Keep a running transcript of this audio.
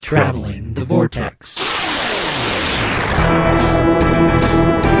Traveling the Vortex.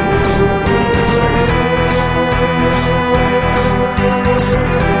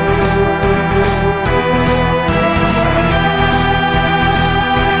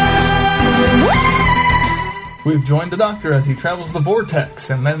 We've joined the Doctor as he travels the vortex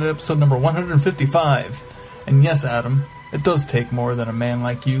and landed episode number 155. And yes, Adam, it does take more than a man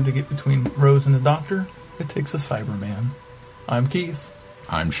like you to get between Rose and the Doctor. It takes a Cyberman. I'm Keith.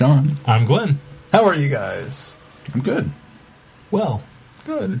 I'm Sean. I'm Glenn. How are you guys? I'm good. Well,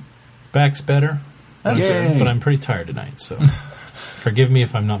 Good. back's better, That's good. but I'm pretty tired tonight, so forgive me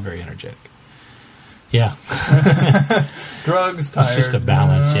if I'm not very energetic. Yeah, Drugs, tired. it's just a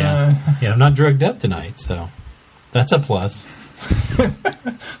balance, yeah. I'm not drugged up tonight, so that's a plus.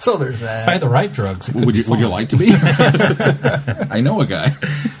 So there's that. If I had the right drugs, it could Would be you fun. like to be? I know a guy.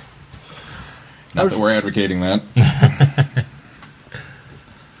 Not that we're advocating that.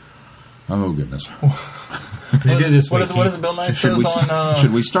 Oh, goodness. What did you do this What week? does it Bill Nye Should says we, on...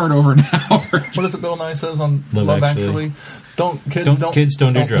 should we start over now? What does it Bill Nye says on Love Love Actually? Actually? Kids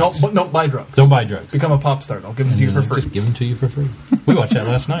don't do drugs. Don't buy drugs. Don't buy drugs. Become a pop star. Don't give them to you for free. Just give them to you for free. We watched that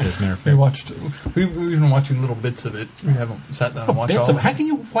last night, as a matter of fact. We've been watching little bits of it. We haven't sat down and watched all of it. How can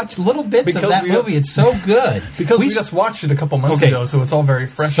you watch little bits Because of that we don't- movie? It's so good. Because we just watched it a couple months ago, so it's all very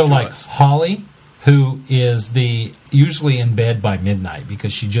fresh So, to like, us. Holly, who is usually in bed by midnight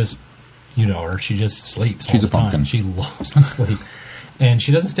because she just, or she just sleeps She's all a the time. pumpkin. She loves to sleep. And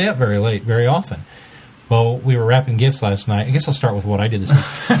she doesn't stay up very late, very often. Well, we were wrapping gifts last night. I guess I'll start with what I did this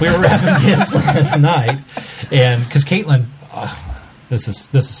week. We were wrapping gifts last night, and because Caitlin, this is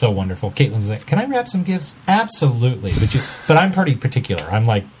so wonderful. Caitlin's like, "Can I wrap some gifts?" Absolutely, but I'm pretty particular. I'm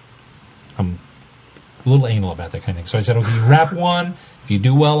a little anal about that kind of thing. So I said, "Okay, you wrap one. If you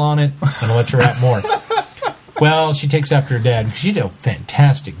do well on it, then I'll let you wrap more." Well, she takes after her dad because she did a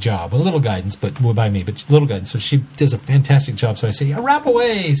fantastic job. A little guidance, but by me, but little guidance. So she does a fantastic job. So I say, "Yeah, wrap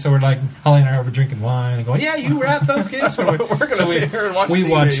away." So we're like, Holly and I are over drinking wine and going, "Yeah, you wrap those gifts." So We're gonna sit here and watch we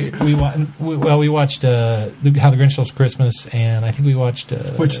TV. watched How the Grinch Stole Christmas, and I think we watched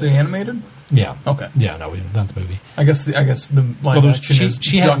Which the animated? Yeah. Okay. Yeah, no, not the movie. I guess the live action is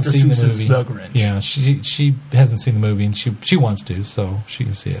she hasn't Dr. seen the Seuss's movie. The Grinch. Yeah, she hasn't seen the movie, and she wants to, so she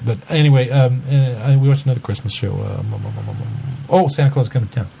can see it. But anyway, we watched another Christmas show. Santa Claus Coming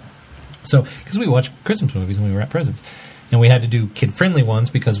to Town. So, because we watch Christmas movies when we were at presents, and we had to do kid-friendly ones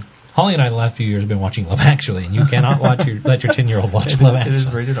because Holly and I the last few years have been watching Love Actually, and you cannot let your 10-year-old watch Love Actually. It is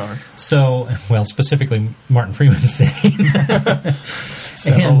rated R. So, specifically Martin Freeman's scene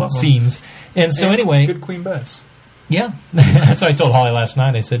and scenes. And so anyway... Good Queen Bess. Yeah. That's what I told Holly last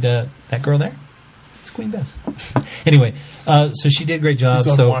night. I said, that girl there? It's Queen Bess. Anyway, so she did a great job.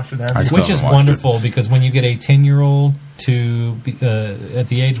 You still haven't watched it, have you? Which is wonderful because when you get a 10-year-old to be, at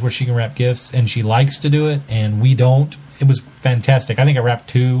the age where she can wrap gifts and she likes to do it and we don't, it was fantastic. I think I wrapped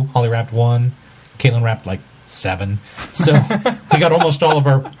 2. Holly wrapped 1. Caitlin wrapped like 7. So we got almost all of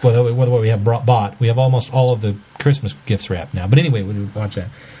our, what we have bought. We have almost all of the Christmas gifts wrapped now. But anyway, we would watch that.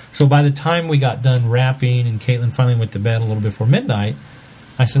 So by the time we got done wrapping and Caitlin finally went to bed a little before midnight,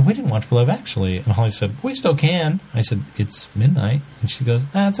 I said, "We didn't watch Love Actually." And Holly said, "We still can." I said, "It's midnight." And she goes,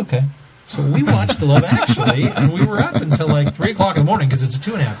 "It's okay." So we watched Love Actually, and we were up until like 3 o'clock in the morning because it's a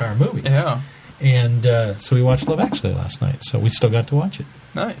 2.5-hour movie. Yeah. And so we watched Love Actually last night. So we still got to watch it.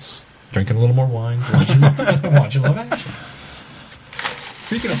 Nice. Drinking a little more wine, watching Love Actually.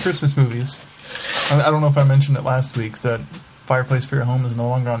 Speaking of Christmas movies, I don't know if I mentioned it last week that Fireplace for Your Home is no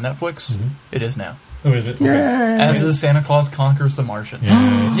longer on Netflix. Mm-hmm. It is now. Oh, is it? Okay. As is Santa Claus Conquers the Martian.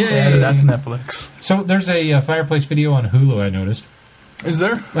 Yeah. They added that to Netflix. So there's a Fireplace video on Hulu, I noticed. Is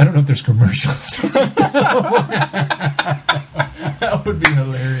there? I don't know if there's commercials. That would be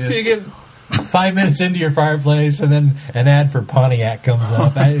hilarious. You get 5 minutes into your fireplace, and then an ad for Pontiac comes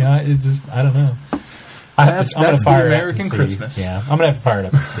up. I don't know. That's the fire American Christmas. Yeah, I'm gonna have to fire it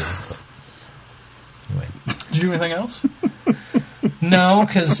up and see. But anyway, did you do anything else? No,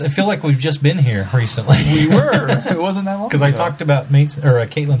 because I feel like we've just been here recently. We were. It wasn't that long. Because I talked about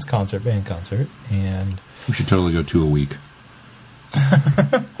Caitlin's band concert, and We should totally go 2 a week.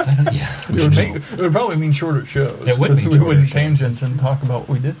 It would probably mean shorter shows. It would mean we shorter wouldn't shows. tangent and talk about what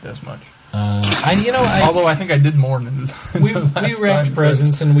we did as much. Although I think I did more than we wrapped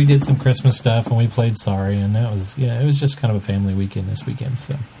presents and we did some Christmas stuff and we played Sorry, and that was it was just kind of a family weekend this weekend.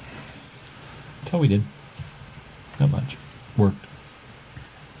 So that's all we did. Not much. Worked.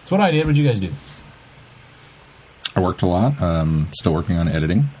 That's what I did. What'd you guys do? I worked a lot. Still working on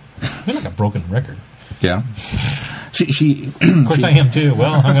editing. I feel like a broken record. Yeah. She of course I am too.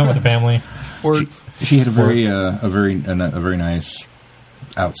 Well, hung out with the family. She had a very nice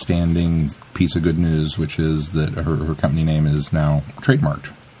outstanding piece of good news, which is that her company name is now trademarked,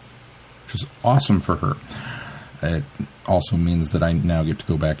 which is awesome for her. It also means that I now get to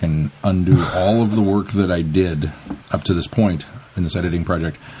go back and undo all of the work that I did up to this point in this editing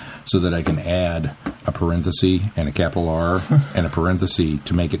project, so that I can add a parenthesis and a capital R and a parenthesis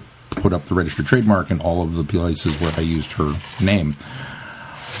to make it put up the registered trademark in all of the places where I used her name,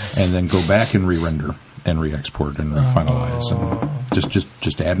 and then go back and re-render and re-export and finalize and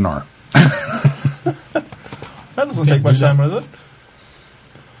just add an R. That doesn't take much time, does it?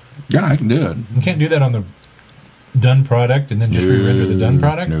 Yeah, I can do it. You can't do that on the done product and then just re-render the done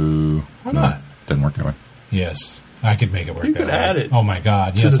product? No. Why not? Doesn't work that way. Yes. I could make it work You that could way. add it Oh, my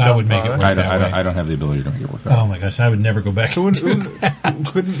God. to Yes, the I done would make it product. work that way. I don't have the ability to make it work that way. Oh, my gosh. I would never go back So and do that.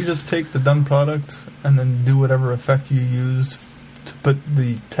 couldn't you just take the done product and then do whatever effect you used to put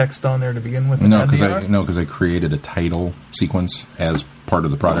the text on there to begin with? And No, add the R? because I created a title sequence as part of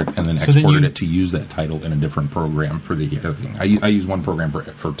the product, and then So then exported you- it to use that title in a different program for the other thing. I use one program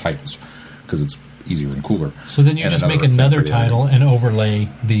for titles because it's easier and cooler. So then you And just make thing another for the other. title and overlay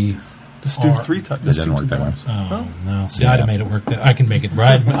the... Just do R. three times. It doesn't work that way. Oh, no. See, I'd have made it work. I can make it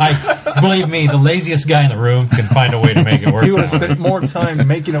right. Believe me, the laziest guy in the room can find a way to make it work. You would have that way. spent more time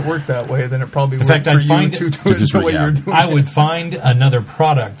making it work that way than it probably would fact, for I'd you find to it- do it just the way yeah. you're doing I it. would find another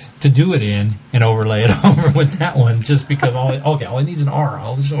product to do it in and overlay it over with that one, just because all it needs an R.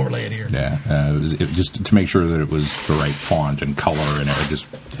 I'll just overlay it here. Yeah, it just to make sure that it was the right font and color, and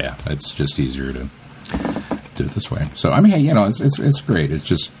it's just easier to do it this way. So I mean, hey, it's great. It's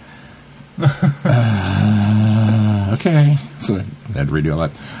just okay. So I had to redo all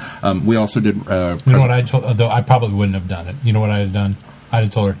that. We also did. You know what I told? Though I probably wouldn't have done it. You know what I'd have done? I'd have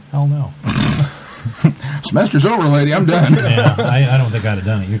told her, "Hell no." Semester's over, lady. I'm done. Yeah, I don't think I'd have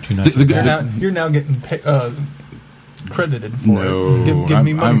done it. You're too nice. The- the- about it. You're now getting credited for No, it. Give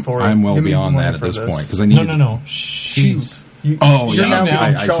me money for it. I'm well Give me beyond money that at for this point because I need. No. She's Oh, you're yeah. now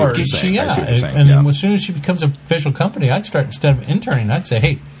I getting see what charged. you're saying. I see what you're saying, And yeah. as soon as she becomes an official company, I'd start, instead of interning, I'd say,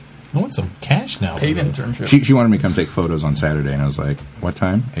 "Hey, I want some cash now." Paid for this." internship. She wanted me to come take photos on Saturday, and I was like, "What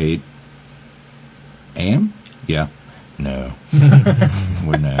time? 8 a.m.? Yeah, no,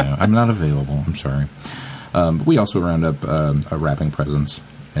 well, no, I'm not available. I'm sorry." But we also round up wrapping presents,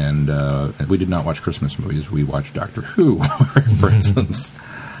 and we did not watch Christmas movies. We watched Doctor Who wrapping presents.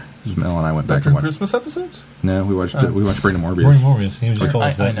 Mel and I went back Doctor and watched. Christmas episodes? No, we watched Brandon Rory Morbius. Morbius. He was just told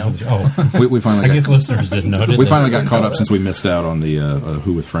us I that. know. Oh, We finally I got guess listeners didn't know. Did we they? finally got caught up since we missed out on the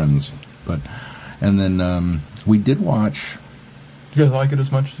Who with Friends, and then we did watch You guys like it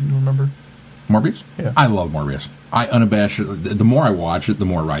as much as you remember? Morbius. Yeah. I love Morbius. I unabashedly. The more I watch it, the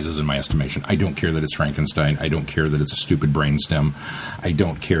more it rises in my estimation. I don't care that it's Frankenstein. I don't care that it's a stupid brainstem. I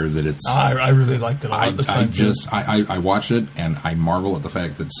don't care that it's. I really liked it a lot this time. I watch it and I marvel at the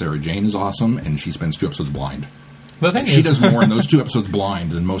fact that Sarah Jane is awesome and she spends 2 episodes blind. The thing She is, does more in those 2 episodes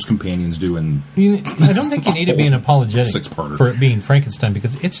blind than most companions do in. I don't think you need to be an apologetic Six-parter. for it being Frankenstein,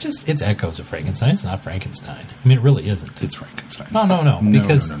 because it's echoes of Frankenstein. It's not Frankenstein. I mean, it really isn't. It's Frankenstein. No.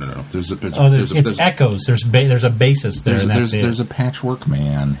 Because No. There's it's echoes. There's a basis there, and that's it. There's a patchwork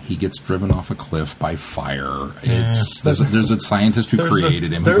man. He gets driven off a cliff by fire. There's a scientist who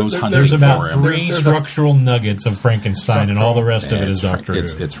created him who goes hunting There's for about him. 3 structural nuggets of Frankenstein, and all the rest of it is Doctor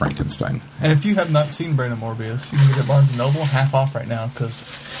Who. It's Frankenstein. And if you have not seen Brandon Morbius, you can get it at Barnes & Noble half off right now because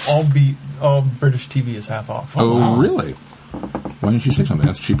all British TV is half off. Oh, really? Why didn't you say something?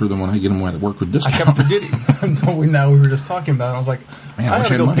 That's cheaper than when I get them at work with I discount. kept forgetting until we were just talking about it. I was like, Man, I I wish gotta I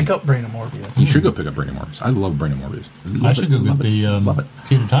had go money. pick up Brandon Morbius. You should go pick up Brandon Morbius. I love Brandon Morbius. I should go get love the love it.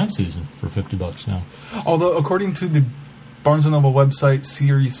 Theater Time season for $50 now. Although, according to the Barnes & Noble website,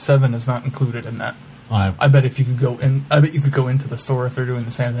 Series 7 is not included in that. I bet if you could go in, I bet you could go into the store if they're doing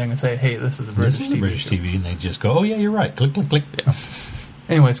the same thing and say, "Hey, this is a British This is a TV British show." TV, and they just go, "Oh yeah, you're right." Click, click, click. Yeah.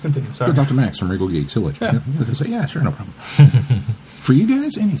 Anyways, continue. Sorry. Go talk to Max from Regal Geeks. He'll let you. He'll say, yeah, sure, no problem. For you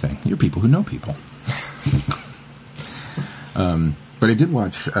guys, anything. You're people who know people. But I did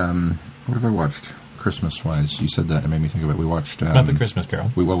watch. What have I watched? Christmas-wise, you said that, and it made me think of it. We watched Muppet Christmas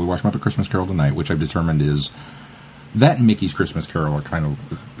Carol. We watched Muppet Christmas Carol tonight, which I've determined is that and Mickey's Christmas Carol are kind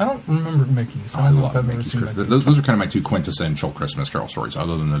of. I don't remember Mickey's. I I don't know love if I've ever Mickey's seen Christmas. Mickey's. Those are kind of my 2 quintessential Christmas Carol stories,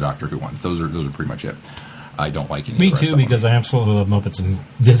 other than the Doctor Who one. Those are pretty much it. I don't like any. Me of the rest too, of them. because I absolutely love Muppets and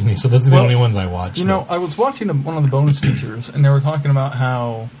Disney, so those are the Well, only ones I watch. You know, I was watching one of the bonus features, and they were talking about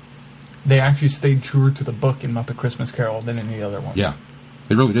how they actually stayed truer to the book in Muppet Christmas Carol than any other ones. Yeah,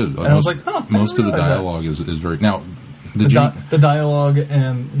 they really did. I was like, huh, I didn't most of the realize that. dialogue is very now. The dialogue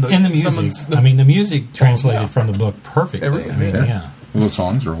and the and the music. some of I mean, the music translated yeah. from the book perfectly. It really I mean, did. yeah. Well, the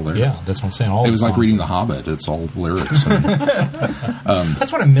songs are all there. Yeah, that's what I'm saying. All It was the like songs reading are- The Hobbit. It's all lyrics. And,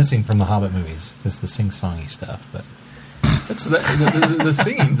 That's what I'm missing from the Hobbit movies is the sing-songy stuff. But It's the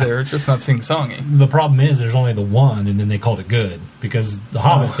singing's there. It's just not sing-songy. the problem is there's only the one, and then they called it good because the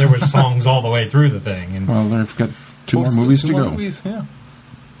Hobbit there was songs all the way through the thing, and well, they've got two more Well, movies two to more go. Movies, yeah.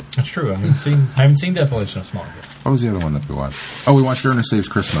 that's true. I haven't seen Desolation of Smaug yet. What was the other one that we watched? Oh, we watched Ernest Saves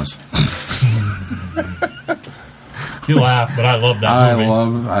Christmas. You laugh, but I love that I movie.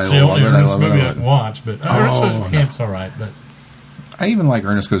 love It's the only it. I Ernest love it. movie I I love can it. watch, but Ernest Goes to no. Camp's all right. But I even like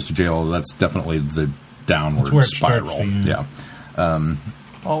Ernest Goes to Jail. That's definitely the downward That's where it starts spiral. for you. Yeah.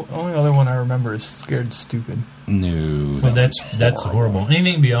 Only other one I remember is Scared Stupid. No. But that's horrible.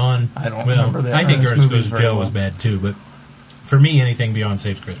 Anything beyond, I don't remember that I think Ernest Ernest movies Goes to very Jail well. was bad too. But for me, anything beyond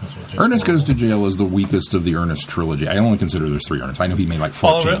Saves Christmas was just Ernest Goes to horrible. Jail is the weakest of the Ernest trilogy. I only consider there's 3 Ernest. I know he made like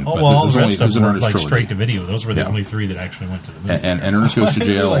All 14, the, but all there's the only rest of there's an them were Ernest like trilogy. straight to video. Those were the Yeah. only 3 that actually went to the movie. And Ernest Goes I to didn't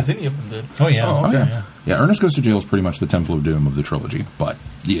Jail. realize any of them did. Oh, yeah. Oh, Oh, okay. yeah. Yeah, Ernest Goes to Jail is pretty much the Temple of Doom of the trilogy, but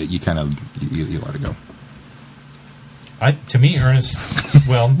you kind of you let it go. To me, Ernest.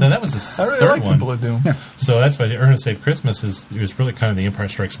 Well, no, that was the I really third like one. Temple of Doom. Yeah. So that's why Ernest Saved Christmas it was really kind of the Empire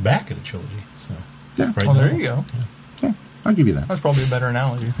Strikes Back of the trilogy. So Yeah. right Oh, there now. you go. Yeah, I'll give you that. That's probably a better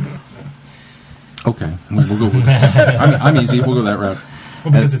analogy. Okay, we'll go with that. I'm easy. We'll go that route.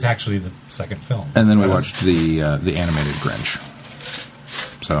 Well, because it's actually the second film. And then we That was- watched the animated Grinch.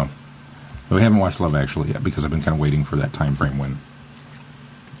 So we haven't watched Love Actually yet because I've been kind of waiting for that time frame when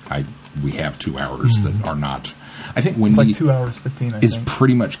we have 2 hours that are not. I think It's Wendy like 2 hours 15. I is think.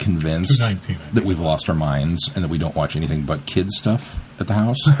 pretty much convinced 2:19, I think. that we've lost our minds and that we don't watch anything but kids stuff at the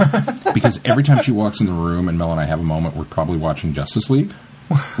house. Because every time she walks in the room and Mel and I have a moment, we're probably watching Justice League,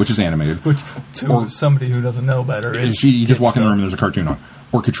 which is animated. Which to Or- somebody who doesn't know better, is You just walk in the stuff. room and there's a cartoon on.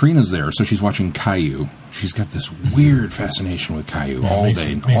 Or Katrina's there, so she's watching Caillou. She's got this weird fascination with Caillou all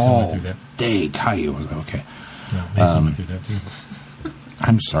Mason- day. Mason went all through that. day, Caillou. I was like, okay. No, Mason went through that too.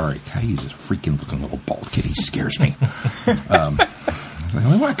 I'm sorry. Caillou's a freaking looking little bald kid. He scares me. I was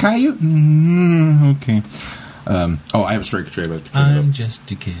like, what, Caillou? Okay. I have a story about Katrina. I'm just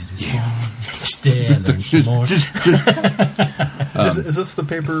a kid. Stay and learn some more. Is this the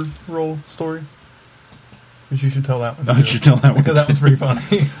paper roll story? Because you should tell that one. I too. should tell that one, because that too. one's pretty funny.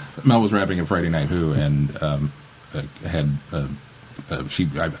 Mel was rapping at Friday Night Who, and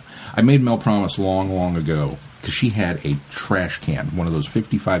I made Mel promise long ago because she had a trash can, one of those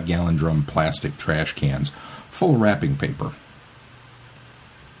 55-gallon drum plastic trash cans, full of wrapping paper.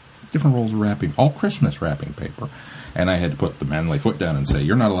 Different rolls of wrapping, all Christmas wrapping paper. And I had to put the manly foot down and say,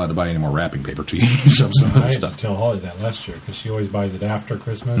 you're not allowed to buy any more wrapping paper till you use up some of I the had to stuff. tell Holly that last year because she always buys it after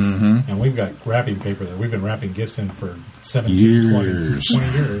Christmas, Mm-hmm. and we've got wrapping paper that we've been wrapping gifts in for 17, 20 Years.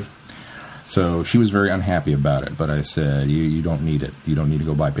 years. So she was very unhappy about it, but I said, you don't need it. You don't need to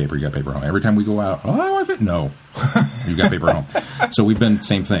go buy paper. You got paper at home. Every time we go out, oh, I want it. No, you got paper at home. So we've been,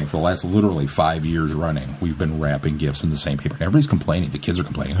 same thing, for the last literally 5 years running. We've been wrapping gifts in the same paper. And everybody's complaining. The kids are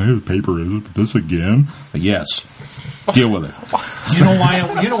complaining. Hey, the paper, is it this again? Like, yes. Deal with it. You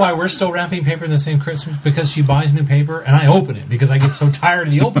know why we're still wrapping paper in the same Christmas? Because she buys new paper and I open it because I get so tired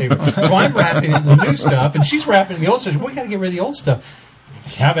of the old paper. So I'm wrapping it in the new stuff and she's wrapping in the old stuff. We got to get rid of the old stuff.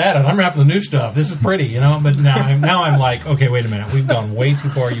 Have at it. I'm wrapping the new stuff. This is pretty, you know. But now I'm like, okay, wait a minute. We've gone way too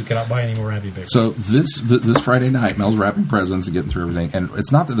far. You cannot buy any more wrapping paper. So this Friday night, Mel's wrapping presents and getting through everything. And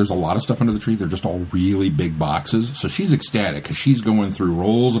it's not that there's a lot of stuff under the tree. They're just all really big boxes. So she's ecstatic because she's going through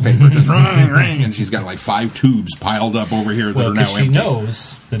rolls of paper. Just ring, and she's got like 5 tubes piled up over here that Well, are now because she empty.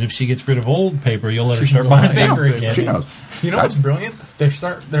 knows that if she gets rid of old paper, you'll let her She can start go buying buy paper new again. She knows. You know what's brilliant? They're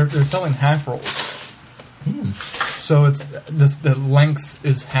selling half rolls. So it's the length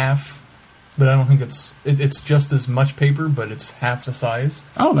is half, but I don't think it's just as much paper, but it's half the size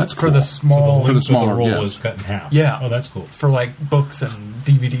Oh, that's for cool. the So small the length of smaller the roll gifts. was cut in half. Yeah. Oh, that's cool. for like books and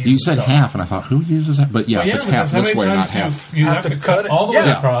DVDs. You and said stuff. half, and I thought, who uses that? But yeah, Well, it's half because how this many way, not times half. you have to cut all the way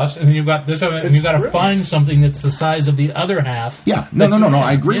Yeah. across, and then you've got this, and It's you've got to brilliant. find something that's the size of the other half. Yeah, no, that no, you no. have.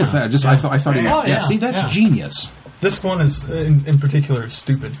 I agree with Yeah. that. Just I thought he Oh, yeah. yeah, See, that's yeah. genius. This one is in particular is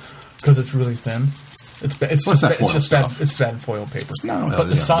stupid because it's really thin. It's What's just that foil it's just stuff? bad, it's bad foil paper. No, but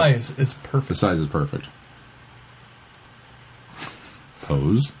the yeah, size is perfect. The size is perfect.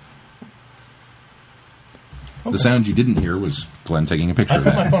 Pose. The sound you didn't hear was Glenn taking a picture I of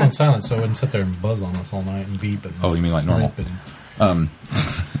put my that. phone on silent so it wouldn't sit there and buzz on us all night and beep and. Oh, you mean like normal? blip and-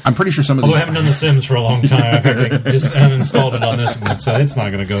 I'm pretty sure some of Although these... I haven't done The Sims for a long time. In fact, I just uninstalled it on this one, so it's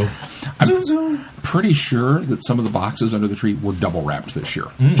not going to go. I'm pretty sure that some of the boxes under the tree were double wrapped this year,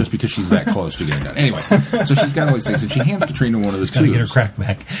 just because she's that close to getting done. Anyway, so she's got all these things, and she hands Katrina one of the Got to tubes. get her crack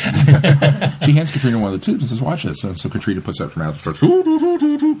back. She hands Katrina one of the tubes and says, "Watch this." And so Katrina puts up her mouth and starts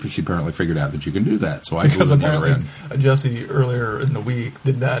because she apparently figured out that you can do that. So I Because glue the other apparently end. Jesse earlier in the week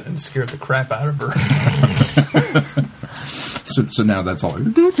did that and scared the crap out of her. So now that's all.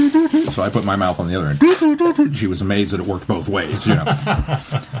 So I put my mouth on the other end. She was amazed that it worked both ways, you know.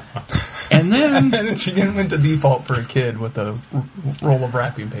 And then, And she went to default for a kid with a roll of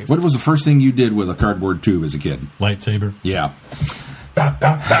wrapping paper. what was the first thing you did with a cardboard tube as a kid? Lightsaber. Yeah.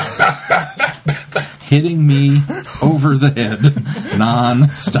 Hitting me over the head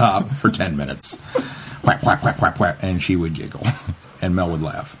non-stop for 10 minutes. Whack, whack, whack, whack, whack. And she would giggle. And Mel would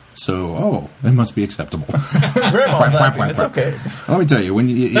laugh. So, it must be acceptable. Grandma laughing. It's okay. Let me tell you, when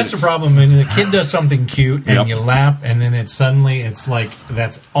you... That's the problem when the kid does something cute and Yep. you laugh, and then it's like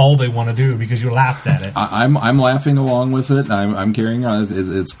that's all they want to do because you laughed at it. I'm laughing along with it. I'm carrying on.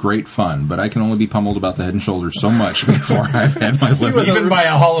 It's great fun, but I can only be pummeled about the head and shoulders so much before I've had my limit. Even by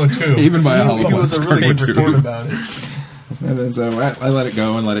a hollow tube. Even by a hollow He was a really good tube. report about it. And then so I let it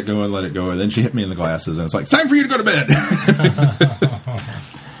go and let it go and let it go, and then she hit me in the glasses, and it's like, it's time for you to go to bed.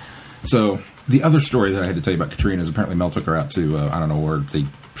 So the other story that I had to tell you about Katrina is apparently Mel took her out to, I don't know where they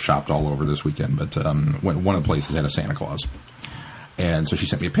shopped all over this weekend, but one of the places had a Santa Claus. And so she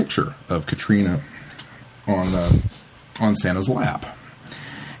sent me a picture of Katrina on Santa's lap.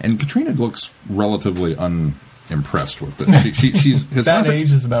 And Katrina looks relatively unimpressed with it. She's it's That not that-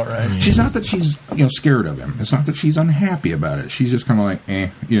 age is about right. She's not that she's scared of him. It's not that she's unhappy about it. She's just kind of like,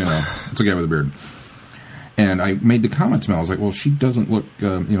 it's a guy with a beard. And I made the comment to Mel. I was like, well, she doesn't look,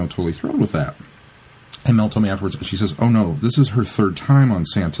 totally thrilled with that. And Mel told me afterwards, she says, oh, no, this is her third time on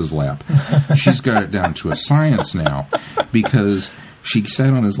Santa's lap. She's got it down to a science now because she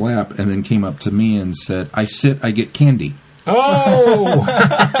sat on his lap and then came up to me and said, I sit, I get candy. Oh!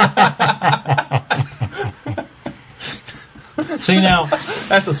 See, now,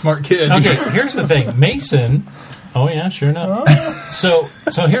 That's a smart kid. okay, here's the thing. Mason... Oh, yeah, sure enough. So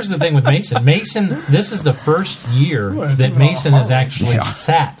here's the thing with Mason. Mason, this is the first year that Mason has actually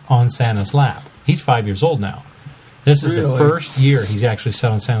sat on Santa's lap. He's 5 years old now. This is the Really? first year he's actually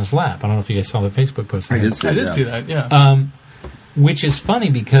sat on Santa's lap. I don't know if you guys saw the Facebook post. I did see I did that. see that, yeah. Which is funny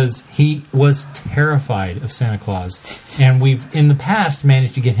because he was terrified of Santa Claus. And we've, in the past,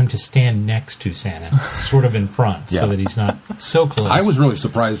 managed to get him to stand next to Santa, sort of in front, Yeah. so that he's not so close. I was really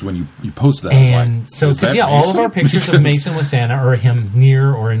surprised when you posted that. I was And like, so, is because that all of Mason? our pictures of Mason with Santa are him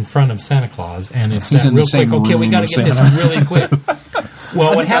near or in front of Santa Claus, and it's He's that in the real quick. same Okay, we room got to with get this Santa. really quick.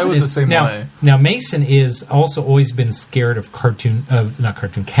 Well, what think I happened was is the same now, way. now Mason is also always been scared of costumed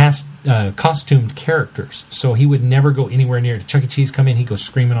characters, so he would never go anywhere near. Chuck E. Cheese come in, he'd go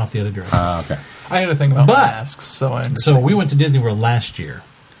screaming off the other direction. Okay. I had to think about But- masks, so I understand. So we went to Disney World last year,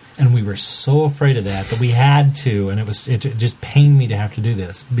 and we were so afraid of that we had to, and it just pained me to have to do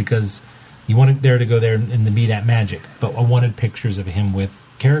this because you wanted there to go there and to be that magic, but I wanted pictures of him with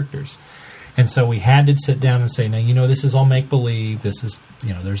characters, and so we had to sit down and say, now this is all make believe. This is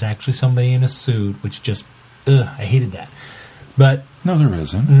there's actually somebody in a suit, which just I hated that, but. No, there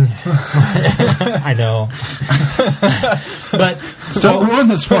isn't. I know, but Don't ruin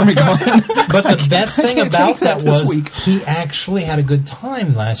this for me, Glenn. But the best thing can't about take that that this was week. he actually had a good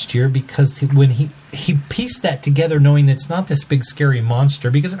time last year because when he pieced that together, knowing that it's not this big scary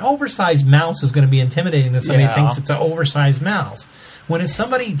monster, because an oversized mouse is going to be intimidating to somebody who Yeah. thinks it's an oversized mouse. When it's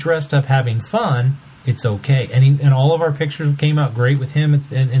somebody dressed up having fun, it's okay. And all of our pictures came out great with him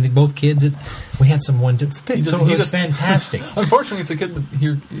and both kids. We had some so it was fantastic. Unfortunately, it's a kid that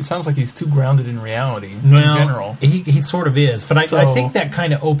he sounds like he's too grounded in reality Well, in general. he sort of is, but I So- think that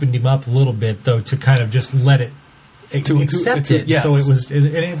kind of opened him up a little bit, though, to kind of just let it accept it. yes. So it was. I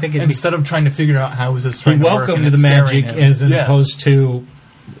didn't think it. Instead of trying to figure out how is this He trying to work, welcomed and the it's magic scaring him. as Yes. opposed to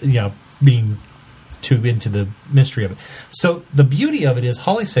being too into the mystery of it. So the beauty of it is,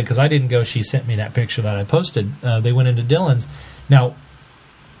 Holly said, because I didn't go, she sent me that picture that I posted. They went into Dylan's. Now,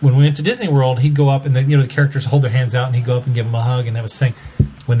 when we went to Disney World, he'd go up and the characters hold their hands out and he'd go up and give them a hug, and that was the thing.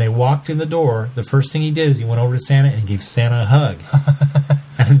 When they walked in the door, the first thing he did is he went over to Santa and he gave Santa a hug.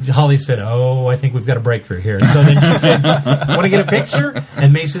 And Holly said, "Oh, I think we've got a breakthrough here." So then she said, "Want to get a picture?"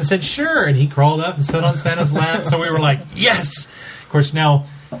 And Mason said, "Sure." And he crawled up and sat on Santa's lap. So we were like, "Yes!" Of course, now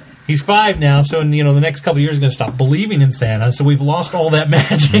he's 5 now, so the next couple of years he's going to stop believing in Santa. So we've lost all that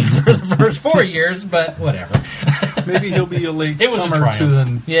magic for the first 4 years, but whatever. Maybe he'll be a late It was a comer to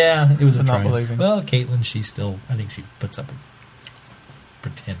triumph. the. Yeah, it was a not triumph. believing. Well, Caitlin, I think she puts up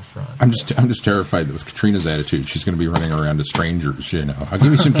pretend front. I'm just terrified that with Katrina's attitude, she's going to be running around to strangers. I'll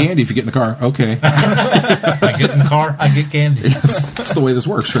give you some candy if you get in the car. Okay, I get in the car, I get candy. that's the way this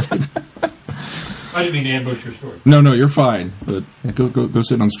works, right? I didn't mean to ambush your story. No, you're fine. But go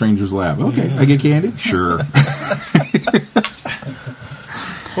sit on stranger's lap. Okay, I get candy. Sure.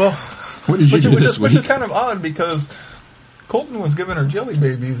 Well, What did you do this which week? is kind of odd because Colton was giving her jelly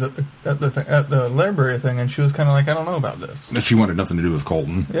babies at the library thing, and she was kind of like, I don't know about this. She wanted nothing to do with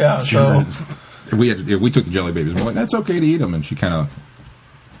Colton. Yeah, She- so we took the jelly babies. We're like, that's okay to eat them, and she kind of.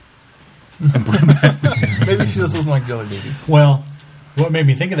 maybe she just doesn't like jelly babies. Well, what made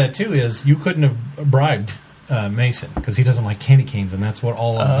me think of that too is you couldn't have bribed Mason because he doesn't like candy canes, and that's what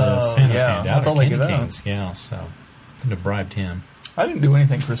all of the Santas yeah, hand out that's are all they candy give out. canes. Yeah, so couldn't have bribed him. I didn't do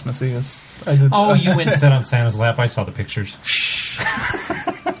anything Christmassy. I did. Oh, you went and sat on Santa's lap. I saw the pictures.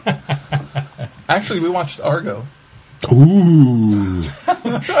 Actually, we watched Argo. Ooh,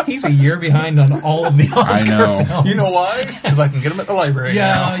 He's a year behind on all of the Oscar I know. films. You know why? Because I can get them at the library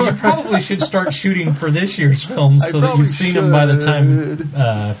Yeah, now. you probably should start shooting for this year's films I so that probably you've seen them by the should.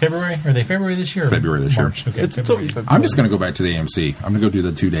 time February. Are they February this year? or February this year. March? Okay, It's February. totally. I'm just going to go back to the AMC. I'm going to go do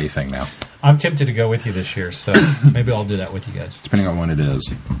the 2-day thing now, I'm tempted to go with you this year, so maybe I'll do that with you guys. depending on when it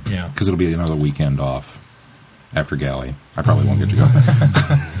is, Yeah. because it'll be another weekend off after Galley. I probably won't get to go.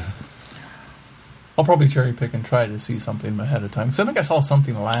 I'll probably cherry pick and try to see something ahead of time. Because I think I saw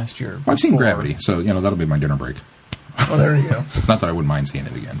something last year. I've seen before. Gravity, so that'll be my dinner break. Oh, there you go. Not that I wouldn't mind seeing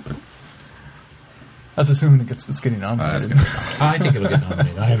it again, but That's assuming it's getting that's nominated. gonna I think it'll get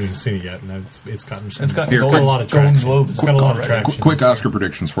nominated. I haven't even seen it yet, and it's gotten some, It's got Here, got a lot of Golden traction. Globes It's got a lot of already. traction. quick Oscar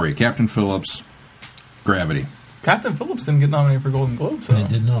predictions for you. Captain Phillips, Gravity. Captain Phillips didn't get nominated for Golden Globe, so It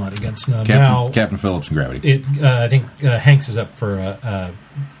did not. It got snubbed. Now, Captain Phillips and Gravity. it I think Hanks is up for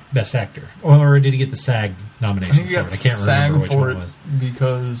Best Actor, or did he get the SAG I nomination think he for got it? I can't SAG remember which for one it it was.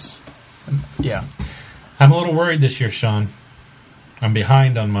 because, yeah. I'm a little worried this year, Sean. I'm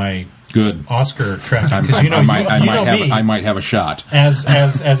behind on my Good. Oscar track I'm- because you know I might me. have a shot. As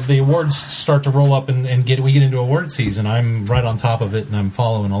the awards start to roll up and we get into award season, I'm right on top of it and I'm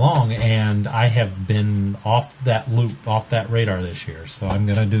following along. And I have been off that loop, off that radar this year. So I'm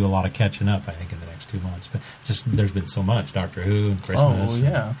going to do a lot of catching up, I think, in the next 2 months. But just there's been so much, Doctor Who and Christmas. Oh,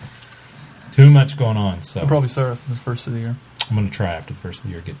 yeah. Too much going on. So I'll probably start at the first of the year. I'm going to try after the first of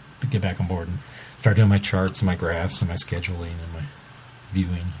the year get back on board and start doing my charts and my graphs and my scheduling and my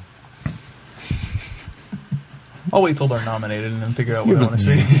viewing. I'll wait till they're nominated and then figure out You what I have, want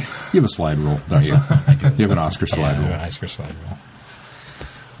to a, see. you have a slide rule, don't you? I do. You have an Oscar slide I do rule. an Oscar slide rule.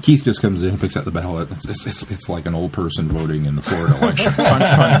 Keith just comes in and picks out the ballot. It's like an old person voting in the Florida election. Punch,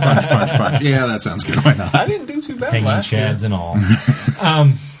 punch, punch, punch, punch. Yeah, that sounds good. Why not? I didn't do too bad Hanging last year. chads and all.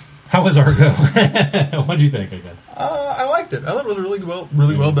 How was Argo? What did you think, I guess? I liked it. I thought it was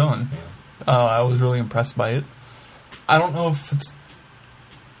really well done. I was really impressed by it. I don't know if it's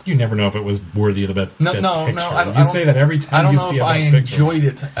You never know if it was worthy of the best no, picture. I You don't- say that every I time don't you know see if a I best picture. enjoyed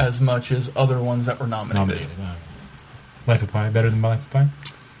it as much as other ones that were nominated. Life of Pi, better than Life of Pi?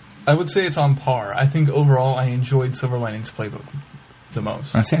 I would say it's on par. I think overall I enjoyed Silver Linings Playbook the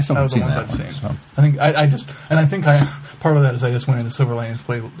most. I see, I still Out haven't of the seen ones that I've one, seen. so. I think part of that is I just went into Silver Linings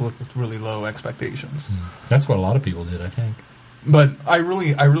Playbook with really low expectations. That's what a lot of people did, I think. But I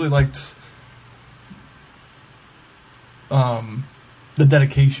really liked the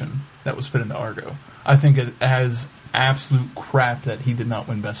dedication that was put into Argo. I think it has absolute crap that he did not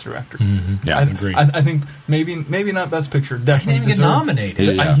win Best Director. Yeah, I agreed. I think maybe not Best Picture. Definitely He didn't get deserved-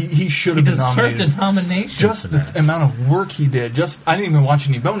 nominated. Yeah. He should He have been deserved nominated. a nomination Just for the that. amount of work he did. I didn't even watch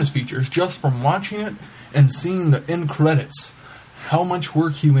any bonus features. Just from watching it and seeing the end credits, how much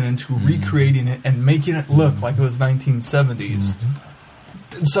work he went into recreating it and making it look like it was 1970s.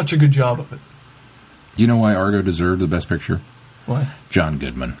 Did such a good job of it. You know why Argo deserved the Best Picture? What? John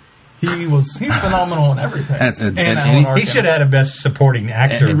Goodman. He's phenomenal in everything. And Alan he Arkin. He should have had a Best Supporting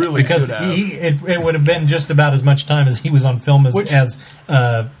Actor He really because should have. it would have been just about as much time as he was on film as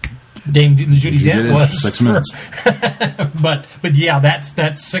Dame Judi Dench was. 6 minutes. But yeah,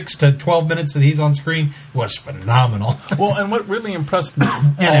 that 6 to 12 minutes that he's on screen was phenomenal. Well, and what really impressed me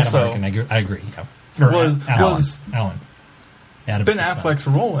And Adam also Arkin, I agree. Yeah. Or Alan. Adam's Ben the son. Affleck's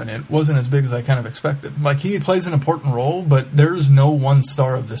role in it wasn't as big as I kind of expected. Like, he plays an important role, but there's no one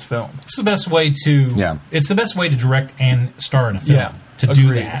star of this film. It's the best way to. Yeah. It's the best way to direct and star in a film. Yeah, to do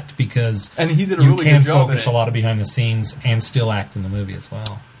agreed. that because And he did a you really can good job focus at a it. lot of behind the scenes and still act in the movie as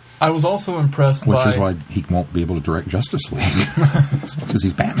well. I was also impressed Which by... is why he won't be able to direct Justice League. Because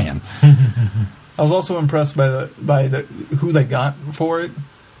he's Batman. I was also impressed by the who they got for it,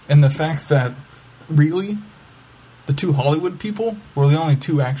 and the fact that really the two Hollywood people were the only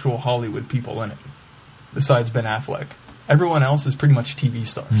two actual Hollywood people in it, besides Ben Affleck. Everyone else is pretty much TV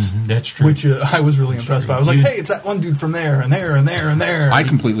stars. That's true. Which I was really impressed by. I was like, hey, it's that one dude from there and there and there and there. I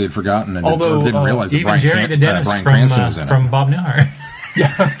completely had forgotten and Although, didn't realize that even Jerry the dentist Bryan Cranston was in from it. Bob Newhart.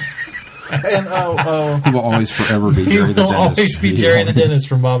 And He will always forever be He Jerry the will dentist. always be Jerry the dentist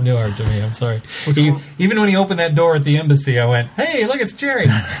from Bob Newhart to me. I'm sorry. Even when he opened that door at the embassy, I went, "Hey, look, it's Jerry."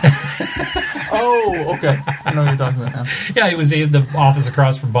 oh, okay. I know what you're talking about now. Yeah, he was in the office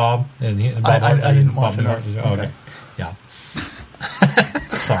across from Bob, and Bob I didn't Bob watch enough. Newhart was- okay. Yeah.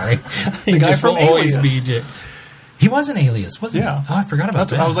 Sorry. The He guy just from will always Alias. be He was an Alias, wasn't Yeah. he? Oh, I forgot about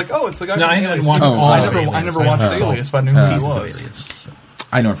That's, that. I was like, oh, it's the guy No, from I Alias. didn't watch all I of never Alias. watched I Alias, but I knew who he Pieces of was. Alias. So.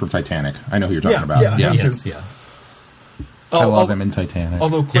 I know him from Titanic. I know who you're talking Yeah, about. yeah, Yeah, me too. Yes, yeah. I love him in Titanic.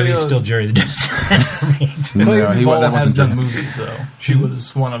 Although Yeah, he's Clea, still Jerry the dentist. No, Clea that Duvall has wasn't done Jerry. movies, though. She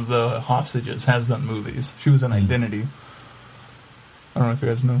was one of the hostages, has done movies. She was in Identity. I don't know if you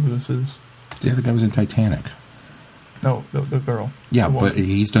guys know who this is. The other guy was in Titanic. No, the girl. Yeah, The but woman.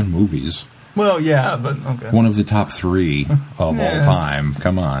 he's done movies. Well, yeah, but okay. One of the top 3 of Yeah. all time.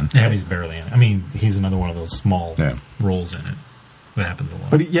 Come on. Yeah, he's barely in it. I mean, he's another one of those small Yeah. roles in it. That happens a lot.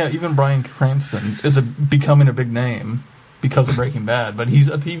 But yeah, even Bryan Cranston is becoming a big name because of Breaking Bad. But he's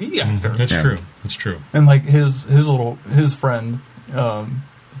a TV actor, That's Yeah. true. That's true. and like his friend,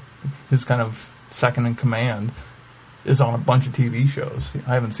 his kind of second in command, is on a bunch of TV shows.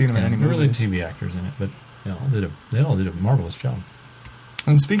 I haven't seen him in any There were really movies. TV actors in it, but they all did a marvelous job.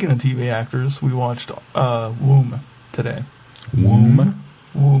 And speaking of TV actors, we watched Womb today. Womb.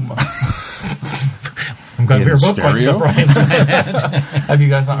 Womb. I'm glad In we were both quite stereo? surprised by that. Have you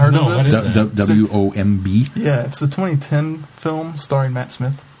guys not heard No, of what this? is that? WOMB. Yeah, it's the 2010 film starring Matt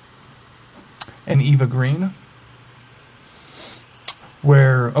Smith and Eva Green.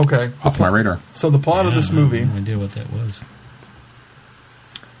 Where, okay. Off my radar. So the plot of this Yeah, movie, no idea what that was.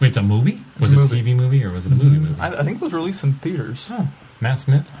 Wait, it's a movie? It's Was a it movie. a TV movie or was it a movie movie? I think it was released in theaters. Oh, Matt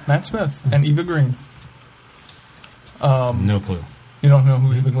Smith? Matt Smith and Eva Green. No clue. You don't know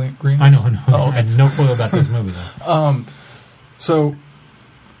who Eva Green is? I know. Oh, I okay. had no clue about this movie though. So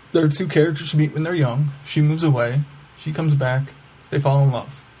there are two characters who meet when they're young. She moves away. She comes back. They fall in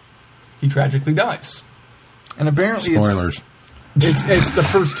love. He tragically dies. And apparently Spoilers. it's the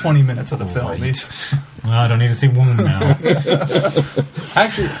first 20 minutes of the film. Right. He's, Well, I don't need to see Womb now.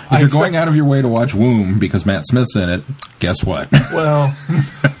 actually, If you're going out of your way to watch Womb because Matt Smith's in it, guess what? Well,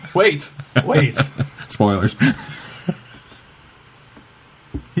 wait. Spoilers.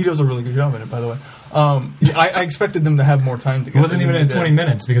 He does a really good job in it, by the way. Yeah, I expected them to have more time together. It wasn't even than in they 20 did.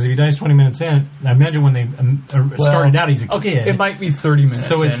 minutes because if he dies 20 minutes in, I imagine when they started out, he's a kid. It might be 30 minutes.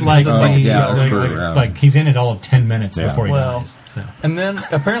 So it's in, like, because it's yeah, a 2 hour for- movie. like he's in it all of 10 minutes Yeah. before he Well, dies. So. And then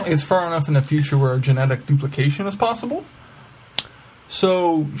apparently it's far enough in the future where genetic duplication is possible.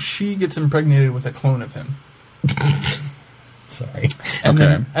 So she gets impregnated with a clone of him, Sorry. and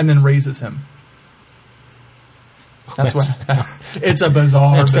Okay. then raises him. That's what. It's a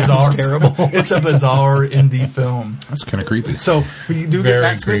bizarre, That sounds terrible. It's a bizarre indie film. That's kind of creepy. So we do Very get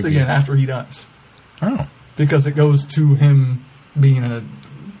Matt Smith creepy. again after he dies, Oh. because it goes to him being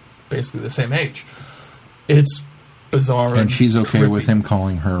basically the same age. It's bizarre, And she's okay creepy. with him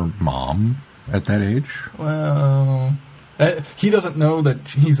calling her mom at that age? Well, he doesn't know that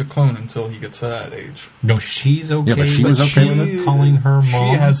he's a clone until he gets to that age. No, she's okay. Yeah, but she was okay with it? calling her mom.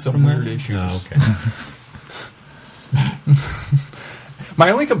 She has some from weird that? issues. Oh, okay. My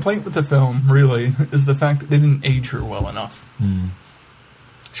only complaint with the film, really, is the fact that they didn't age her well enough.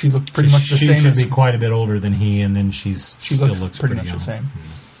 She looked pretty much the she same should as be quite a bit older than he, and then she still looks pretty pretty much young. the same.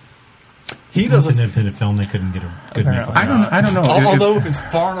 He It's an doesn't. independent film. They couldn't get a good Apparently. makeup. I don't know. Although if it's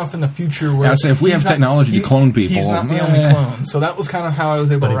far enough in the future where Yeah, so if we he's have technology to clone people, he's not the eh. only clone. So that was kind of how I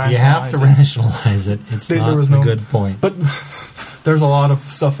was able But to if you have to rationalize it. rationalize it, it's There not was a no- good point. But there's a lot of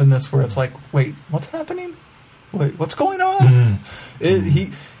stuff in this where it's like, wait, what's happening? Wait, what's going on?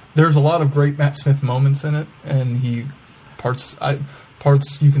 There's a lot of great Matt Smith moments in it, and parts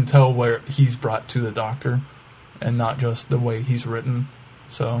you can tell where he's brought to the Doctor, and not just the way he's written.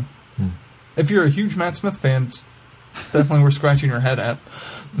 So, if you're a huge Matt Smith fan, it's definitely worth scratching your head at.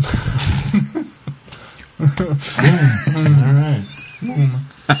 All right.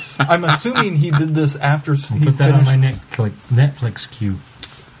 I'm assuming he did this after he Put that on finished. my Netflix queue.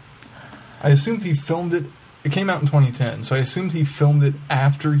 I assumed he filmed it. It came out in 2010, so I assumed he filmed it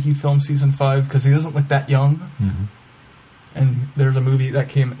after he filmed season 5 because he doesn't look that young. Mm-hmm. And there's a movie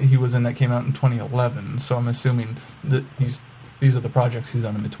he was in that came out in 2011, so I'm assuming that these are the projects he's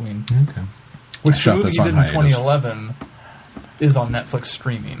done in between. Okay. Which Shot the movie this he on did in hiatus. 2011 is on Netflix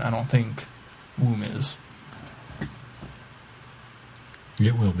streaming. I don't think Womb is.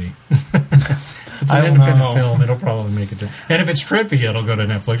 It will be. It's I an don't independent know. film. It'll probably make it. And if it's trippy, it'll go to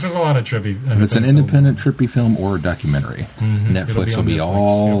Netflix. There's a lot of trippy. If it's an independent trippy film or a documentary, Netflix will be on Netflix,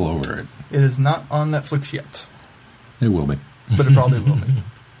 all over it. It is not on Netflix yet, It will be. but it probably will be.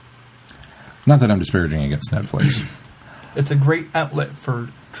 Not that I'm disparaging against Netflix. It's a great outlet for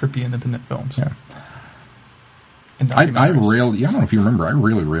trippy independent films. Yeah. And I documentaries. railed. Yeah, I don't know if you remember. I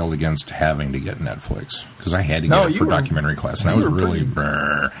really railed against having to get Netflix because I had to get it you for were- documentary class, and I you was were really, pretty-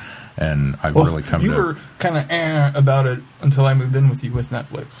 brr, and I've Well, really come you to. were kind of about it until I moved in with you with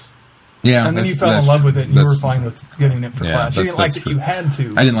Netflix. Yeah, And then you that's- fell in that's- love with it, and you were that's- fine with getting it for Yeah, class. You that's- didn't like that's that you true. had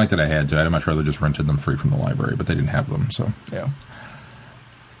to. I didn't like that I had to. I'd much rather just rented them free from the library, but they didn't have them, so Yeah.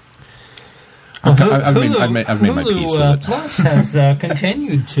 I've made my Hulu, peace with it. Plus has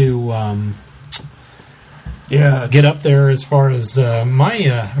continued to Yeah. get up there as far as my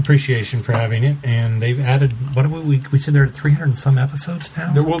appreciation for having it, and they've added. What did we said there are 300 and some episodes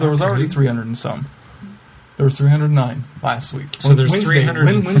now. There was already 300 and some. There was 309 last week. So there's Wednesday, or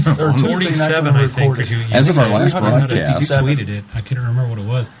Tuesday night 347, when we I think. recorded. As of our said. last I broadcast. think you tweeted it. I can't remember what it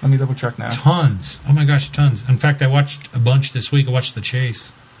was. Let me double check now. Tons. Oh my gosh, tons. In fact, I watched a bunch this week. I watched The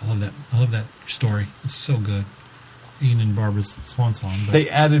Chase. I love that. I love that story. It's so good. Ian and Barbara's swan song. But They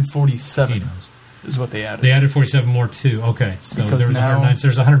added he 47 knows. is what they added. They added 47 more too. Okay, so Because there was now- 109. So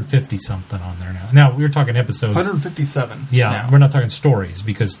there's 150 something on there now. Now we were talking episodes. 157. Yeah, now. we're not talking stories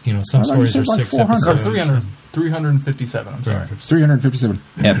because some I thought you stories said are like 6 400. episodes. Or 357, I'm sorry. 357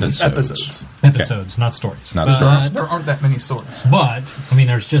 episodes. Episodes. Episodes, not stories. Not But- stories. There aren't that many stories. But I mean,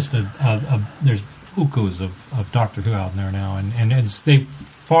 there's just there's hukus of Doctor Who out there now, and they've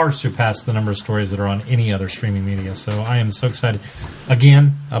far surpassed the number of stories that are on any other streaming media. So I am so excited.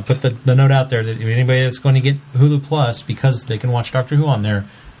 Again, I'll put the note out there that if anybody that's going to get Hulu Plus, because they can watch Doctor Who on there,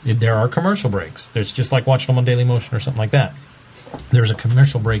 there are commercial breaks. There's just like watching them on Daily Motion or something like that. There's a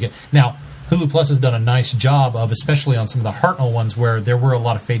commercial break. Now, Hulu Plus has done a nice job of, especially on some of the Hartnell ones, where there were a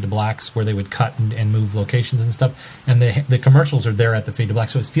lot of fade to blacks, where they would cut and move locations and stuff, and the commercials are there at the fade to black,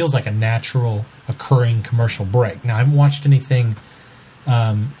 so it feels like a natural occurring commercial break. Now, I haven't watched anything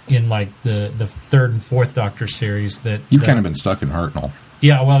in like the third and fourth Doctor series that You've kind of been stuck in Hartnell.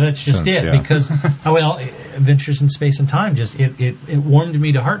 Yeah, well, that's just Since, it. yeah. Because, Adventures in Space and Time just it warmed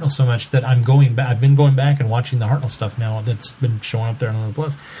me to Hartnell so much that I'm going back. I've been going back and watching the Hartnell stuff now that's been showing up there on Hulu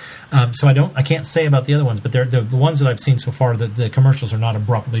Plus. So I can't say about the other ones, but they're the ones that I've seen so far. That the commercials are not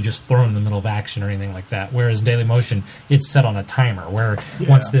abruptly just thrown in the middle of action or anything like that. Whereas Daily Motion, it's set on a timer where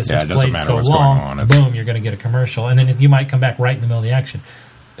once this Yeah, is it doesn't played matter so what's going long, on. It's- boom, you're going to get a commercial, and then you might come back right in the middle of the action.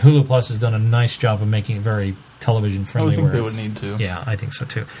 Hulu Plus has done a nice job of making it very television I friendly. would think where they would it's- need to. Yeah, I think so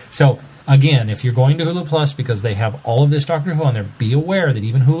too. So again, if you're going to Hulu Plus because they have all of this Doctor Who on there, be aware that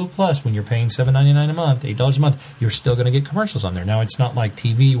even Hulu Plus, when you're paying $7.99 a month, $8 a month, you're still going to get commercials on there. Now, it's not like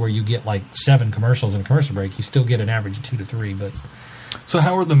TV where you get like 7 commercials in a commercial break. You still get an average of 2 to 3, but So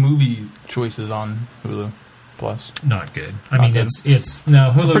how are the movie choices on Hulu Plus? not good. I Not mean, good. it's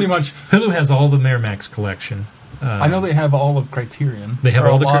no Hulu. So pretty much- Hulu has all the Miramax collection. I know they have all of Criterion. They have Or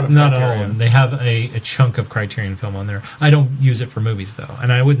all a the lot of not all of Criterion. them. They have a chunk of Criterion film on there. I don't use it for movies though,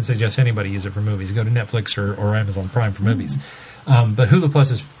 and I wouldn't suggest anybody use it for movies. Go to Netflix or Amazon Prime for movies. But Hulu Plus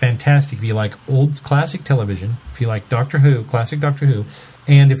is fantastic if you like old classic television, if you like Doctor Who, classic Doctor Who,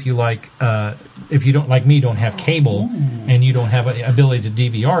 and if you like if you don't like me, don't have cable and you don't have a ability to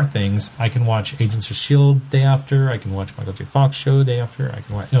DVR things, I can watch Agents of S.H.I.E.L.D. day after. I can watch Michael J. Fox show day after. I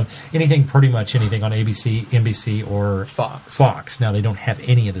can watch anything, pretty much anything on ABC, NBC, or Fox. Now, they don't have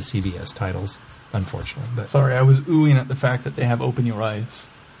any of the CBS titles, unfortunately. But Sorry, I was oohing at the fact that they have Open Your Eyes.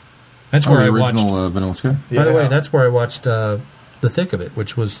 that's Oh, where the I watched. original Vanilla Sky. By the way, Yeah. that's where I watched The Thick of It,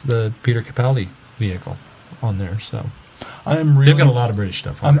 which was the Peter Capaldi vehicle on there. So I'm really. they've got a lot of British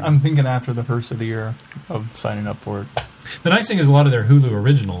stuff on there. I'm thinking after the first of the year of signing up for it. The nice thing is a lot of their Hulu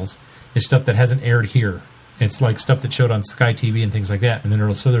originals is stuff that hasn't aired here. It's like stuff that showed on Sky TV and things like that. And then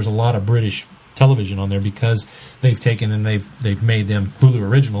there's a lot of British television on there because they've taken and they've made them Hulu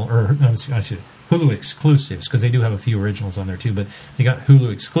original or Hulu exclusives, because they do have a few originals on there too. But they got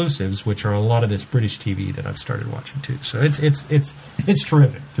Hulu exclusives, which are a lot of this British TV that I've started watching too. So it's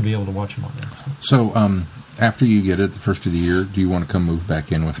terrific to be able to watch them on there. So, after you get it the first of the year, do you want to come move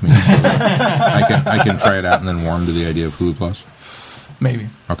back in with me? So that I can try it out and then warm to the idea of Hulu Plus? Maybe.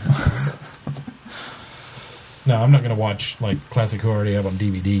 Okay. No, I'm not going to watch like classic Who I already have on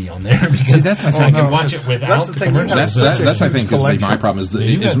DVD on there because that's the I thing. can no, watch it without that's the the thing. commercials. That's I huge think is my collection. problem is that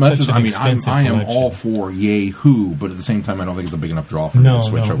You've as got much such as an I mean extensive I am collection. all for yay Who, but at the same time I don't think it's a big enough draw for me to No,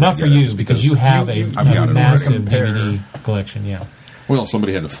 switch over. not and for get it, you just because you have a I've got it already. massive Compare. DVD collection. Yeah. Well,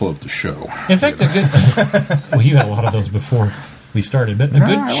 somebody had to float the show. In fact, a good. Well, you had a lot of those before. we started. But a Nah,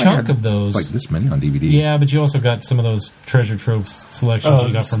 good I only chunk had, of those, like this many on DVD. yeah. But you also got some of those treasure trove selections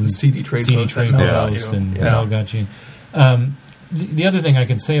you got from CD trade posts that trade Mel got posts, you. and Yeah. Mel got you. The other thing I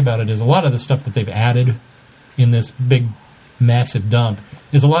can say about it is a lot of the stuff that they've added in this big, massive dump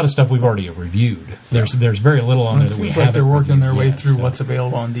is a lot of stuff we've already reviewed. There's very little on It there that we seems haven't like they're working their way reviewed yet, through so- what's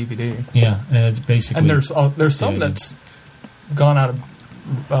available on DVD. Yeah, and it's basically... And there's some Yeah. that's gone out of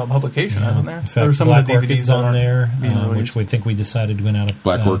publication, hasn't there? In fact, There's some Black of the DVDs Orchid's that on aren't there, being which released. we think we decided went out of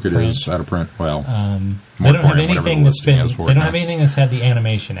Black Orchid print. is out of print. Well, They don't have moratorium, whatever anything the that's listing been. is for They it don't now. have anything that's had the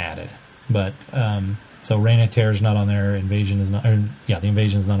animation added. But so Reign of Terror is not on there. Invasion is not. The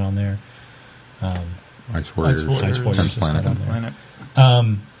Invasion is not on there. Ice Warriors, Ice Warriors 10th is Planet. not on there. Planet.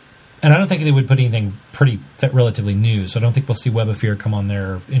 And I don't think they would put anything relatively new. So I don't think we'll see Web of Fear come on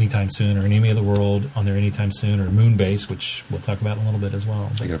there anytime soon, or Enemy of the World on there anytime soon, or Moonbase, which we'll talk about in a little bit as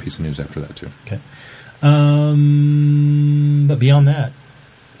well. I got a piece of news after that too. Okay. But beyond that,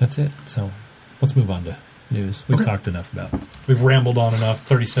 that's it. So let's move on to news. We've talked enough about it. We've rambled on enough,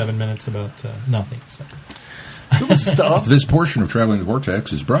 37 minutes about nothing. So Good stuff. This portion of Traveling the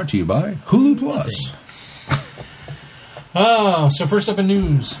Vortex is brought to you by Hulu Plus. so first up in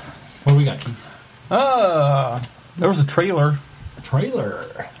news, what do we got, Keith? There was a trailer. Trailer.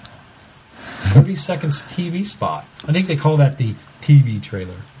 30 seconds TV spot. I think they call that the TV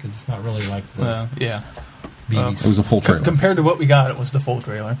trailer because it's not really like the Yeah. BBC. It was a full trailer. Compared to what we got, it was the full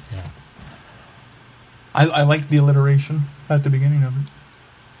trailer. Yeah. I like the alliteration at the beginning of it.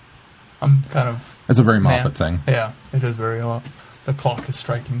 I'm kind of... It's a very Man. Moffat thing. Yeah, it is very a lot. The clock is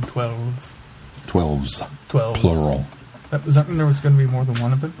striking 12. 12s. 12. Plural. Does that mean there was going to be more than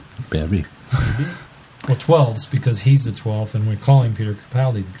one of them? Baby. Well, 12s because he's the 12th, and we're calling Peter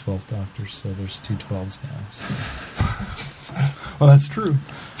Capaldi the 12th Doctor, so there's two 12s now. So. Well, that's true.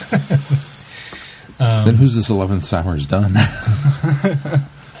 Then who's this 11th Summer's done?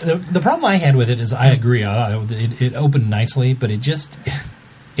 The problem I had with it is I agree. It opened nicely, but it just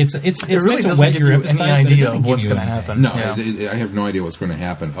it's really meant to doesn't wet give your you any appetite, but it idea doesn't of give what's you gonna anything. happen. No, Yeah. I have no idea what's going to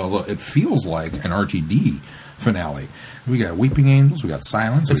happen. Although it feels like an RTD finale. We got Weeping Angels, we got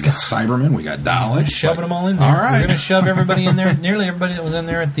Silence, we got Cybermen, we got Daleks. Shoving them all in there. All right. We're going to shove everybody in there. Nearly everybody that was in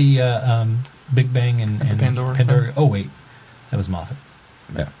there at the Big Bang and Pandora. Oh wait, that was Moffat.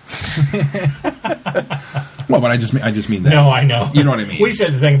 Yeah. Well, but I just mean that. No, I know. You know what I mean. We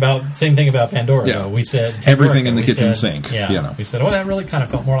said the same thing about Pandora. Yeah. Though. We said Everything in the we kitchen said- sink, Yeah, you know. we said, that really kind of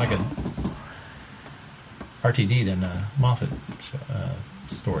felt more like a RTD than a Moffat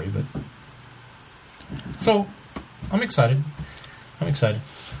story. But so I'm excited. I'm excited.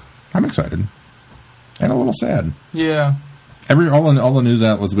 And a little sad. Yeah. All the news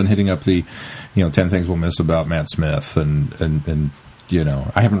outlets have been hitting up the 10 things we'll miss about Matt Smith and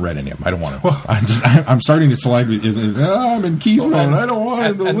I haven't read any of them. I don't want to. I'm starting to slide with I'm in Keith mode. I don't want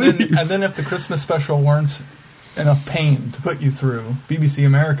him to leave. And then if the Christmas special warrants enough pain to put you through, BBC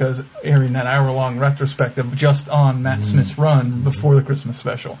America is airing that hour-long retrospective just on Matt Smith's run before the Christmas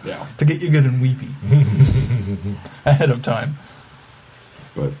special. Yeah. To get you good and weepy. Ahead of time.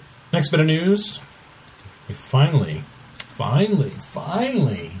 But Next bit of news. We finally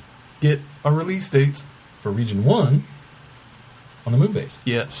Get a release date. for Region 1 on the Moonbase.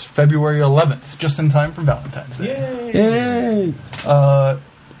 Yes, February 11th, just in time for Valentine's Day. yay!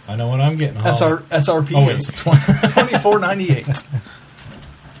 I know what I'm getting. SRP Oh, wait. is $24.98.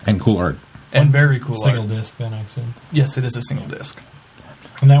 And cool art. And very cool Single art. disc, then I assume. Yes, it is a single disc.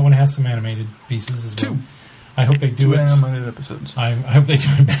 And that one has some animated pieces as well. Two. I hope they do Two it. animated episodes. I hope they do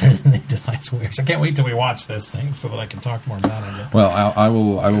it better than they did Ice Warriors. I can't wait till we watch this thing so that I can talk more about it. Well, I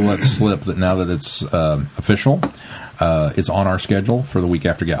will let slip that now that it's official, it's on our schedule for the week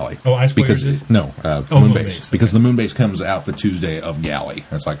after Galley. Oh, Ice because Warriors is? Moonbase. Moonbase, Because the Moonbase comes out the Tuesday of Galley.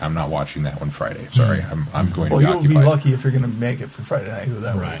 It's like I'm not watching that one Friday. Sorry, I'm going Well, to be you'll be occupied. lucky if you're going to make it for Friday night with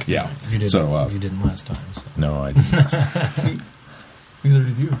that Right. week. Yeah. You didn't. So You didn't last time. So. no, I didn't. Neither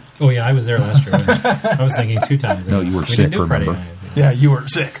did you. Oh yeah, I was there last year. I was thinking 2 times. No, you were We sick, didn't do Friday remember? night. Yeah, you were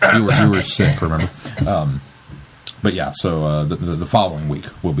sick. you were sick, remember? But yeah, so the following week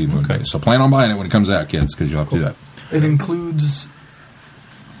will be Moonbase. So plan on buying it when it comes out, kids, because you'll have to do that. It includes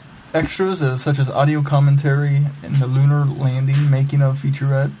extras such as audio commentary and the lunar landing, making of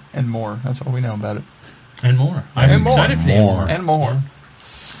featurette, and more. That's all we know about it. And more. I'm And more. excited for the More. And more. Yeah.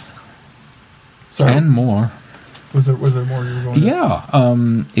 Sorry, And more. was there more you were going to?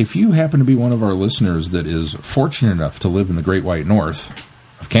 Yeah. If you happen to be one of our listeners that is fortunate enough to live in the Great White North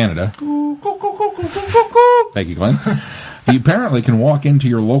of Canada, thank you, Glenn, you apparently can walk into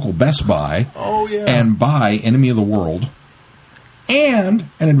your local Best Buy Oh, yeah. and buy Enemy of the World and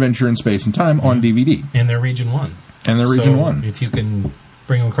An Adventure in Space and Time on DVD. In their Region 1. And they're Region 1. If you can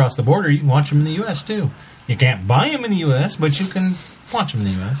bring them across the border, you can watch them in the U.S. too. You can't buy them in the U.S., but you can watch them in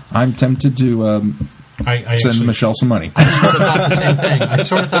the U.S. I'm tempted to I send Michelle some money. I sort of thought the same thing. I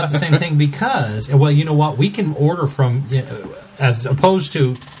sort of thought the same thing because, well, you know what? We can order from, as opposed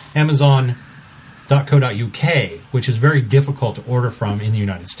to Amazon.co.uk, which is very difficult to order from in the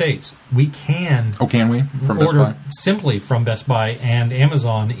United States. We can. Oh, can we? From Best order Buy? simply from Best Buy and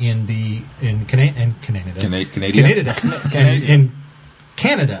Amazon in Canada. In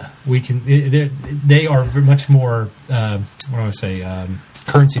Canada, we can. They are very much more. What do I say?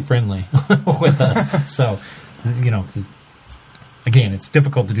 Currency friendly with us. So, again, it's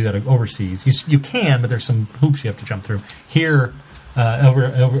difficult to do that overseas. You can, but there's some hoops you have to jump through. Here,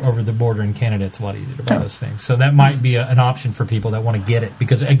 over the border in Canada, it's a lot easier to buy those things. So that might be an option for people that want to get it.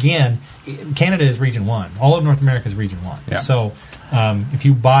 Because, again, Canada is Region 1. All of North America is Region 1. Yeah. So if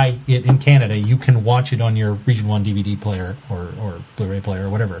you buy it in Canada, you can watch it on your Region 1 DVD player or Blu-ray player or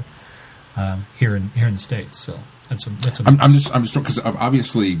whatever here in the States. So that's a I'm just because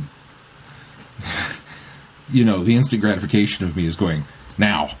obviously, the instant gratification of me is going,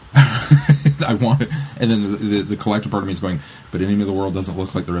 now. I want it. And then the collector part of me is going, but Enemy of the World doesn't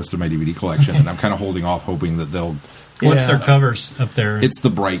look like the rest of my DVD collection. And I'm kind of holding off, hoping that they'll... What's their covers up there? It's the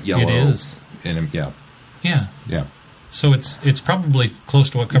bright yellow. It is. And Yeah. Yeah. So it's probably close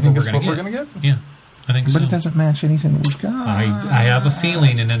to what cover we're going to get. We're going to get? Yeah. I think so. But it doesn't match anything we've got. I have a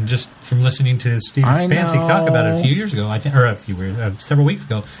feeling, and then just from listening to Steve Spancy talk about it a few years ago, several weeks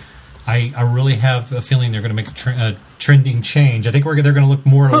ago, I really have a feeling they're going to make a trending change. I think they're going to look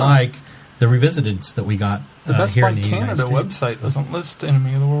more like the Revisiteds that we got the Best here Buy in the United Canada States. website doesn't list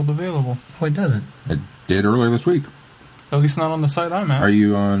Enemy of the World available. Oh, it doesn't? It did earlier this week. At least not on the site I'm at. Are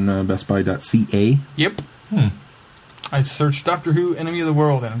you on bestbuy.ca? Yep. I searched Doctor Who Enemy of the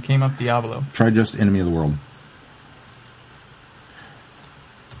World and it came up Diablo. Try just Enemy of the World.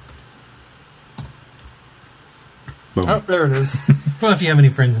 Boom. Oh, there it is. Well, if you have any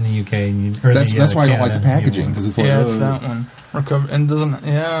friends in the UK, that's why I don't like the packaging, because it's like, it's that one. And doesn't,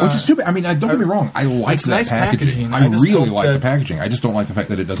 which is stupid. I mean, don't get me wrong. I like it's that nice packaging. I really like the packaging. I just don't like the fact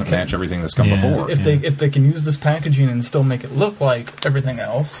that it doesn't match everything that's come before. If they can use this packaging and still make it look like everything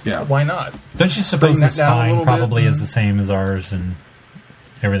else, why not? Don't you suppose the spine probably is the same as ours and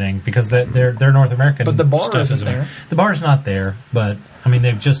everything? Because they're North American. But the bar isn't there. The bar's not there. But I mean,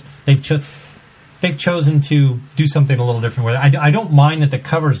 they've chosen to do something a little different with it. I don't mind that the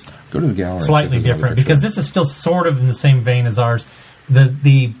cover's go to the gallery slightly different, because this is still sort of in the same vein as ours.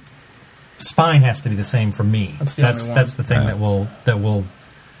 The spine has to be the same for me. That's the thing that will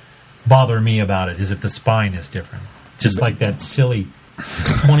bother me about it, is if the spine is different. Just like that silly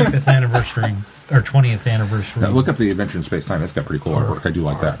 25th anniversary or 20th anniversary. Now, look up the Adventure in Space Time. That's got pretty cool artwork. I do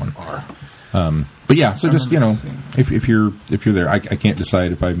like that one. But yeah, so just if you're there, I can't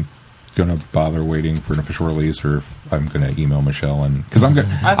decide if I'm going to bother waiting for an official release or if I'm going to email Michelle, and because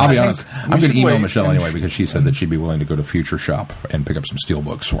I'll be honest, I'm going to email Michelle anyway, because she said that she'd be willing to go to Future Shop and pick up some steel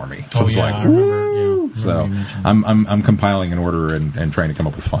books for me. So it's like, I remember. So I'm compiling an order and trying to come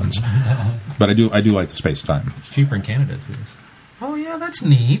up with funds. But I do like the Space Time. It's cheaper in Canada too. Oh yeah, that's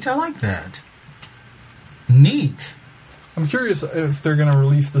neat. I like that. Neat. I'm curious if they're going to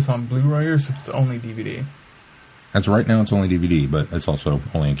release this on Blu-ray or if it's only DVD. As right now, it's only DVD, but it's also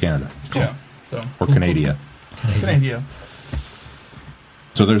only in Canada. Cool. Yeah. So or Canada. Canada.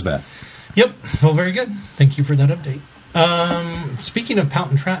 So there's that. Yep. Well, very good. Thank you for that update. Speaking of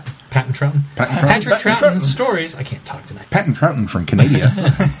Patrick Troughton stories, I can't talk tonight. Patent Troughton from Canada.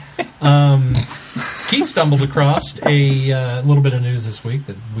 Keith stumbled across a little bit of news this week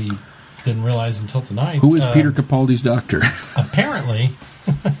that we didn't realize until tonight. Who is Peter Capaldi's doctor? Apparently,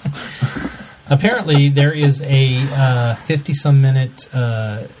 there is a 50-some minute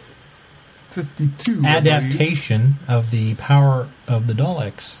 52 adaptation of the Power of the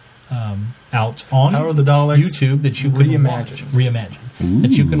Daleks out on Power of the Daleks YouTube that you can reimagine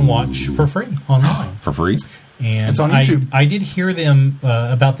that you can watch for free online. For free? And it's on YouTube. I did hear them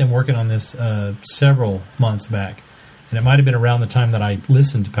about them working on this several months back. And it might have been around the time that I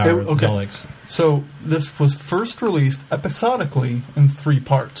listened to Power of the Daleks. So this was first released episodically in 3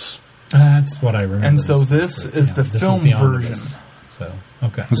 parts. That's what I remember. And so this is the film version. So,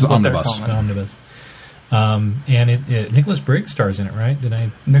 okay. This is the omnibus. And Nicholas Briggs stars in it, right?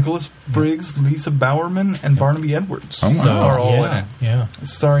 Nicholas Briggs, Lisa Bowerman, and Barnaby Edwards are all in it. Yeah.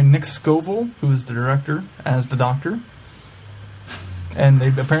 Starring Nick Scoville, who is the director, as the Doctor. And they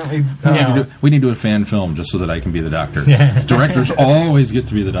apparently... we need to do a fan film just so that I can be the Doctor. Directors always get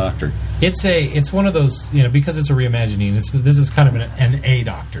to be the Doctor. It's one of those, because it's a reimagining. This is kind of an A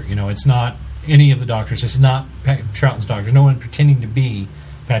Doctor. It's not any of the doctors. It's not Troughton's doctor. No one pretending to be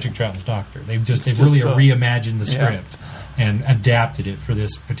Patrick Troughton's doctor. They've really reimagined the script and adapted it for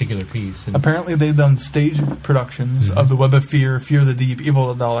this particular piece. And apparently, they've done stage productions of The Web of Fear, Fear of the Deep,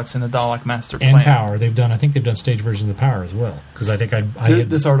 Evil of the Daleks, and the Dalek Master Plan. And Power. I think they've done stage versions of Power as well. Because I think I had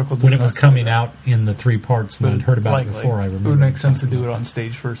this article when it was coming out in the 3 parts, and I'd heard about it before. I remember it would make sense to do it on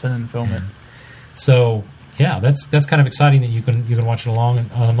stage first and then film it. So. Yeah, that's kind of exciting that you can watch it online,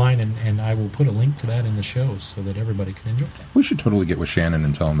 and I will put a link to that in the show so that everybody can enjoy it. We should totally get with Shannon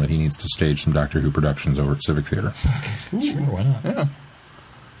and tell him that he needs to stage some Doctor Who productions over at Civic Theater. Sure, why not? Yeah.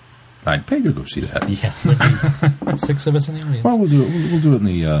 I'd pay to go see that. Yeah, there'd be 6 of us in the audience. Well, we'll do it in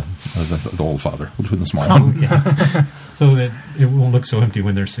the Old Father. We'll do it in the small one. Okay. So that it won't look so empty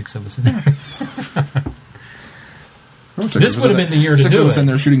when there's 6 of us in there. This would have been the year to do it. 6 of us in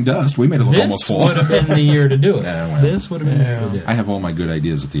there shooting dust. We made it look almost full. This would have been the year to do it. Yeah, well, this would have been the year to do it. I have all my good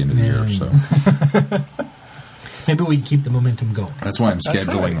ideas at the end of the year, so maybe we can keep the momentum going. that's why I'm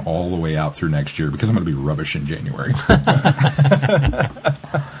scheduling all the way out through next year, because I'm going to be rubbish in January.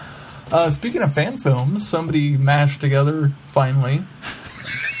 Speaking of fan films, somebody mashed together finally.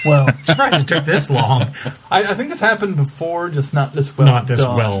 Well, surprised it took this long. I think it's happened before, just not this well done. Not this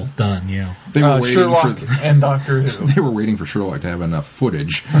well done, yeah. They were waiting Sherlock and Doctor Who. They were waiting for Sherlock to have enough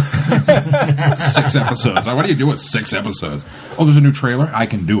footage. 6 episodes. What do you do with 6 episodes? Oh, there's a new trailer? I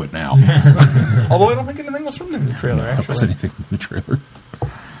can do it now. Although I don't think anything was from the new trailer, There was actually. anything from the trailer.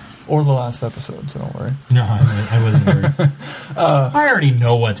 Or the last episode, so don't worry. No, I wasn't worried. I already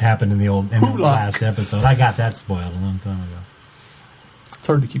know what's happened in the last episode. I got that spoiled a long time ago. It's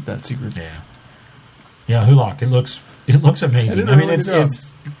hard to keep that secret. Yeah, Hulock. It looks amazing. I mean,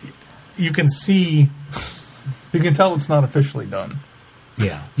 it's you can see. You can tell it's not officially done.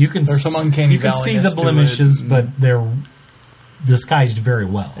 Yeah, you can. There's some uncanny You can see the valley-ness to blemishes, it, but they're disguised very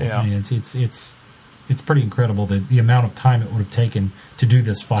well. Yeah. I mean, it's pretty incredible the amount of time it would have taken to do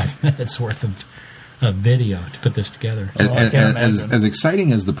this 5 minutes worth of video to put this together. I can't imagine. As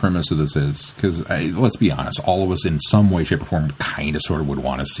exciting as the premise of this is, because let's be honest, all of us in some way, shape, or form kind of sort of would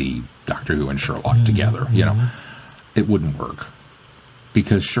want to see Doctor Who and Sherlock together. You know, it wouldn't work,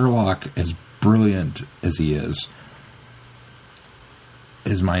 because Sherlock, as brilliant as he is,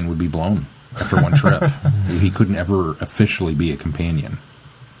 his mind would be blown after one trip. He couldn't ever officially be a companion.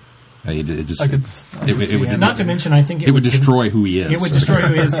 It would Not to mention, I think it would destroy who he is. It would destroy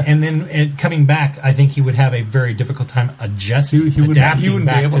who he is, and then coming back, I think he would have a very difficult time adapting he wouldn't back be able to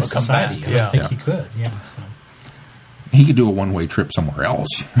to come society. back. I Yeah. don't think he could. Yeah, so. He could do a one-way trip somewhere else.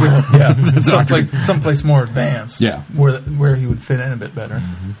 Yeah, someplace more advanced. Yeah. Where he would fit in a bit better.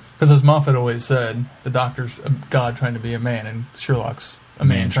 Because as Moffat always said, the Doctor's a god trying to be a man, and Sherlock's a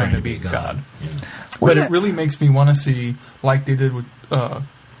man trying to be a god. Yeah. But it really makes me want to see, like they did with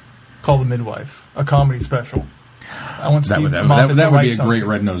Call the Midwife, a comedy special. I want Steve Moffat that to would write be a something. great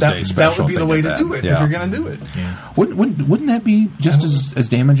Red Nose Day special. That would be the way to do it if you're going to do it. Yeah. Wouldn't that be just as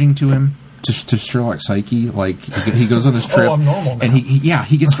damaging to him, to Sherlock's psyche? Like, he goes on this trip, I'm normal now. and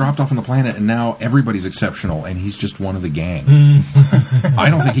he gets dropped off on the planet, and now everybody's exceptional, and he's just one of the gang. I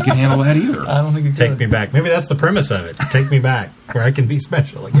don't think he can handle that either. I don't think it Take could. me back. Maybe that's the premise of it. Take me back, where I can be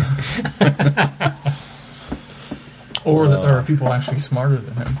special again. Or that there are people actually smarter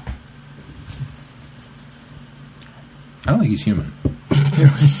than him. I don't think he's human. You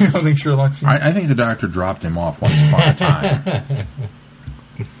don't think Sherlock's human? I think the Doctor dropped him off once upon a time.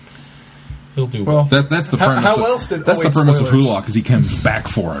 He'll do Well, That's the How- premise. how else did- that's oh, the wait, premise of spoilers. Hulock, is he comes back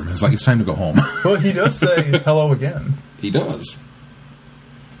for him. It's like it's time to go home. Well, he does say hello again. He does.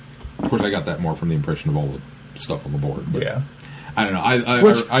 Of course, I got that more from the impression of all the stuff on the board. But Yeah. I don't know. I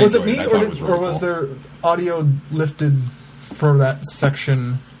Was it enjoyed me, I thought it was really or was cool. there audio lifted for that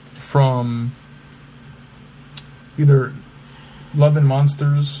section from either Love and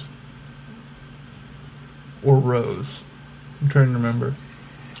Monsters or Rose? I'm trying to remember.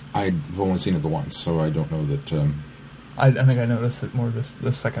 I've only seen it the once, so I don't know that. I think I noticed it more this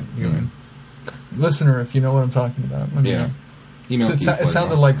second viewing. Listener, if you know what I'm talking about, let me know. Email. So it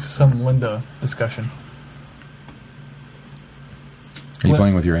sounded like some Linda discussion. Are you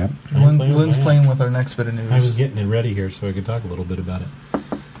playing with your app? Lynn's playing with our next bit of news. I was getting it ready here so I could talk a little bit about it.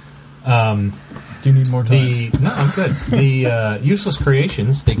 Do you need more time? No, I'm good. The Useless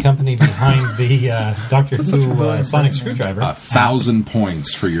Creations, the company behind the Doctor This is such a Who brilliant Sonic name. Screwdriver, 1,000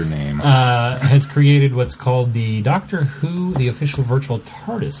 points for your name. has created what's called the Doctor Who, the official virtual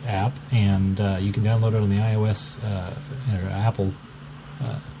TARDIS app, and you can download it on the iOS or Apple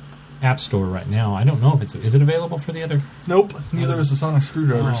App Store right now. I don't know if is it available for the other. Nope, neither is the Sonic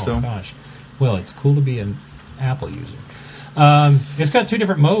Screwdriver Oh still. gosh, well, it's cool to be an Apple user. It's got two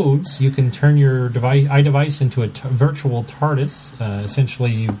different modes. You can turn your iDevice into a virtual TARDIS.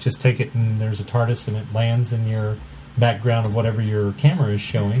 Essentially, you just take it and there's a TARDIS and it lands in your background of whatever your camera is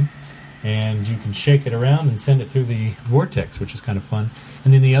showing. And you can shake it around and send it through the vortex, which is kind of fun.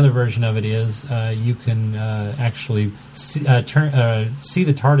 And then the other version of it is you can actually see the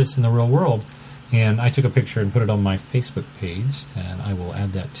TARDIS in the real world. And I took a picture and put it on my Facebook page, and I will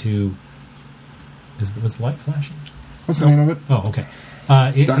add that to... Was the light flashing? What's the name of it? Oh, okay.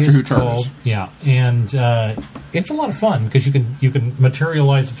 It Doctor is Who called, TARDIS. yeah, and it's a lot of fun because you can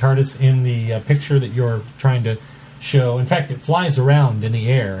materialize the TARDIS in the picture that you're trying to show. In fact, it flies around in the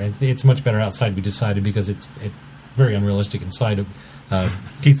air. It's much better outside, we decided, because it's very unrealistic inside of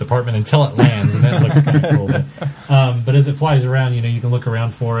Keith's apartment until it lands, and that looks kind of cool. But as it flies around, you can look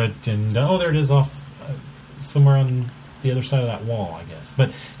around for it, and there it is off somewhere on the other side of that wall, I guess.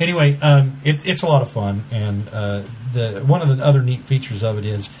 But anyway, it's a lot of fun, and one of the other neat features of it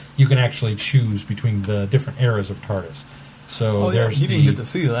is you can actually choose between the different eras of TARDIS. So there's you didn't get to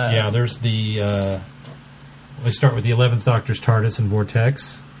see that. Yeah, there's the. We start with the 11th Doctor's TARDIS and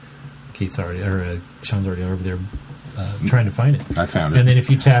Vortex. Sean's already over there trying to find it. I found it. And then if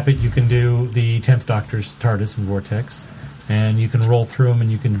you tap it, you can do the 10th Doctor's TARDIS and Vortex. And you can roll through them,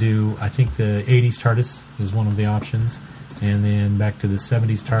 and you can do, I think the 80s TARDIS is one of the options. And then back to the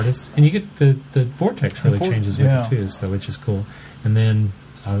 70s TARDIS. And you get the Vortex really changes with it too, so which is cool. And then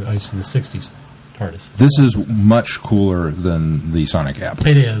I see the 60s TARDIS. This is much cooler than the Sonic app.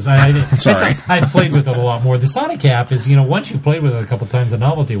 It is. Sorry. I've played with it a lot more. The Sonic app is, once you've played with it a couple times, the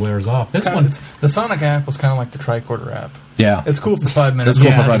novelty wears off. The Sonic app was kind of like the Tricorder app. Yeah. It's cool for 5 minutes. It's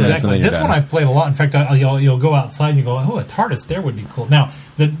cool for 5 minutes. Exactly. And then you're This done. one I've played a lot. In fact, you'll go outside and you go, a TARDIS there would be cool. Now,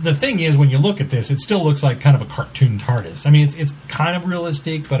 the thing is, when you look at this, it still looks like kind of a cartoon TARDIS. I mean, it's kind of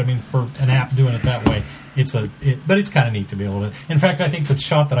realistic, but I mean, for an app doing it that way, but it's kind of neat to be able to. In fact, I think the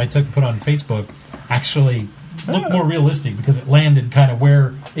shot that I took and put on Facebook actually looked more realistic because it landed kind of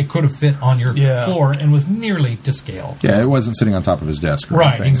where it could have fit on your floor and was nearly to scale. So. Yeah, it wasn't sitting on top of his desk or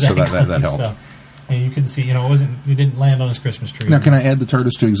Right, anything, exactly. so that helped. So, and you can see, it didn't land on his Christmas tree. Now, can I add the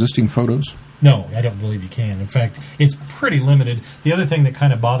TARDIS to existing photos? No, I don't believe you can. In fact, it's pretty limited. The other thing that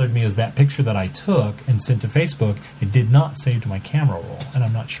kind of bothered me is that picture that I took and sent to Facebook, it did not save to my camera roll, and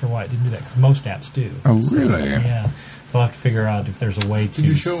I'm not sure why it didn't do that, because most apps do. Oh, really? Yeah. So I'll have to figure out if there's a way to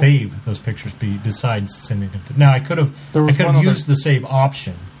you show- save those pictures besides sending them to... Now, I could have used the save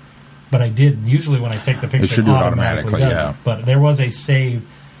option, but I didn't. Usually when I take the picture, It should do it automatically, does yeah. it. But there was a save,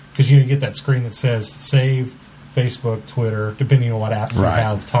 because you get that screen that says save Facebook, Twitter, depending on what apps you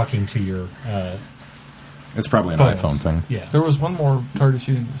have talking to your It's probably an photos. iPhone thing. Yeah. There was one more TARDIS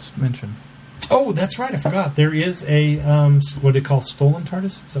you didn't mention. Oh, that's right. I forgot. There is a, what do they call stolen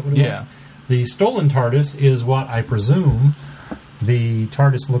TARDIS? Is that what it was? The stolen TARDIS is what I presume the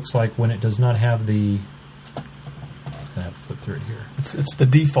TARDIS looks like when it does not have the... I'm just going to have to flip through it here. It's the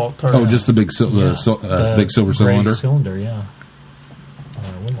default TARDIS. Oh, just the big, The big silver gray cylinder? cylinder, yeah.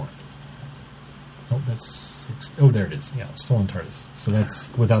 One more. Oh, that's 6. Oh, there it is. Yeah, stolen TARDIS. So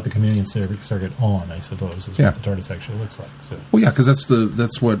that's without the chameleon circuit on, I suppose, is what the TARDIS actually looks like. So. Well, yeah, because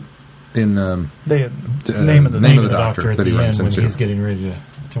that's what in they had name of the Doctor at that the he runs end when into. he's getting ready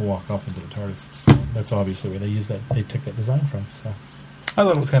to walk off into the TARDIS. So that's obviously where they took that design from. So I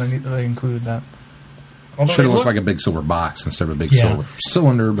thought it was kind of neat that they included that. Should have looked like a big silver box instead of a big silver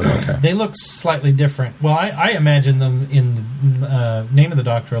cylinder, but okay. They look slightly different. Well, I imagine them in the Name of the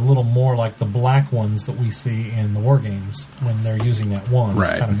Doctor a little more like the black ones that we see in the War Games when they're using that wand. It's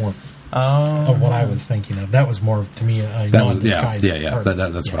kind of more of what I was thinking of. That was more, to me, a non-disguised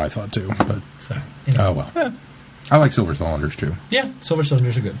TARDIS. That's what I thought too. But so, anyway. I like silver cylinders too. Yeah, silver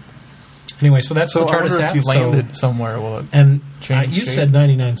cylinders are good. Anyway, so that's the I TARDIS wonder app. if you landed somewhere, will it and change you shape? said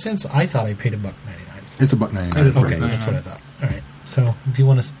 99 cents. I thought I paid $1.99. It's $1.99. It is Okay, $1.99. that's what I thought. All right. So if you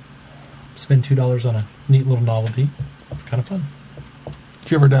want to spend $2 on a neat little novelty, it's kind of fun.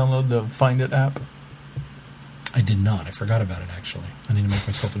 Did you ever download the Find It app? I did not. I forgot about it, actually. I need to make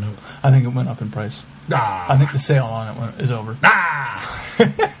myself a note. I think it went up in price. I think the sale on it is over.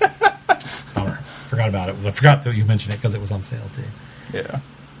 Bummer. Forgot about it. I forgot that you mentioned it because it was on sale, too. Yeah.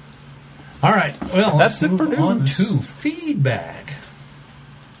 All right. Well, That's let's it for move on news. to feedback.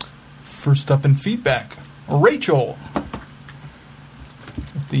 First up in feedback, Rachel.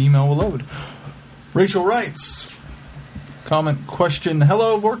 If the email will load. Rachel writes, comment, question,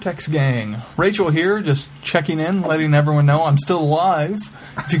 hello Vortex gang. Rachel here, just checking in, letting everyone know I'm still alive.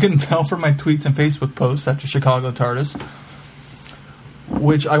 If you couldn't tell from my tweets and Facebook posts at the Chicago TARDIS,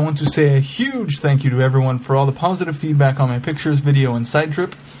 which I want to say a huge thank you to everyone for all the positive feedback on my pictures, video, and side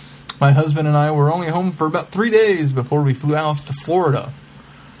trip. My husband and I were only home for about 3 days before we flew off to Florida.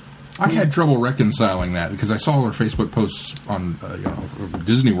 I had trouble reconciling that because I saw her Facebook posts on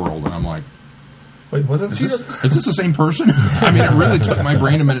Disney World, and I'm like, Wait, wasn't she? is this the same person? I mean, it really took my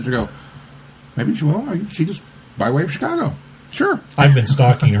brain a minute to go, maybe she just by way of Chicago. Sure. I've been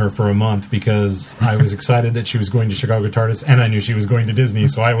stalking her for a month because I was excited that she was going to Chicago TARDIS, and I knew she was going to Disney,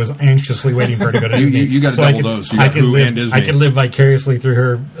 so I was anxiously waiting for her to go to Disney. You got a double dose. You got Hulu and Disney. I could live vicariously through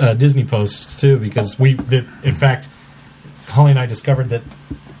her Disney posts, too, because in fact, Holly and I discovered that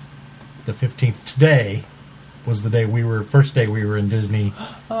the 15th today was the first day we were in Disney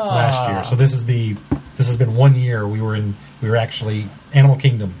last year. So this has been 1 year we were actually Animal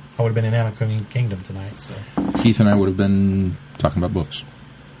Kingdom. I would have been in Animal Kingdom tonight. So Keith and I would have been talking about books.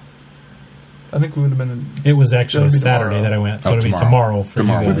 I think we would have been. It was actually That'll be Saturday tomorrow. that I went, so it'll be tomorrow for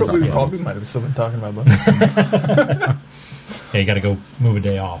Tomorrow. you guys. We Yeah. probably might have still been talking about books. Yeah, you got to go move a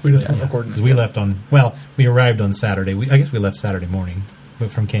day off. We just weren't recording. 'Cause we left we arrived on Saturday. I guess we left Saturday morning,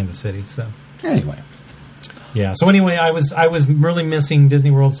 but from Kansas City. So Anyway. yeah. So anyway, I was really missing Disney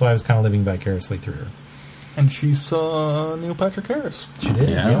World, so I was kind of living vicariously through her. And she saw Neil Patrick Harris. She did.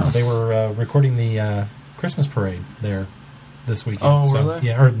 Yeah. Yeah. They were recording the Christmas parade there this weekend. Oh, so, really?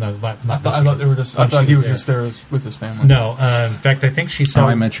 Yeah. Or no, not I this thought they were just. I Oh, thought she he was was just there with his family. No. In fact, I think she saw. How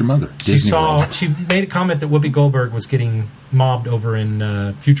I Met Your Mother. She Disney saw. World. She made a comment that Whoopi Goldberg was getting mobbed over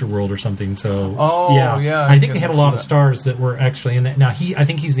in Future World or something. So yeah, I think they had a I lot see of that. stars that were actually in that. Now I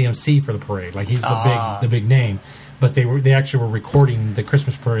think he's the MC for the parade. Like he's the big name. But they actually were recording the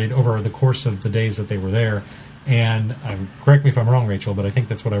Christmas parade over the course of the days that they were there. And correct me if I'm wrong, Rachel, but I think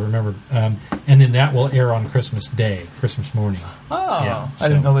that's what I remember. And then that will air on Christmas Day, Christmas morning. Oh, Yeah, I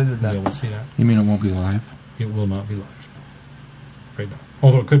didn't know they did that. You'll be able to see that. You mean it won't be live? It will not be live. Afraid not.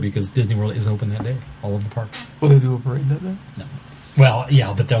 Although it could be because Disney World is open that day, all of the parks. Will they do a parade that day? Well,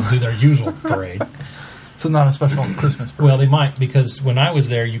 yeah, but they'll do their usual parade. So not a special Christmas parade. Well, they might, because when I was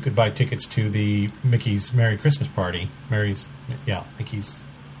there, you could buy tickets to the Mickey's Merry Christmas Party. Mickey's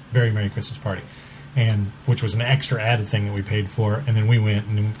Very Merry Christmas Party. And which was an extra added thing that we paid for, and then we went,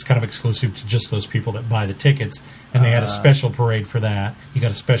 and it's kind of exclusive to just those people that buy the tickets. And they had a special parade for that. You got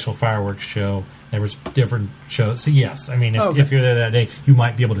a special fireworks show. There was different shows. So yes, I mean, if you're there that day, you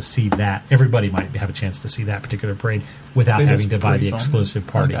might be able to see that. Everybody might have a chance to see that particular parade without They having just to buy the pre-film it. exclusive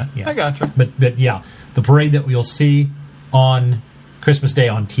party. Okay. Yeah. I gotcha. But yeah, the parade that we'll see on Christmas Day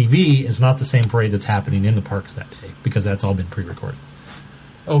on TV is not the same parade that's happening in the parks that day, because that's all been pre-recorded.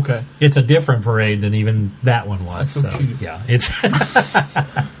 Okay. It's a different parade than even that one was. That's so So cheated. yeah, it's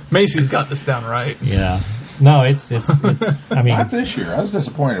Macy's got this down right. yeah. No, it's. I mean, Not this year. I was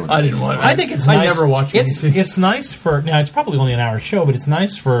disappointed with I it. didn't want it. I think it's. I nice. never watched It's Macy's. it's nice for now. It's probably only an hour show, but it's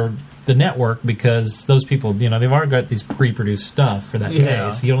nice for the network because those people, they've already got these pre-produced stuff for that Yeah.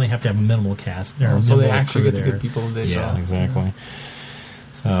 day, so you only have to have a minimal cast. Or a So they minimal actually crew get to there. give people days Yeah, off. exactly.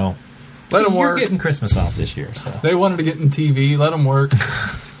 So Let them you're work. getting Christmas off this year, so They wanted to get in TV. Let them work.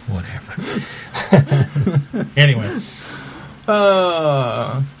 whatever. Anyway,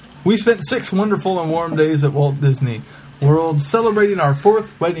 We spent 6 wonderful and warm days at Walt Disney World celebrating our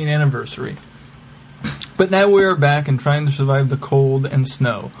 4th wedding anniversary. But now we are back and trying to survive the cold and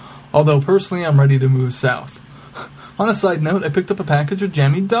snow. Although personally I'm ready to move south. On a side note, I picked up a package of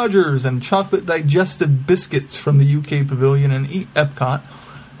Jammy Dodgers and chocolate digestive biscuits from the UK Pavilion and Epcot,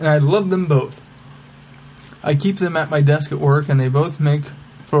 and I love them both. I keep them at my desk at work, and they both make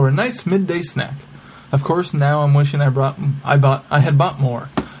for a nice midday snack. Of course, now I'm wishing I had bought more.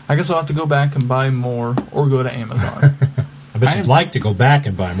 I guess I'll have to go back and buy more, or go to Amazon. I bet you'd like to go back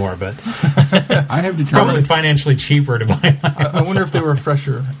and buy more, but I have probably determined. financially cheaper to buy I wonder if they were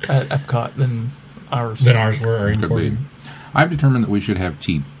fresher at Epcot than ours. than ours were Could be. imported. I've determined that we should have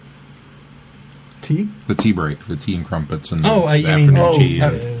tea. Tea? The tea break, the tea and crumpets, and Oh, the I mean, afternoon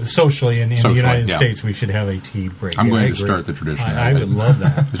tea. socially in the Socially, United yeah. States, we should have a tea break. I'm Yeah, going I to agree. start the tradition. I would love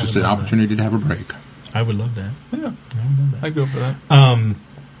that. It's just I an would love opportunity to have a break. that. I would love that. Yeah, I'd go for that.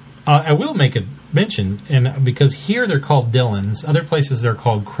 I will make a mention, and because here they're called Dillons, other places they're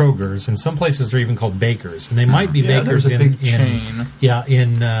called Kroger's, and some places they're even called Bakers, and they might be Yeah, Bakers there's a in big chain.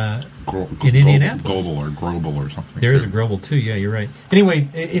 in Indianapolis. Global or Grobel or something. There is a Grobel too. Yeah, you're right. Anyway,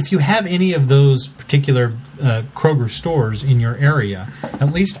 if you have any of those particular Kroger stores in your area,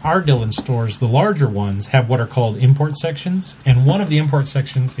 at least our Dillon stores, the larger ones, have what are called import sections, and one of the import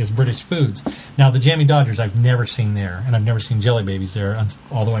sections is British Foods. Now, the Jammy Dodgers I've never seen there, and I've never seen Jelly Babies there,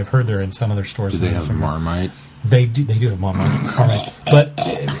 although I've heard they're in some other stores. Do they have Marmite? They do have Marmite. But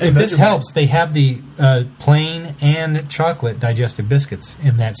if this helps, they have the plain and chocolate digestive biscuits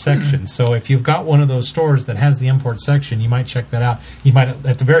in that section. So if you've got one of those stores that has the import section, you might check that out. You might,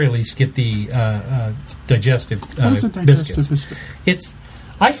 at the very least, get the digestive What is a digestive biscuits. biscuit?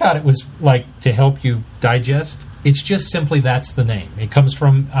 I thought it was like to help you digest. It's just simply that's the name. It comes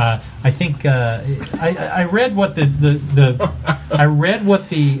from I think I read what the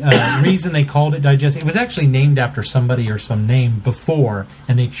reason they called it digestive. It was actually named after somebody or some name before,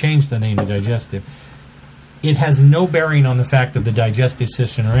 and they changed the name to digestive. It has no bearing on the fact of the digestive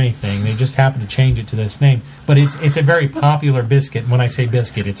system or anything. They just happen to change it to this name. But it's a very popular biscuit. When I say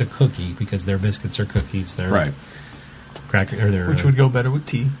biscuit, it's a cookie because their biscuits are cookies. They're Right. cracker, or they're, Which would go better with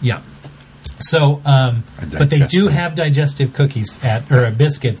tea. yeah. So, but they do have digestive cookies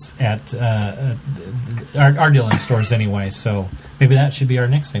biscuits at our Dillon stores anyway. So maybe that should be our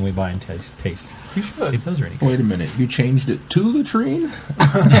next thing we buy and taste. You should. See if those are any good. Wait a minute. You changed it to latrine?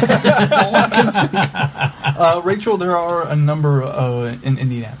 Rachel, there are a number in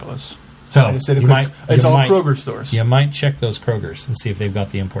Indianapolis. So I just did a you quick, might, it's you all might- Kroger stores. You might check those Krogers and see if they've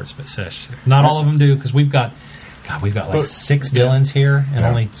got the import section. Not all of them do because we've got like But- 6 Dillons here, and Yeah.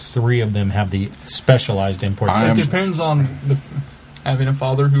 only 3 of them have the specialized import I It am- section. depends on having a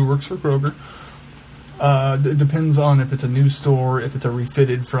father who works for Kroger. It depends on if it's a new store, if it's a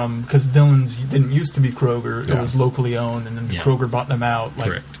refitted from, because Dillon's didn't used to be Kroger. It Yeah. was locally owned, and then Yeah. Kroger bought them out like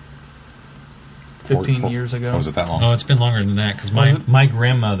Correct. 15 years ago. Was it that long? Oh, it's been longer than that because Was it? my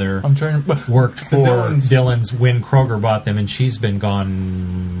grandmother I'm trying to. worked The for Dillons- Dillon's when Kroger bought them, and she's been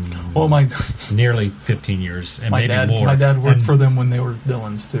gone Well, my nearly 15 years and maybe more. my dad worked And- for them when they were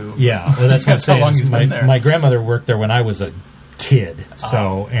Dillon's too. Yeah, well, that's what I'm That's how saying. long he's my, been there. my grandmother worked there when I was a kid,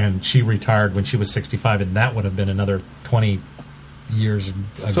 so and she retired when she was 65, and that would have been another 20 years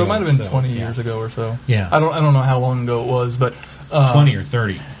ago. So it might have been 20 yeah. years ago or so. Yeah. I don't know how long ago it was, but 20 or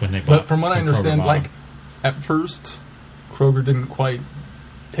 30 when they bought. But from what I when Kroger understand, bought like them. at first, Kroger didn't quite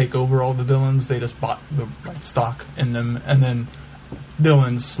take over all the Dillons. They just bought the stock in them, and then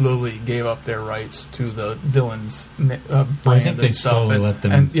Dillons slowly gave up their rights to the Dillons brand. Well, I think they and stuff. slowly And- let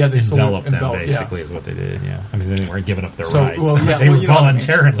them and, yeah, they envelop slowly them. yeah. Basically, is what they did. Yeah, I mean they weren't giving up their So, rights. well, yeah, they well, were you know what I mean.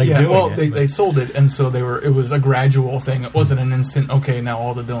 voluntarily Yeah, doing well, it. they but- sold it, and so it was a gradual thing. It wasn't an instant. Okay, now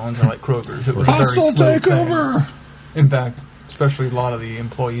all the Dillons are like Kroger's. It was a very Hostile slow takeover! thing. In fact, especially a lot of the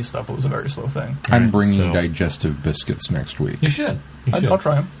employee stuff, it was a very slow thing. I'm Right, bringing so- digestive biscuits next week. You should. You should. I'll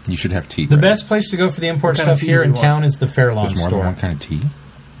try them. You should have tea. The ready. best place to go for the import What kind of stuff tea here do in you town want? is the Fairlawn There's more store. than one kind of tea.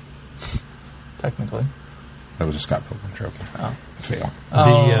 Technically, That was a Scott Pilgrim joke. Oh. Fail.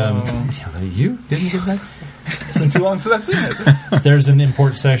 You didn't get that? it's been too long since I've seen it. There's an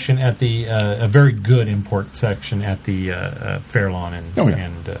import section at the a very good import section at the Fairlawn and Oh, yeah.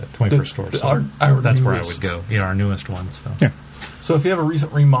 and 21st store. So our that's where I newest. would go. Yeah, our newest one. So Yeah. So if you have a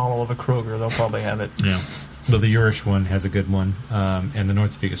recent remodel of a Kroger, they'll probably have it. yeah. But the Urish one has a good one, and the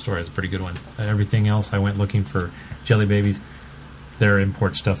North Topeka store has a pretty good one. Everything else, I went looking for Jelly Babies. Their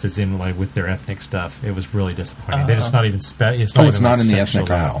import stuff is in like with their ethnic stuff. It was really disappointing. It's not even it's not it's even not like in the sexual.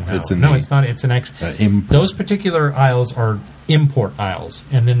 ethnic aisle. No, It's in no, the- it's not. It's an actual. Those particular aisles are import aisles,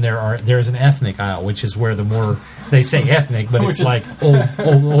 and then there's an ethnic aisle, which is where the more they say ethnic, but Which it's is- like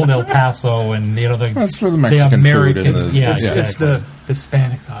old El Paso, and That's for the the Mexican food. Americans. And the, yeah, It's exactly. the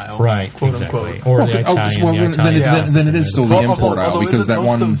Hispanic aisle, right, quote exactly, unquote. or Okay, the Italian. well, the then Italian it's- stuff then is it in is still there. the import aisle, although because isn't that most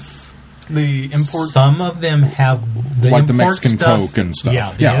one- of the import. Some of them have the Like the import Mexican stuff, Coke and stuff.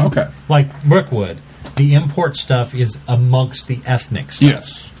 Yeah, Yeah, okay. Like Brookwood, the import stuff is amongst the ethnic stuff.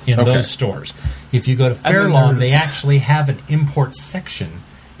 Yes. in Okay. those stores. If you go to then Fairlawn, there's- they actually have an import section,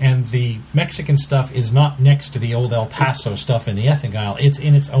 and the Mexican stuff is not next to the old El Paso stuff in the ethnic aisle. It's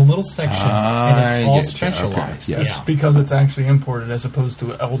in its own little section, and I it's all get you. specialized. Okay, yes. Yeah. because it's actually imported as opposed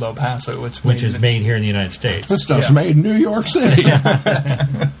to El Paso, Which is made here in the United States. This stuff's Yeah. made in New York City.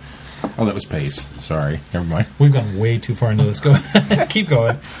 Oh, that was Pace. Sorry. Never mind. We've gone way too far into this. Go keep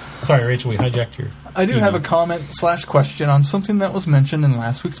going. Sorry, Rachel, we hijacked your... I do have a comment/question on something that was mentioned in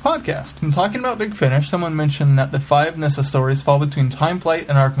last week's podcast. In talking about Big Finish, someone mentioned that the 5 Nissa stories fall between Time Flight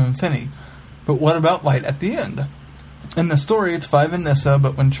and Arkham Infinity. But what about Light at the end? In the story, it's 5 and Nissa,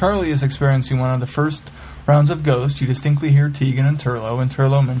 but when Charlie is experiencing one of the first rounds of Ghost, you distinctly hear Tegan and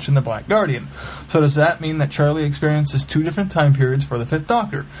Turlo mention the Black Guardian. So does that mean that Charlie experiences 2 different time periods for the 5th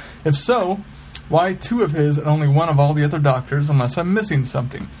Doctor? If so, why 2 of his and only 1 of all the other Doctors, unless I'm missing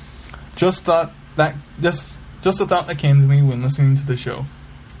something? Just a thought that came to me when listening to the show.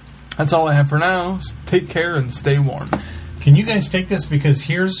 That's all I have for now. Take care and stay warm. Can you guys take this? Because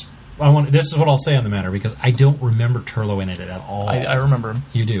this is what I'll say on the matter, because I don't remember Turlo in it at all. I remember him.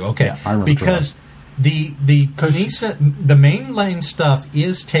 You do? Okay. Yeah, I remember because the Nissa, the mainline stuff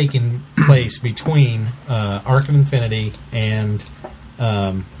is taking place between Arc of Infinity and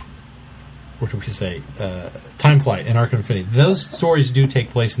what did we say? Time Flight and Arc of Infinity. Those stories do take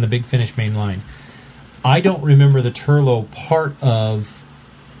place in the Big Finish main line. I don't remember the Turlough part of...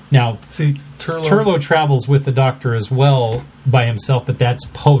 Now, See, Turlough... Turlough travels with the Doctor as well by himself, but that's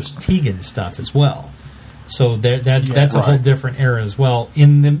post-Tegan stuff as well. So that's a whole different era as well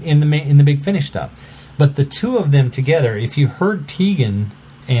in the Big Finish stuff. But the two of them together, if you heard Tegan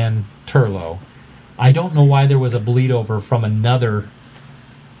and Turlough, I don't know why there was a bleed over from another...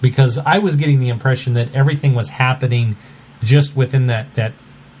 Because I was getting the impression that everything was happening just within that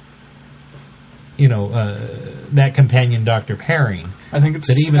companion Dr. pairing. I think it's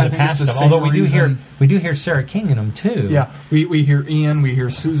that even I the think past it's the stuff. Although same we do hear Sarah King in them too. Yeah, we hear Ian, we hear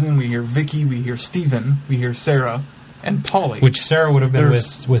Susan, we hear Vicky, we hear Stephen, we hear Sarah, and Polly. Which Sarah would have been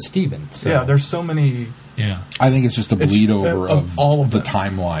There's- with Stephen. So. Yeah, there's so many... Yeah. I think it's just a bleed over of all of the them.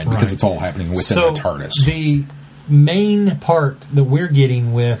 timeline because Right. it's all happening within So the TARDIS. the main part that we're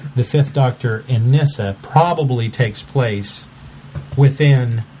getting with the Fifth Doctor and Nyssa probably takes place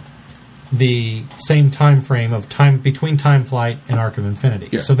within the same time frame of time between Time Flight and Arc of Infinity.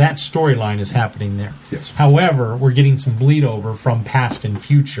 Yeah. So that storyline is happening there. Yes. However, we're getting some bleed over from past and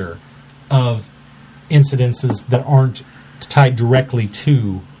future of incidences that aren't tied directly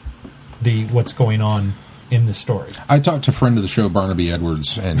to the what's going on in the story. I talked to a friend of the show, Barnaby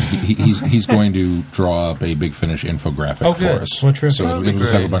Edwards, and he's going to draw up a Big Finish infographic Oh, for good. us. Well, terrific. So That'd it'll be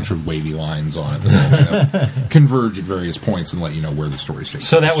just have a great. bunch of wavy lines on it that converge at various points and let you know where the story takes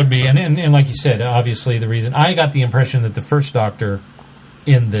So that place. would be, and like you said, obviously the reason I got the impression that the first Doctor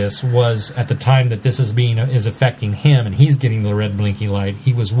in this was at the time that this is affecting him, and he's getting the red blinky light.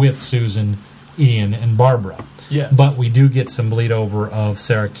 He was with Susan, Ian, and Barbara. Yes. But we do get some bleed over of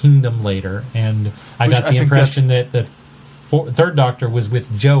Sarah Kingdom later, and I Which got I the think impression that the third Doctor was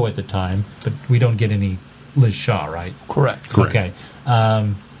with Joe at the time, but we don't get any Liz Shaw, right? Correct. Correct.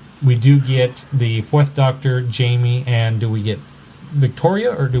 Okay. We do get the fourth Doctor, Jamie, and do we get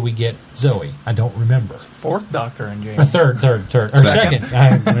Victoria or do we get Zoe? I don't remember. Fourth Doctor and James. Or third. Or Second.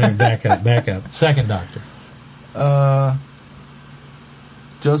 second. Back up. Second Doctor.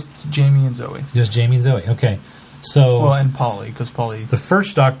 Just Jamie and Zoe. Just Jamie and Zoe. Okay. So Well, and Polly, because Polly... the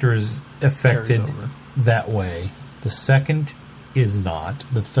first Doctor is affected Carries over. that way. The second is not.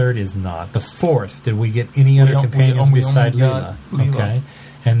 The third is not. The fourth, did we get any other don't- companions we beside only Leela? got Leela. Okay.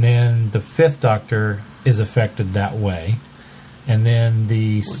 And then the fifth Doctor is affected that way. And then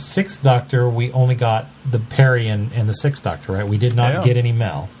the sixth Doctor, we only got the Perry and the sixth Doctor, right? We did not Yeah. get any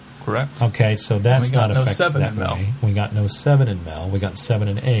Mel. Correct. Okay, so that's We got not no affected 7 that in Mel. way. We got no 7 in Mel. We got 7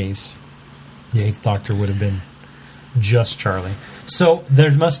 in Ace. The eighth Doctor would have been just Charlie. So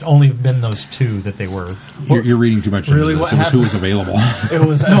there must only have been those two that they were. You're reading too much Really, into what this. It was who happened? was available. It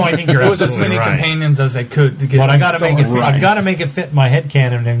was No, I think you're it was as absolutely many right. companions as they could to get. But I got to them make it. stolen. I've got to make it fit my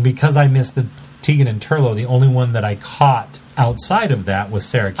headcanon, and because I missed the Tegan and Turlough, the only one that I caught outside of that was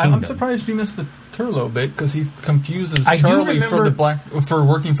Sarah Kingdom. I'm surprised you missed the Turlough bit because he confuses I do Charlie remember- for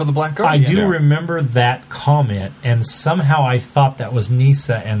working for the Black I Guardian. do Yeah. remember that comment, and somehow I thought that was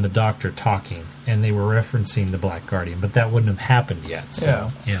Nyssa and the Doctor talking, and they were referencing the Black Guardian, but that wouldn't have happened yet.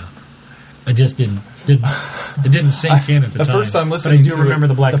 So, yeah. It just didn't sink in at the The time. first time listening but I do to remember it,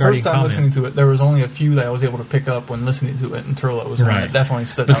 the Black Guardian first time comment. listening to it, there was only a few that I was able to pick up when listening to it, and Turlough was one Right. that definitely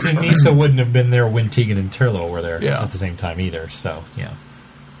stood But out. see, for me. Nyssa wouldn't have been there when Tegan and Turlough were there Yeah. at the same time either. So, yeah.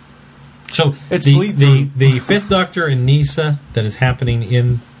 So It's the bleed the fifth Doctor and Nyssa that is happening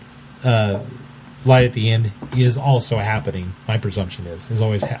in Light at the End is also happening. My presumption is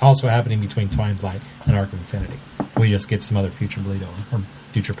always also happening between Time Flight and Arc of Infinity. We just get some other future bleed over or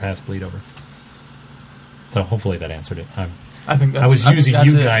future past bleed over. So hopefully that answered it. I think I was using that's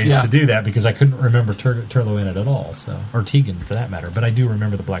you it. guys Yeah. to do that because I couldn't remember Turlough in it at all, so or Tegan for that matter. But I do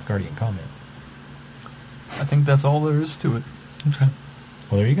remember the Black Guardian comment. I think that's all there is to it. Okay.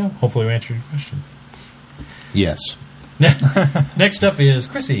 Well, there you go. Hopefully we answered your question. Yes. Next up is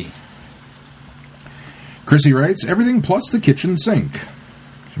Chrissy. Chrissy writes, everything plus the kitchen sink.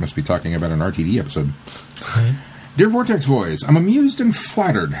 She must be talking about an RTD episode. Dear Vortex Boys, I'm amused and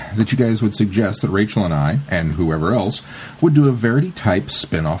flattered that you guys would suggest that Rachel and I, and whoever else, would do a Verity-type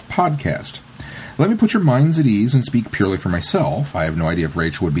spin-off podcast. Let me put your minds at ease and speak purely for myself. I have no idea if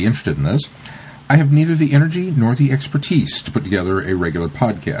Rachel would be interested in this. I have neither the energy nor the expertise to put together a regular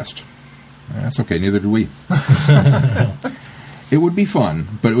podcast. That's okay, neither do we. It would be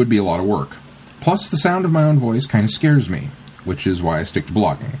fun, but it would be a lot of work. Plus, the sound of my own voice kind of scares me, which is why I stick to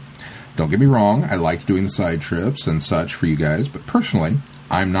blogging. Don't get me wrong, I liked doing the side trips and such for you guys, but personally,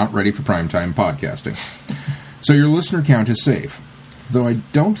 I'm not ready for primetime podcasting. So your listener count is safe. though I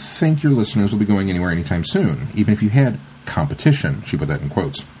don't think your listeners will be going anywhere anytime soon, even if you had competition. She put that in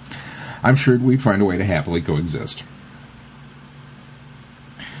quotes. I'm sure we'd find a way to happily coexist.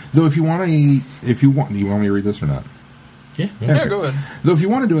 Though do you want me to read this or not? Yeah. Yeah, go ahead. Though if you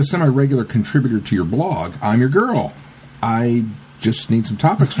want to do a semi-regular contributor to your blog, I'm your girl. I just need some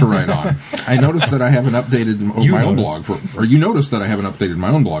topics to write on. I noticed that I haven't updated my own blog you noticed that I haven't updated my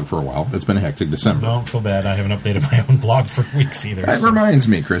own blog for a while. It's been a hectic December. Don't feel bad. I haven't updated my own blog for weeks either. That reminds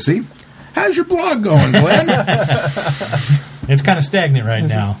me, Chrissy. How's your blog going, Glenn? It's kind of stagnant right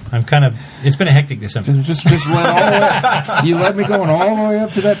now. It's been a hectic December. Just you let me going all the way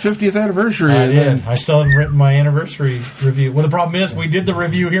up to that 50th anniversary. I did. I still haven't written my anniversary review. Well, the problem is we did the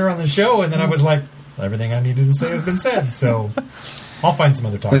review here on the show, and then I was like, everything I needed to say has been said. So I'll find some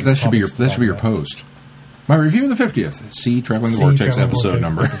other topics. That should be your post. My review of the 50th. See Traveling the Vortex episode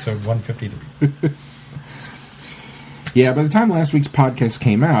number. Episode 153. Yeah, by the time last week's podcast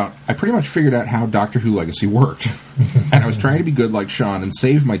came out, I pretty much figured out how Doctor Who Legacy worked. And I was trying to be good like Sean and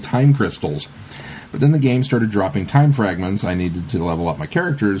save my time crystals. But then the game started dropping time fragments. I needed to level up my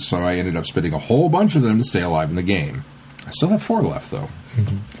characters, so I ended up spending a whole bunch of them to stay alive in the game. I still have 4 left, though.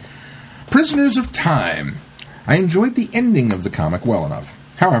 Prisoners of Time. I enjoyed the ending of the comic well enough.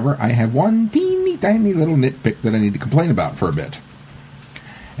 However, I have one teeny tiny little nitpick that I need to complain about for a bit.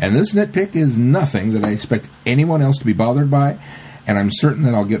 And this nitpick is nothing that I expect anyone else to be bothered by, and I'm certain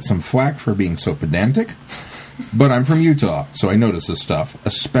that I'll get some flack for being so pedantic, but I'm from Utah, so I notice this stuff,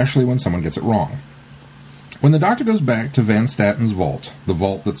 especially when someone gets it wrong. When the Doctor goes back to Van Statten's vault, the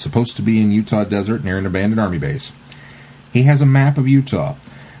vault that's supposed to be in Utah desert near an abandoned army base, he has a map of Utah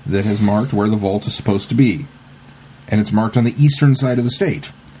that has marked where the vault is supposed to be, and it's marked on the eastern side of the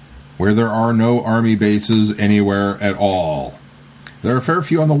state, where there are no army bases anywhere at all. There are a fair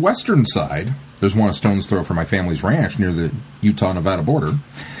few on the western side. There's one a stone's throw from my family's ranch near the Utah-Nevada border,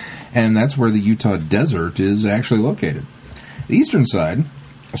 and that's where the Utah desert is actually located. The eastern side,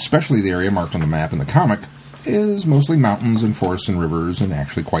 especially the area marked on the map in the comic, is mostly mountains and forests and rivers and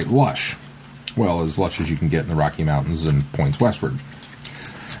actually quite lush. Well, as lush as you can get in the Rocky Mountains and points westward.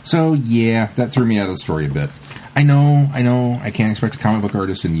 So, yeah, that threw me out of the story a bit. I know, I can't expect a comic book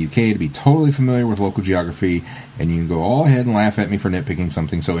artist in the UK to be totally familiar with local geography, and you can go all ahead and laugh at me for nitpicking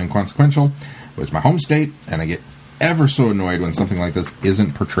something so inconsequential, but it's my home state, and I get ever so annoyed when something like this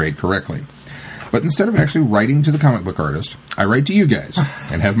isn't portrayed correctly. But instead of actually writing to the comic book artist, I write to you guys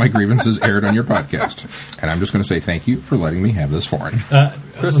and have my grievances aired on your podcast. And I'm just going to say thank you for letting me have this forum. Let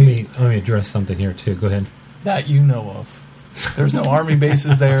me address something here, too. Go ahead. That you know of. There's no army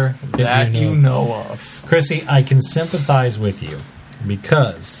bases there that you know of. Chrissy, I can sympathize with you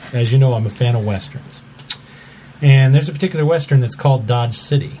because, as you know, I'm a fan of Westerns. And there's a particular Western that's called Dodge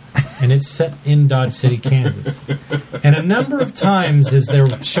City. And it's set in Dodge City, Kansas. And a number of times as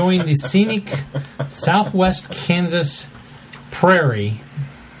they're showing the scenic southwest Kansas prairie,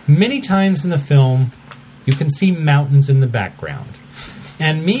 many times in the film, you can see mountains in the background.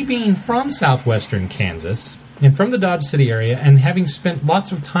 And me being from southwestern Kansas, and from the Dodge City area, and having spent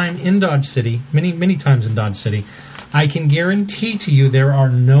lots of time in Dodge City, many times in Dodge City, I can guarantee to you there are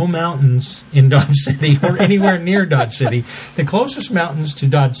no mountains in Dodge City or anywhere near Dodge City. The closest mountains to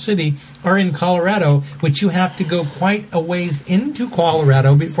Dodge City are in Colorado, which you have to go quite a ways into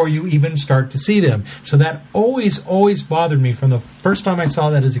Colorado before you even start to see them. So that always bothered me from the first time I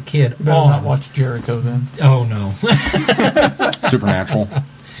saw that as a kid. You better not watch Jericho then. Oh, no. Supernatural.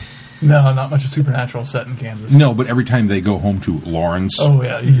 No, not much of Supernatural set in Kansas. No, but every time they go home to Lawrence,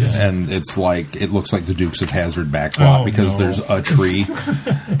 and it's like it looks like the Dukes of Hazzard backlot because there's a tree,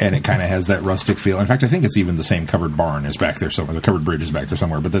 and it kind of has that rustic feel. In fact, I think it's even the same covered barn is back there somewhere. The covered bridge is back there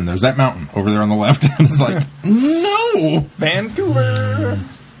somewhere. But then there's that mountain over there on the left, and it's like, no, Vancouver.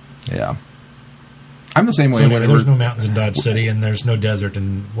 Yeah. I'm the same way. So anyway, there's no mountains in Dodge City, and there's no desert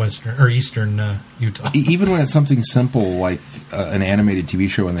in western or eastern Utah. Even when it's something simple like an animated TV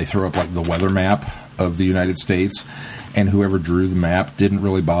show, and they throw up like the weather map of the United States, and whoever drew the map didn't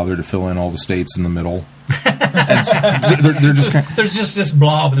really bother to fill in all the states in the middle. They're just kind of, there's just this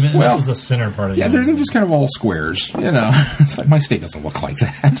blob. This is the center part of the they're just kind of all squares. You know, it's like my state doesn't look like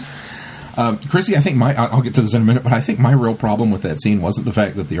that. Chrissy, I think I'll get to this in a minute, but I think my real problem with that scene wasn't the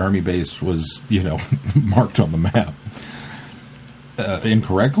fact that the army base was, marked on the map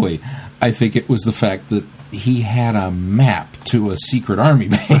incorrectly. I think it was the fact that he had a map to a secret army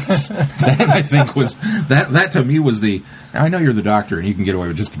base. That I think was, that to me was I know you're the Doctor and you can get away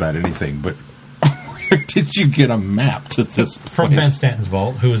with just about anything, but where did you get a map to this place? From Van Statten's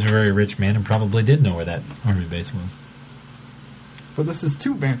vault, who was a very rich man and probably did know where that army base was. But this is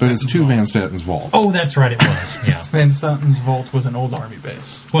two Van Statten's But it's two vault. Van Statten's vault. Oh, that's right, it was. Yeah. Van Statten's vault was an old army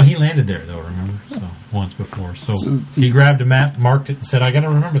base. Well, he landed there, though, remember? So, once before. So So he grabbed a map, marked it, and said, I got to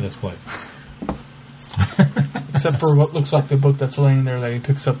remember this place. Except for what looks like the book that's laying there that he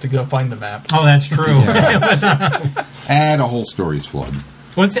picks up to go find the map. Oh, that's true. And a whole story's flood.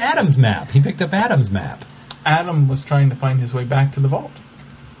 Well, it's Adam's map. He picked up Adam's map. Adam was trying to find his way back to the vault.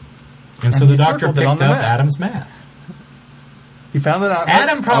 And so And the he doctor circled it picked on up the map. Adam's map. He found it out.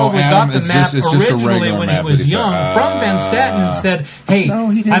 Adam probably Adam, got the it's map just- it's just a originally regular when map he was that he young found. from Van Statten and said, "Hey, No,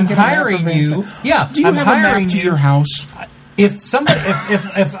 he didn't I'm get a map hiring from Van you. Statten. Yeah, Do you I'm have a hiring map to you. your house? If somebody,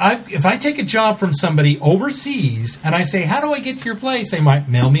 if I take a job from somebody overseas and I say, how do I get to your place? They might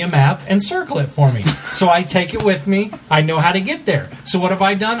mail me a map and circle it for me. So I take it with me. I know how to get there. So what have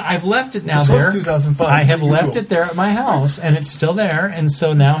I done? I've left it now This was there. 2005. I have Pretty left usual. it there at my house, and it's still there. And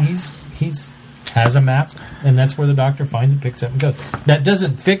so now he's has a map, and that's where the doctor finds it, picks it up, and goes. That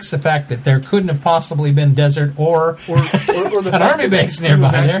doesn't fix the fact that there couldn't have possibly been desert or or the An army base he was nearby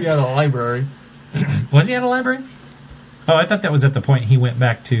actually there. at a library. Was he at a library? Oh, I thought that was at the point he went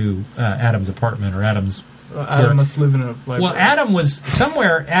back to Adam's apartment or Adam's. Adam must live in a library. Well, Adam was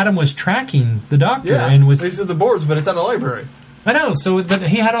somewhere. Adam was tracking the doctor yeah, and was. these are the boards, but it's at a library. I know. So, but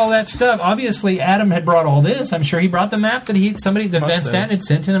he had all that stuff. Obviously, Adam had brought all this. I'm sure he brought the map that Must Van have. Statten had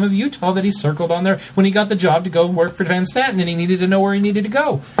sent to him of Utah that he circled on there when he got the job to go work for Van Statten, and he needed to know where he needed to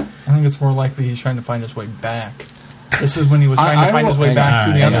go. I think it's more likely he's trying to find his way back. This is when he was trying I to find will- his way hang back on,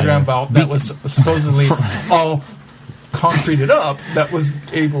 to the hang on. underground vault that was supposedly all concreted up, that was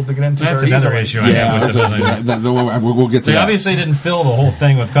able to get into That's very another easily. issue I have with the building. We'll get to They that. obviously didn't fill the whole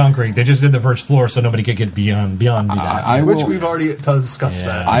thing with concrete. They just did the first floor so nobody could get beyond I Which will- we've already discussed Yeah.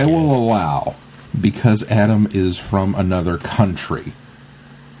 that. I will allow, because Adam is from another country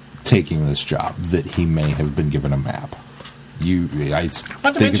taking this job, that he may have been given a map.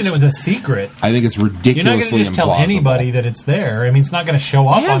 Not to mention it was a secret. I think it's ridiculously You're not going to just tell implausible. anybody that it's there. I mean, it's not going to show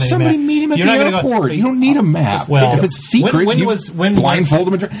up on Have any somebody map. meet him at You're the not gonna airport. You don't need a map. Well, if it's secret, when you was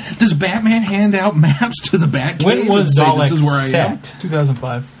blindfold him. Does Batman hand out maps to the Batcave? when was and say, Dalek this is where I am? set?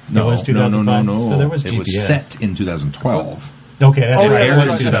 2005. No, It was 2005. No. So there was It was GPS. set in 2012. Okay, that's Oh, right. yeah, It was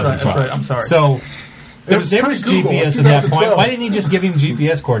that's right, 2012. that's right. I'm sorry. So there was was pre-Google. GPS It's at that point. 2012. Why didn't he just give him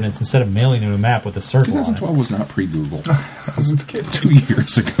GPS coordinates instead of mailing him a map with a circle on it? 2012 was not pre-Google. That was It's kidding. 2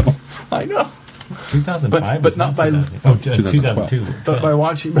 years ago. I know. 2005, But not by- 2002. But by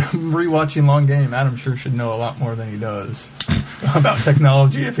rewatching Long Game, Adam sure should know a lot more than he does about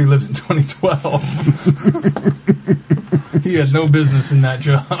technology if he lives in 2012. He had no business in that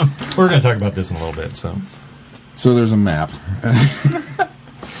job. We're going to talk about this in a little bit. So there's a map.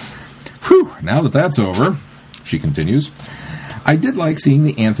 Whew, now that that's over, she continues, I did like seeing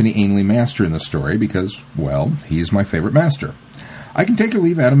the Anthony Ainley Master in the story because, well, he's my favorite Master. I can take or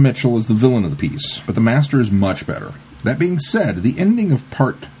leave Adam Mitchell as the villain of the piece, but the Master is much better. That being said, the ending of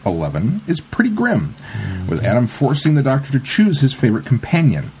Part 11 is pretty grim, with Adam forcing the Doctor to choose his favorite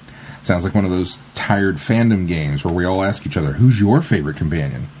companion. Sounds like one of those tired fandom games where we all ask each other, who's your favorite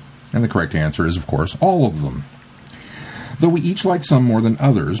companion? And the correct answer is, of course, all of them. Though we each like some more than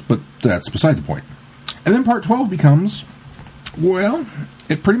others, but that's beside the point. And then Part 12 becomes, well,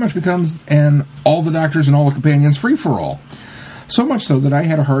 it pretty much becomes an all the Doctors and all the companions free-for-all. So much so that I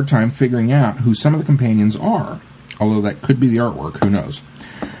had a hard time figuring out who some of the companions are. Although that could be the artwork, who knows.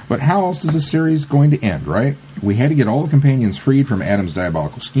 But how else is this series going to end, right? We had to get all the companions freed from Adam's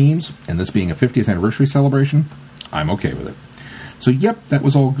diabolical schemes, and this being a 50th anniversary celebration, I'm okay with it. So yep, that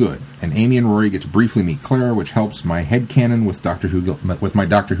was all good. And Amy and Rory get to briefly meet Clara, which helps my headcanon with my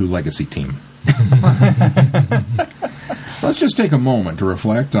Doctor Who legacy team. Let's just take a moment to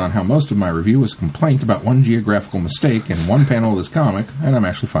reflect on how most of my review was a complaint about one geographical mistake in one panel of this comic, and I'm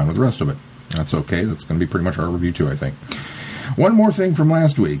actually fine with the rest of it. That's okay. That's going to be pretty much our review too, I think. One more thing from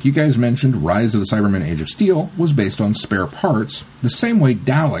last week. You guys mentioned Rise of the Cybermen Age of Steel was based on spare parts, the same way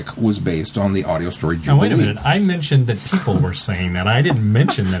Dalek was based on the audio story Jubilee. Now, wait a minute. I mentioned that people were saying that. I didn't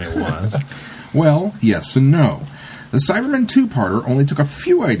mention that it was. Well, yes and no. The Cybermen two-parter only took a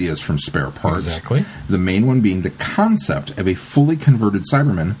few ideas from spare parts. Exactly. The main one being the concept of a fully converted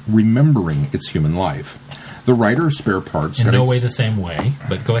Cyberman remembering its human life. The writer of spare parts In got no a, way the same way,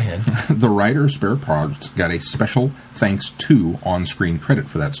 but go ahead. the writer of spare parts got a special thanks to on-screen credit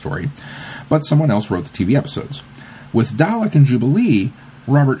for that story, but someone else wrote the TV episodes. With Dalek and Jubilee,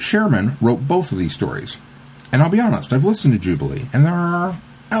 Robert Sherman wrote both of these stories. And I'll be honest, I've listened to Jubilee, and there are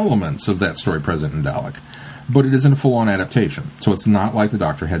elements of that story present in Dalek, but it isn't a full-on adaptation, so it's not like the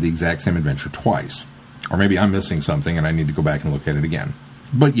Doctor had the exact same adventure twice. Or maybe I'm missing something and I need to go back and look at it again.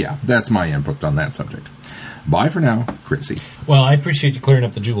 But yeah, that's my input on that subject. Bye for now, Chrissy. Well, I appreciate you clearing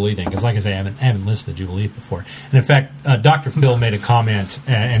up the Jubilee thing, because like I say, I haven't listened to Jubilee before. And in fact, Dr. Phil made a comment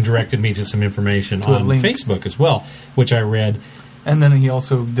and directed me to some information To a on link. Facebook as well, which I read. And then he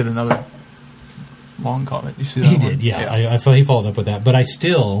also did another long comment. You see that He one? did, yeah. I thought he followed up with that. But I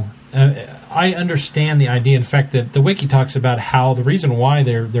still, I understand the idea. In fact, that the wiki talks about how the reason why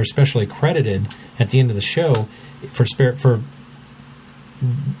they're specially credited at the end of the show for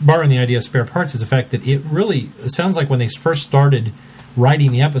borrowing the idea of spare parts is the fact that it sounds like when they first started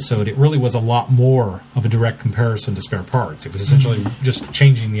writing the episode, it really was a lot more of a direct comparison to spare parts. It was essentially just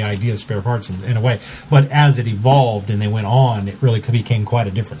changing the idea of spare parts in a way. But as it evolved and they went on, it really became quite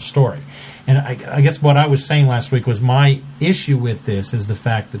a different story. And I guess what I was saying last week was my issue with this is the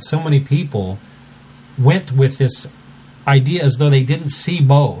fact that so many people went with this idea as though they didn't see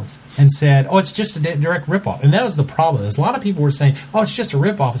both and said, oh, it's just a direct ripoff. And that was the problem. Is a lot of people were saying, oh, it's just a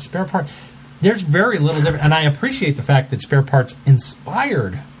ripoff, it's spare part. There's very little difference. And I appreciate the fact that spare parts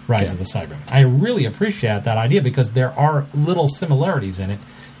inspired Rise of the Cybermen. I really appreciate that idea because there are little similarities in it,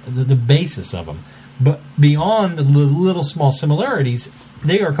 the basis of them. But beyond the little small similarities,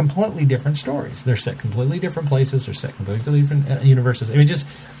 they are completely different stories. They're set completely different places. They're set completely different universes. I mean,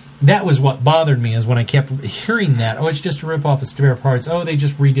 that was what bothered me is when I kept hearing that. Oh, it's just a ripoff of spare parts. Oh, they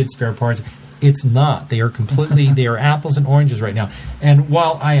just redid spare parts. It's not. They are completely, they are apples and oranges right now. And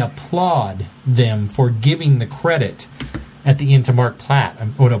while I applaud them for giving the credit at the end to Mark Platt,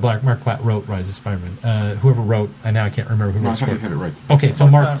 Mark Platt wrote Rise of Spider-Man. Whoever wrote, now I can't remember who No, I wrote thought you Spare. had it right. Okay, so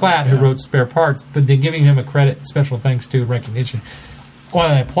Mark Platt, who yeah. wrote Spare Parts, but they're giving him a credit, special thanks to recognition. Well,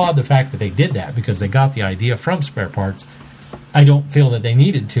 I applaud the fact that they did that because they got the idea from Spare Parts. I don't feel that they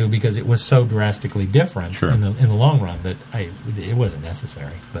needed to because it was so drastically different Sure. in the long run that it wasn't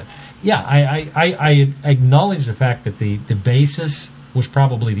necessary. But yeah, I acknowledge the fact that the basis was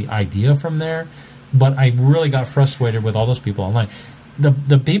probably the idea from there, but I really got frustrated with all those people online.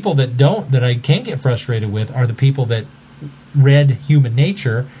 The people that I can't get frustrated with are the people that read Human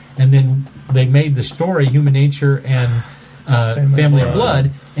Nature and then they made the story Human Nature and Family of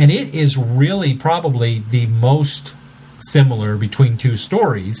Blood, and it is really probably the most similar between two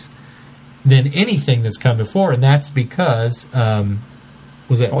stories than anything that's come before, and that's because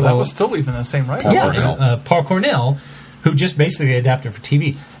was it? Oh, that was still even the same writer. Paul Cornell, who just basically adapted for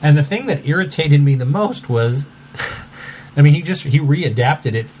TV. And the thing that irritated me the most was, I mean, he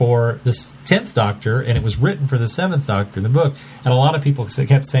readapted it for the 10th Doctor, and it was written for the 7th Doctor in the book. And a lot of people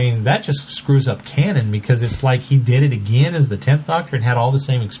kept saying that just screws up canon because it's like he did it again as the 10th Doctor and had all the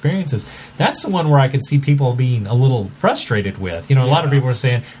same experiences. That's the one where I could see people being a little frustrated with. You know, a lot of people were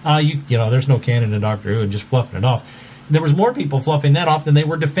saying, there's no canon in Doctor Who and just fluffing it off. There was more people fluffing that off than they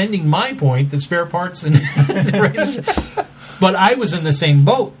were defending my point that spare parts and But I was in the same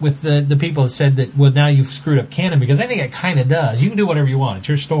boat with the people that said that, well, now you've screwed up canon, because I think it kind of does. You can do whatever you want. It's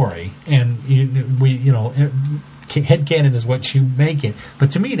your story. And, headcanon is what you make it.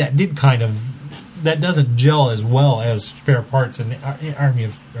 But to me, that doesn't gel as well as spare parts and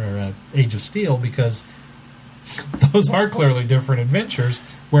Age of Steel, because those are clearly different adventures,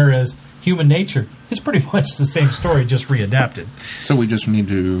 whereas Human Nature is pretty much the same story, just readapted. So we just need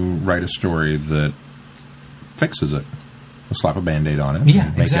to write a story that fixes it. We'll slap a Band-Aid on it. Yeah,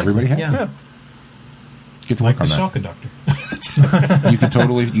 and make exactly. everybody happy. Yeah. Get to Like work the on Shock that. Doctor. You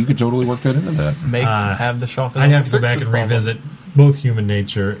could totally work that into that. Have the shock. I'd have to go back and revisit both Human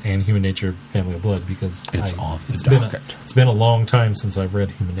Nature and Human Nature Family of Blood, because It's on the been docket. it's been a long time since I've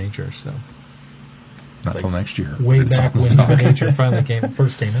read Human Nature, so Not till next year. way but it's back on the when Human docket. Nature finally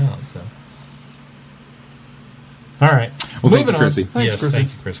first came out. So, all right, Well, thank moving you, Chrissy. on. Thanks, Yes, Chrissy.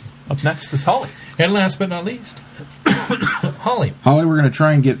 thank you, Chrissy. Up next is Holly. And last but not least, Holly. Holly, we're going to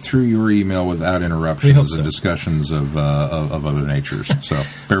try and get through your email without We hope interruptions so. and discussions of other natures. So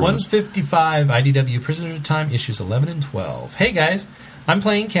bear with us. 155 IDW Prisoners of Time, issues 11 and 12. Hey guys, I'm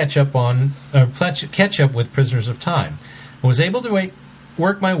playing catch up with Prisoners of Time. I was able to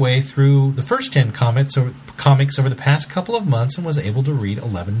work my way through the first 10 comics over the past couple of months and was able to read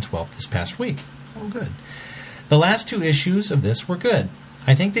 11 and 12 this past week. Oh, good. The last 2 issues of this were good.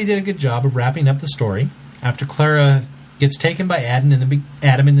 I think they did a good job of wrapping up the story. After Clara gets taken by Adam in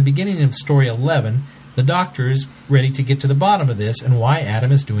the beginning of story 11, the Doctor is ready to get to the bottom of this and why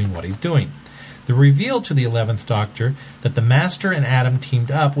Adam is doing what he's doing. The reveal to the 11th Doctor that the Master and Adam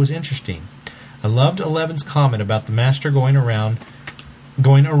teamed up was interesting. I loved 11's comment about the Master going around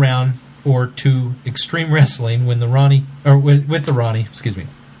or to Extreme Wrestling when with the Ronnie,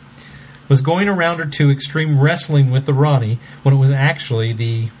 was going around or to Extreme Wrestling with the Ronnie when it was actually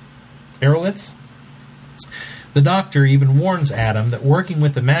the Aeroliths. The Doctor even warns Adam that working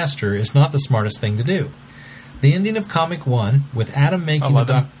with the Master is not the smartest thing to do. The ending of Comic 1, with Adam making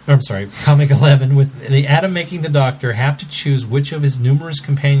 11. Comic 11, with the Adam making the Doctor have to choose which of his numerous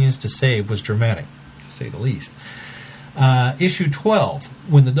companions to save, was dramatic, to say the least. Issue 12,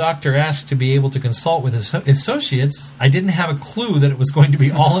 when the Doctor asked to be able to consult with his associates, I didn't have a clue that it was going to be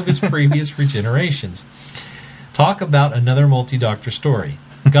all of his previous regenerations. Talk about another multi-Doctor story.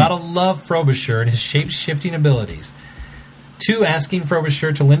 Gotta love Frobisher and his shape-shifting abilities. 2, asking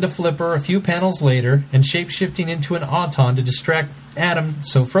Frobisher to lend a flipper a few panels later and shape-shifting into an Auton to distract Adam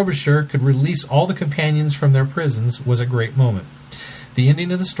so Frobisher could release all the companions from their prisons was a great moment. The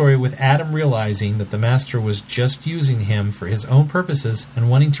ending of the story with Adam realizing that the Master was just using him for his own purposes and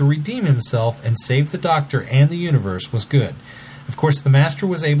wanting to redeem himself and save the Doctor and the universe was good. Of course, the Master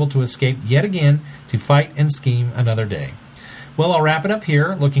was able to escape yet again to fight and scheme another day. Well, I'll wrap it up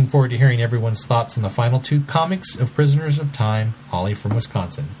here. Looking forward to hearing everyone's thoughts on the final 2 comics of Prisoners of Time, Holly from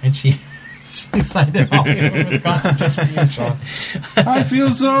Wisconsin. And she signed it, Holly from Wisconsin, just for you, Sean. I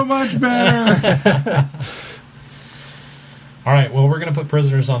feel so much better. All right, well, we're going to put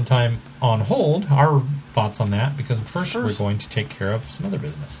Prisoners on Time on hold, our thoughts on that, because first we're going to take care of some other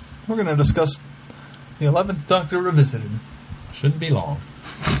business. We're going to discuss the 11th Doctor Revisited. Shouldn't be long.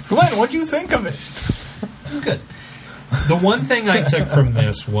 Glenn, what do you think of it? It was good. The one thing I took from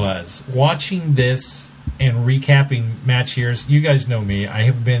this was watching this and recapping match years. You guys know me. I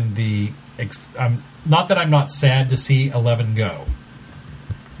have been not that I'm not sad to see 11 go.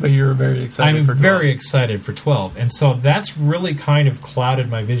 But you're very excited I'm for 12. very excited for 12. And so that's really kind of clouded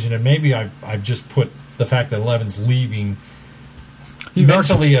my vision. And maybe I've just put the fact that 11's leaving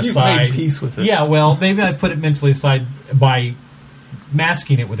mentally aside. You've made peace with it. Yeah, well, maybe I put it mentally aside by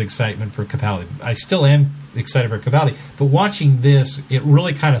masking it with excitement for Capaldi. I still am excited for Capaldi, but watching this, it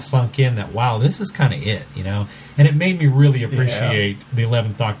really kind of sunk in that, wow, this is kind of it, you know? And it made me really appreciate the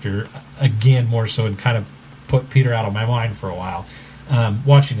 11th Doctor again more so, and kind of put Peter out of my mind for a while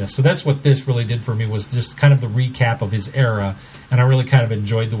watching this. So that's what this really did for me, was just kind of the recap of his era, and I really kind of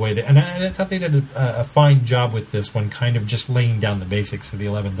enjoyed the way that, and I thought they did a fine job with this one, kind of just laying down the basics of the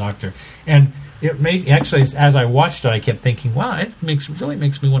 11th Doctor. And it made, actually, as I watched it, I kept thinking, wow, it really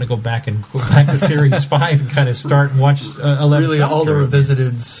makes me want to go back to Series 5 and kind of start and watch 11th Really, Doctor. all the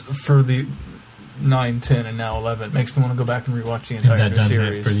revisiteds for the 9, 10, and now 11 makes me want to go back and rewatch the entire That new done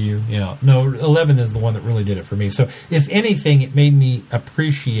series. that for you, yeah. No, 11 is the one that really did it for me. So, if anything, it made me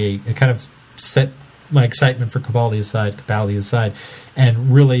appreciate, it kind of set my excitement for Capaldi aside,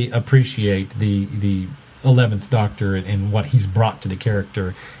 and really appreciate the 11th Doctor and what he's brought to the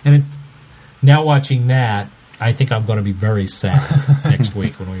character. And it's now watching that, I think I'm going to be very sad next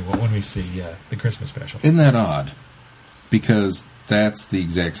week when we see the Christmas special. Isn't that odd? Because that's the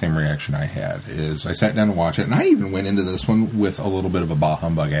exact same reaction I had. Is I sat down to watch it, and I even went into this one with a little bit of a bah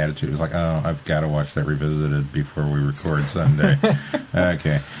humbug attitude. It was like, oh, I've got to watch that revisited before we record Sunday.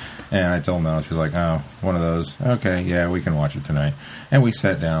 Okay. And I told Mel, she's like, oh, one of those. Okay, yeah, we can watch it tonight. And we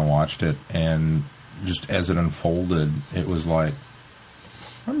sat down and watched it, and just as it unfolded, it was like,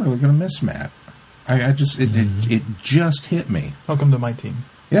 I'm really going to miss Matt. It just hit me. Welcome to my team.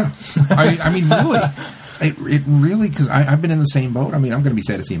 Yeah. I mean, really. It really, because I've been in the same boat. I mean, I'm going to be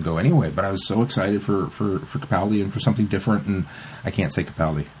sad to see him go anyway, but I was so excited for Capaldi and for something different, and I can't say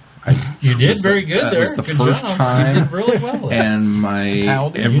Capaldi. You did very good there. It was the Good first job. time. You did really well there. And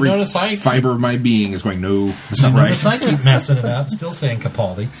every fiber of my being is going, no, that's not right. Notice I keep messing it up, still saying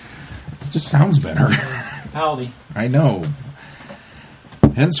Capaldi. It just sounds better. Capaldi. I know.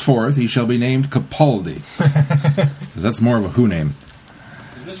 Henceforth, he shall be named Capaldi. Because that's more of a who name.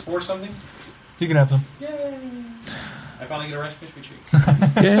 Is this for something? You can have some. Yay! I finally get a Rice Krispie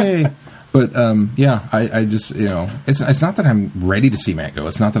treat. Yay! But, yeah, I just, it's not that I'm ready to see Matt go.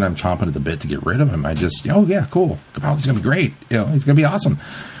 It's not that I'm chomping at the bit to get rid of him. I just, oh, yeah, cool. Capaldi's going to be great. He's going to be awesome.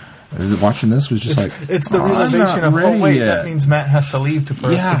 Watching this was just it's the realization of, oh, wait, yet. that means Matt has to leave for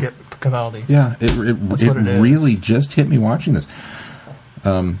us to get Capaldi. Yeah, it really just hit me watching this.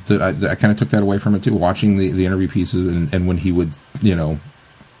 I kind of took that away from it, too, watching the interview pieces and when he would,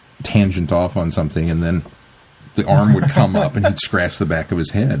 tangent off on something, and then the arm would come up and he'd scratch the back of his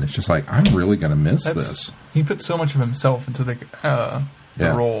head. It's just like, I'm really going to miss this. He put so much of himself into the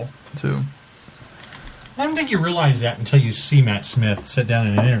role, too. I don't think you realize that until you see Matt Smith sit down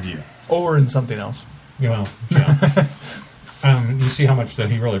in an interview. Or in something else. Yeah. You see how much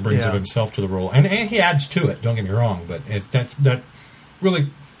that he really brings of himself to the role. And he adds to it, don't get me wrong, but that really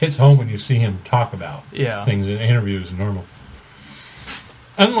hits home when you see him talk about things in interviews and normal.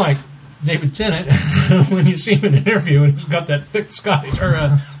 Unlike David Tennant, when you see him in an interview and he's got that thick Scottish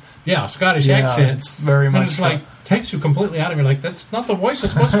or Yeah, Scottish Yeah, accent. it's very and much it's like, takes you completely out of me. Like, that's not the voice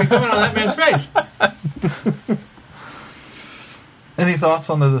that's supposed to be coming out of that man's face. Any thoughts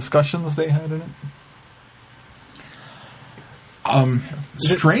on the discussions they had in it?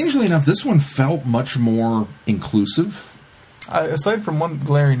 Strangely enough, this one felt much more inclusive. Aside from one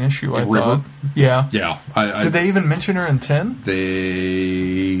glaring issue, I River? thought. Yeah. Yeah. Did they even mention her in 10?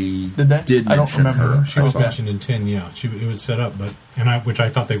 They Did they? did I don't mention remember. her. She was Okay. mentioned in 10, yeah. It was set up, which I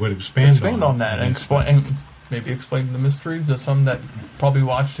thought they would expand on that and maybe explain the mystery to some that probably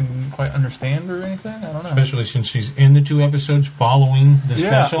watched and didn't quite understand or anything. I don't know. Especially since she's in the 2 episodes following the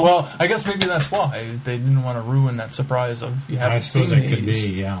special. Well, I guess maybe that's why they didn't want to ruin that surprise of you haven't I suppose seen that could these.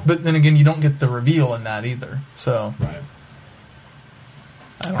 be, yeah. But then again, you don't get the reveal in that either. So Right.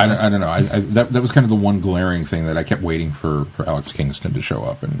 I don't know. That was kind of the one glaring thing that I kept waiting for Alex Kingston to show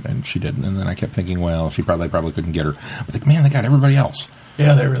up, and she didn't. And then I kept thinking, well, they probably couldn't get her. But like, man, they got everybody else.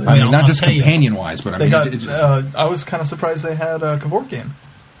 yeah, they really. I mean, not I'll just tell you. companion-wise, but I They mean, got. it just, I was kind of surprised they had Kevorkian.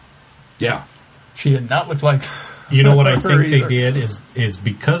 yeah. She did not look like. You know what I her think they either. did is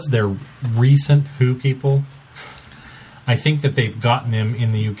because they're recent Who people, I think that they've gotten them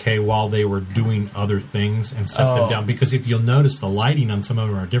in the UK while they were doing other things and set them down. Because if you'll notice, the lighting on some of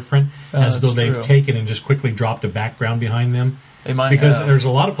them are different, as though that's they've true. taken and just quickly dropped a background behind them. They might Because have. there's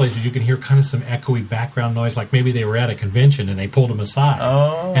a lot of places you can hear kind of some echoey background noise, like maybe they were at a convention and they pulled them aside.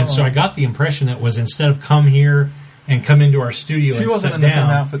 Oh. And so I got the impression that was instead of come here and come into our studio She and wasn't sit in the same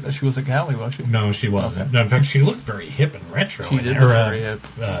down. outfit that she was at Cali, was she? No, she wasn't. Okay. No, in fact, she looked very hip and retro. She in did it. look Or, very hip.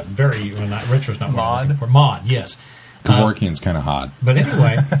 Very, well, not retro's not what I'm Mod? looking for. Mod, yes. Kevorkian's kind of hot. But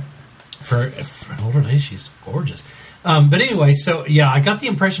anyway, for an older lady, she's gorgeous. But anyway, so yeah, I got the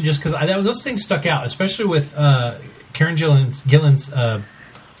impression just because those things stuck out, especially with Karen Gillan's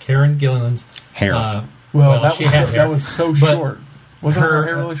Hair. Well, she had hair. that was so But short. Wasn't her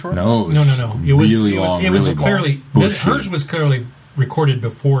hair really short? No. No. It was really long. It was really clearly bushy. hers was clearly recorded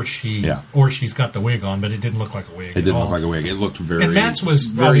before Yeah. or she's got the wig on, but it didn't look like a wig. It didn't look like a wig. It looked very. And Matt's was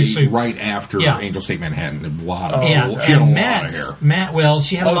very obviously- right after Yeah. Angel State Manhattan. A lot of Yeah, she had a and lot of hair. Matt. Well,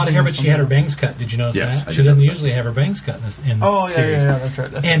 she had a Oh, lot so of hair, you but she had her something- bangs cut. Did you notice Yes, I that? She did doesn't notice usually have her bangs cut in this Oh, yeah, series. that's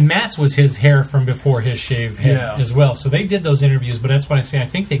right. And Matt's was his hair from before his shaved head Yeah. as well. So they did those interviews, but that's what I say. I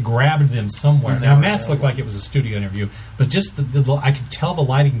think they grabbed them somewhere. They Now were Matt's looked like it was a studio interview, but just I could tell the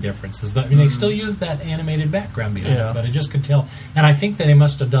lighting differences. I mean, they still used that animated background behind Yeah. it, but I just could tell. And I think that they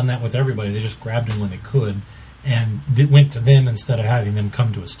must have done that with everybody. They just grabbed them when they could and went to them instead of having them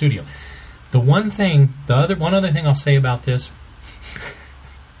come to a studio. One other thing I'll say about this,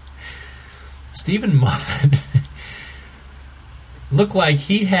 Stephen Moffat looked like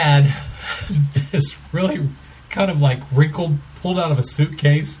he had this really kind of like wrinkled, pulled out of a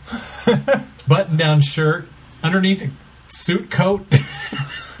suitcase, button-down shirt underneath a suit coat.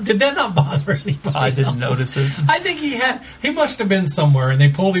 Did that not bother anybody? I didn't else? notice it. I think he must have been somewhere, and they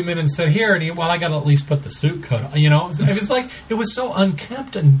pulled him in and said, "Here," and I got to at least put the suit coat on. You know, it's like it was so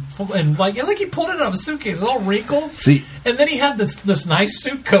unkempt and like he pulled it out of a suitcase, it was all wrinkled. See- and then he had this nice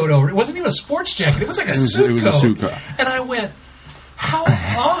suit coat over it. It wasn't even a sports jacket; it was like a suit it was coat. a suit coat. And I went, "How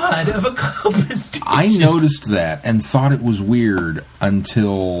odd of a combination!" I noticed that and thought it was weird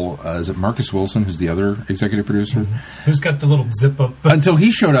until is it Marcus Wilson, who's the other executive producer? Who's got the little zip up? Until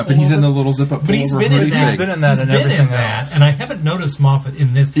he showed up and he's in the little zip up. But he's pullover been in hoodie that. thing. been in that He's and been everything in that, else. and I haven't noticed Moffat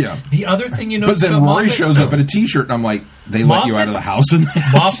in this. Yeah. The other thing you But notice then about Rory Moffat, shows up in a T-shirt, and I'm like, they let you Moffat- out of the house in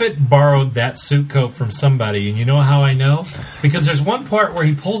that? Moffat borrowed that suit coat from somebody, and you know how I know? Because there's one part where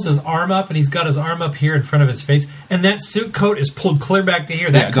he pulls his arm up, and he's got his arm up here in front of his face, and that suit coat is pulled clear back to here.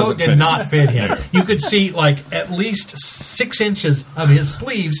 Yeah, That it coat doesn't did fit. not fit him. You could see like at least 6 inches of his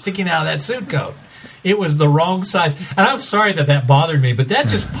sleeve sticking out of that suit coat. It was the wrong size, and I'm sorry that bothered me, but that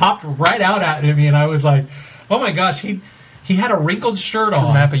just popped right out at me, and I was like, "Oh my gosh, he had a wrinkled shirt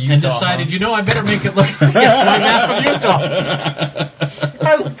on map of Utah, and decided, huh? I better make it look like it's my map of Utah."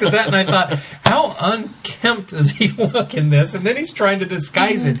 I looked at that and I thought, how unkempt does he look in this? And then he's trying to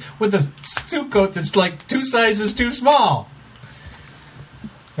disguise it with a suit coat that's like 2 sizes too small.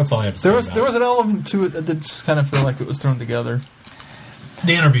 That's all I have to say. There was about an element to it that did just kind of feel like it was thrown together. it.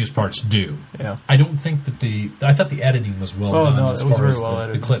 The interviews parts do. Yeah. I don't think that I thought the editing was well Oh, done no, as it was far very as well the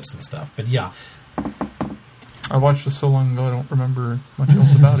edited. clips and stuff. But yeah, I watched this so long ago, I don't remember much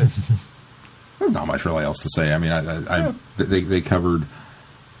else about it. There's not much really else to say. I mean, they covered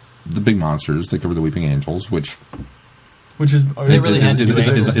the big monsters. They covered the Weeping Angels, which Which is They really had to do it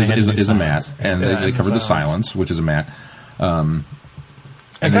because they had to do is a Silence. mat, and Yeah, they and covered the Silence. Silence, which is a mat.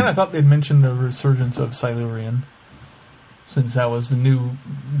 I kind of thought they'd mentioned the resurgence of Silurian. since that was the new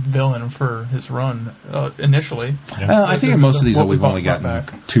villain for his run initially. I think in most of these what we've we only brought gotten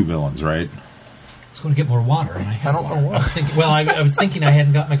back. 2 villains, right? I was going to get more water, and I had I don't know water. why. I was thinking, well, I was thinking I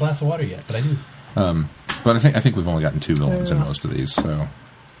hadn't got my glass of water yet, but I do. But I think we've only gotten 2 villains in most of these. So,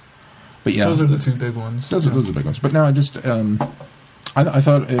 but yeah, Those are the 2 big ones. those are big ones. But no, I just I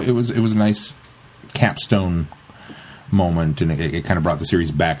thought it was a nice capstone moment, and it kind of brought the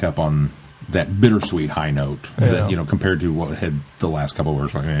series back up on that bittersweet high note that, compared to what had the last couple of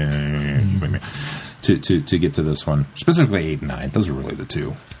words, like to get to this one, specifically 8 and 9. Those are really the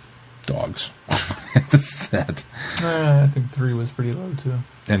 2 dogs. The set. I think 3 was pretty low too.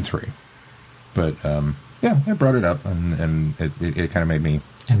 And 3, but yeah, it brought it up, and it kind of made me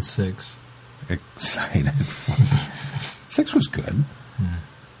And 6. excited. 6 was good.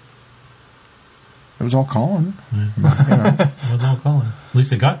 It was all Colin. It was all Colin. At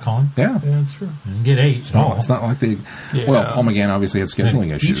least they got Colin. Yeah. Yeah, that's true. They didn't get 8. It's not like they... Yeah. Well, Paul McGann obviously had scheduling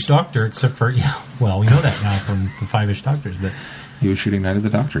And issues. Each doctor, except for... Yeah, well, we know that now from the 5-ish doctors, but He was shooting Night of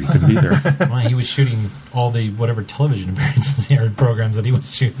the Doctor. He couldn't be there. well, he was shooting all the whatever television appearances or programs that he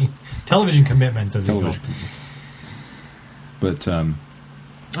was shooting. Television commitments, as Television. But,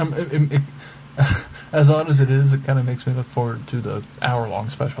 As odd as it is, it kind of makes me look forward to the hour-long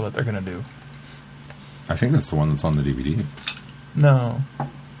special that they're going to do. I think that's the one that's on the DVD. No.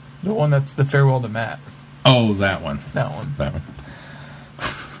 The one that's the Farewell to Matt. Oh, that one. That one. That one.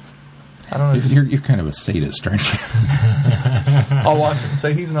 I don't know. You're kind of a sadist, aren't you? I'll watch it and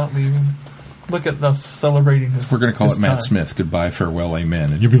say he's not leaving. Look at us celebrating his We're going to call his it Matt time. Smith. Goodbye, farewell,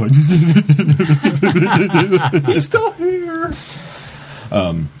 amen. And you'll be like... He's still here.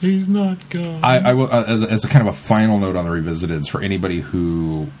 He's not gone. I will, as a kind of a final note on the Revisiteds, for anybody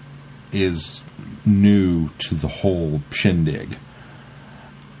who is new to the whole shindig,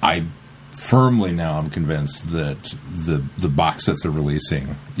 I firmly now am convinced that the box sets they're releasing,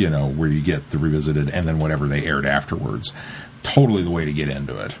 where you get the Revisited and then whatever they aired afterwards, totally the way to get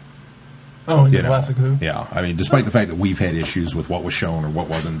into it. Oh, in the You know, Classic Who? Yeah, I mean, despite the fact that we've had issues with what was shown or what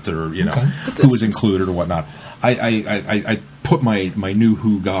wasn't, or Okay. who was included or whatnot, I put my new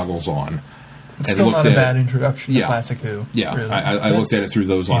Who goggles on. It's and still looked not a at bad it. introduction to Yeah. Classic Who. Yeah, really. I looked at it through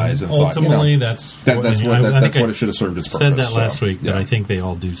those eyes and thought, ultimately, that's that's what I think it should have served its said purpose. that last so, week, yeah. but I think they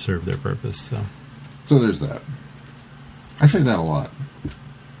all do serve their purpose. So there's that. I say that a lot.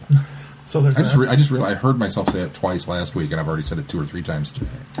 So there's I just that. I just realized I heard myself say it twice last week, and I've already said it 2 or 3 times today.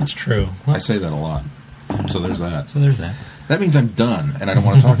 That's true. I say that a lot. So there's that. So there's that. That means I'm done, and I don't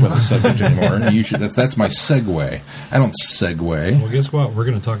want to talk about the subject anymore. And you should. That's my segue. I don't segue. Well, guess what? We're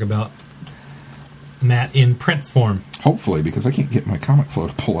going to talk about Matt in print form. Hopefully, because I can't get my comic flow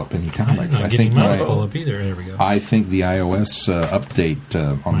to pull up any comics. I'm not I getting think my my pull up either. There we go. I think the iOS update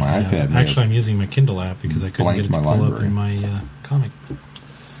on my iPad. may have- Actually, I'm using my Kindle app because I couldn't Blanked get it to my pull up library. in my comic.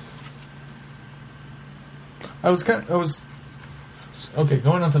 Okay,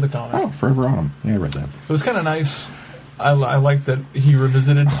 going on to the comic. Oh, Forever Autumn. Yeah, I read that. It was kind of nice. I like that he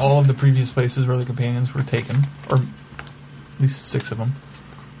revisited all of the previous places where the companions were taken, or at least 6 of them,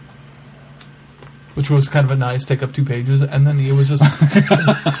 which was kind of a nice take up 2 pages, and then it was just.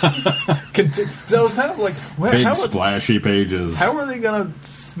 So I was kind of like, Big how splashy pages. are they going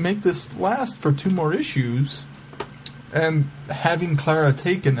to make this last for 2 more issues? And having Clara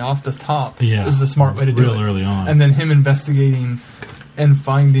taken off the top is the smart way to do it. Real early on. And then him investigating and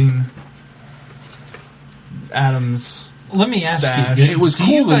finding Adam's. Let me ask Stash. you. It was do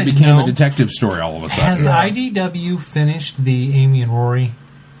you cool that it guys became know- a detective story all of a sudden. Has IDW finished the Amy and Rory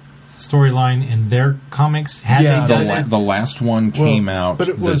storyline in their comics? Had Yeah, they done that- it? The last one came out but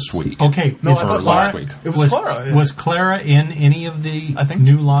it this was- week. Okay. No, is I thought last Clara, week. It was Clara, yeah. Was Clara in any of the I think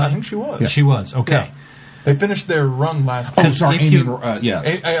new line? I think she was. Yeah. She was. Okay. Yeah. They finished their run last Oh, week. sorry, if Amy, you- yes.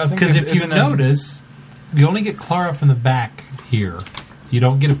 I think Because they- if you even, notice, you only get Clara from the back here. You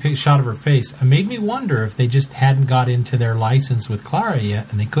don't get a shot of her face. It made me wonder if they just hadn't got into their license with Clara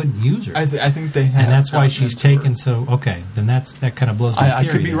yet, and they couldn't use her. I think they have. and that's why gotten she's into her. taken. So okay, then that kind of blows my I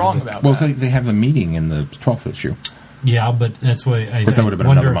theory. could be there, wrong but- about Well, that. they have the meeting in the 12th issue. Yeah, but that's why I But that would have been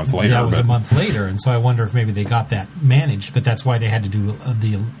wonder another if- month later, Yeah, it was a but- month later, and so I wonder if maybe they got that managed. But that's why they had to do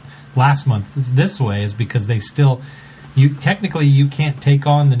the last month this way, is because they still you can't take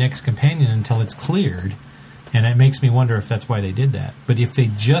on the next companion until it's cleared, and it makes me wonder if that's why they did that. But if they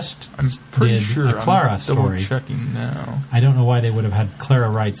just I'm pretty did sure a Clara I'm story, checking now. I don't know why they would have had Clara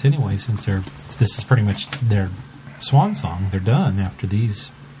rights anyway, since this is pretty much their swan song. They're done after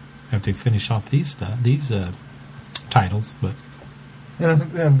these. After they finish off these titles, but. And I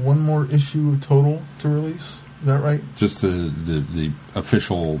think they have one more issue total to release. Is that right? Just the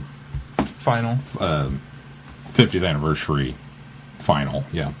official Final. 50th anniversary final.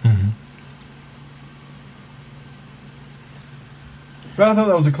 Yeah. But I thought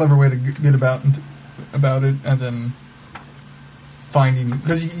that was a clever way to get about it, and then finding,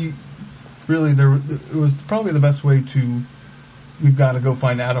 because you really it was probably the best way to. We've got to go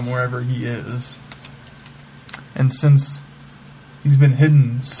find Adam wherever he is, and since he's been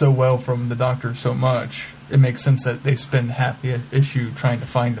hidden so well from the Doctor so much, it makes sense that they spend half the issue trying to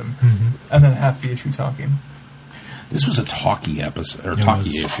find him, and then half the issue talking. This was a talky episode or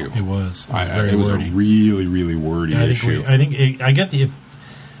issue. It was. It was It very was wordy. a really, really wordy issue. I get the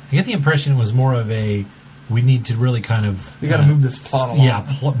impression it was more of a we need to really kind of We got to move this plot along. Yeah,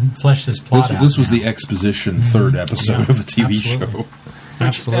 flesh this plot out. This was now. the exposition third episode of a TV absolutely. show.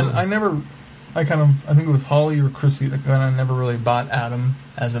 Absolutely. And I think it was Holly or Chrissy that kind of never really bought Adam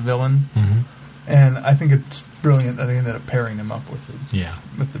as a villain. And I think it's brilliant that they ended up pairing him up with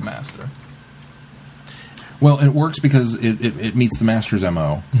the Master. Well, it works because it meets the Master's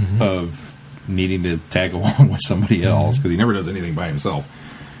MO of needing to tag along with somebody else because he never does anything by himself.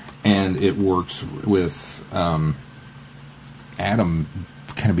 And it works with Adam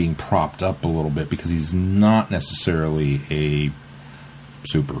kind of being propped up a little bit because he's not necessarily a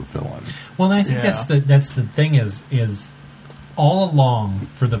super villain. Well, and I think that's the thing is all along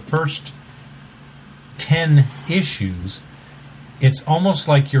for the first 10 issues, it's almost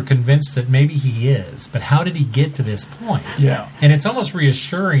like you're convinced that maybe he is, but how did he get to this point? Yeah. And it's almost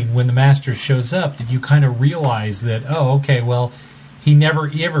reassuring when the Master shows up that you kind of realize that, oh, okay, well, he never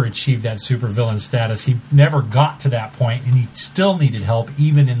ever achieved that supervillain status. He never got to that point, and he still needed help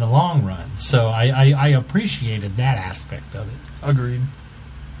even in the long run. So I appreciated that aspect of it. Agreed.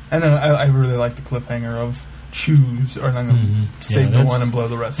 And then I really like the cliffhanger of choose, or I'm going to save the one and blow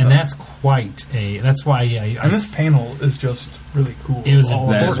the rest and up. that's quite a... That's why and this panel is just really cool. It was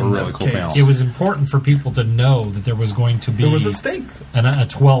That is a important. really cool panel. It was important for people to know that there was going to be... There was a stake. A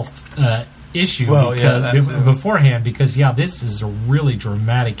 12th issue beforehand, because, this is a really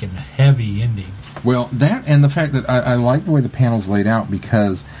dramatic and heavy ending. Well, that and the fact that I like the way the panel's laid out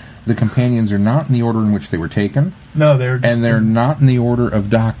because the companions are not in the order in which they were taken. No, they're just... And they're not in the order of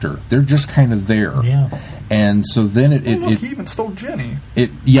Doctor. They're just kind of there. Yeah. And so then he even stole Jenny.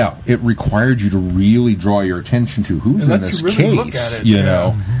 It required you to really draw your attention to who's in this really case, look at it, you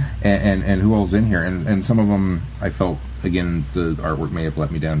know, and who all's in here. And some of them, I felt, again, the artwork may have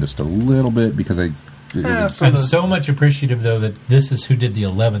let me down just a little bit because it was... I'm so much appreciative, though, that this is who did the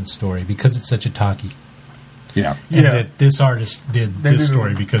 11th story, because it's such a talkie. Yeah. And that this artist did this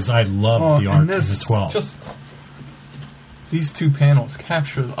story because I loved the art of the 12th. Just these two panels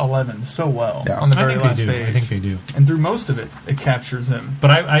capture 11 so well Yeah. on the I very think last they do. page. I think they do. And through most of it, it captures him.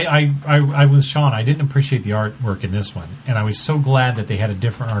 But I was Sean. I didn't appreciate the artwork in this one, and I was so glad that they had a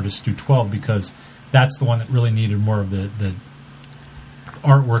different artist do 12 because that's the one that really needed more of the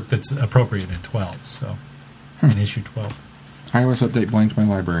artwork that's appropriate in 12. So, in issue 12. iOS update blanked my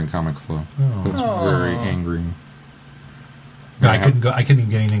library in Comic Flow. That's very angry. I couldn't even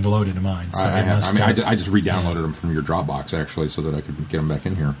get anything to load into mine. So I just re-downloaded Yeah. them from your Dropbox actually, so that I could get them back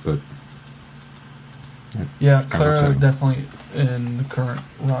in here. But Yeah, kind of Clara upsetting. definitely in the current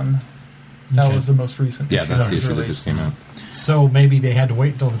run. That Okay. was the most recent Yeah, issue. that's the that was issue that released. just came out. So maybe they had to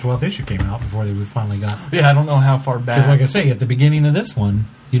wait until the 12th issue came out before they finally got. Yeah, I don't know how far back. Because, like I say, at the beginning of this one,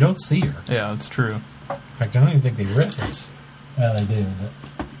 you don't see her. Yeah, it's true. In fact, I don't even think they reference. Well, they do. But.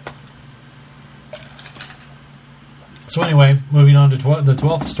 So anyway, moving on to the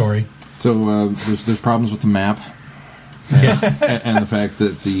 12th story. So there's problems with the map, and the fact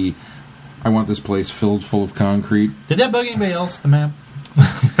that I want this place filled full of concrete. Did that bug anybody else? The map.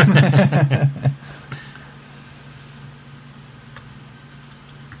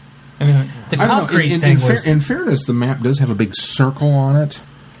 Anyway, The I don't know. concrete In thing was. in fairness, the map does have a big circle on it,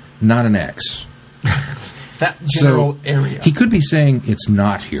 not an X. that general So area. he could be saying it's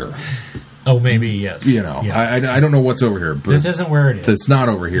not here. Oh, maybe yes. You know, Yeah. I don't know what's over here, but This isn't where it is. it's not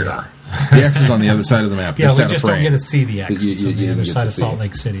over here. Yeah. The X is on the other side of the map. Yeah, just we out of just don't frame. get to see the X. You It's on the didn't other get side to of see Salt it.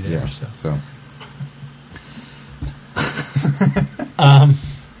 Lake City there. Yeah, So.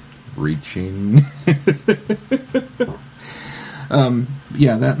 Reaching.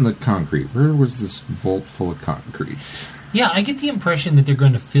 Yeah, that and the concrete. Where was this vault full of concrete? Yeah, I get the impression that they're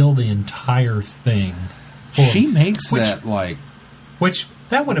going to fill the entire thing. full She of- makes which- that like. Which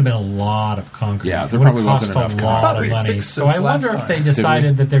that would have been a lot of concrete. Yeah, there It would have probably wasn't cost enough a lot concrete. of money. They fixed So this I wonder last if they time.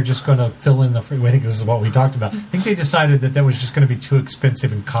 decided that they're just going to fill in the. I think this is what we talked about. I think they decided that was just going to be too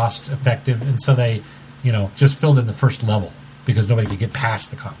expensive and cost effective, and so they, just filled in the first level because nobody could get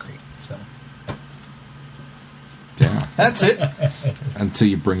past the concrete. So Yeah. That's it. Until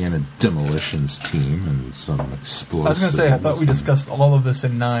you bring in a demolitions team and some explosives. I was going to say, I thought we discussed all of this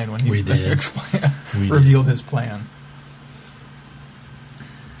in 9 when he We did. revealed his plan.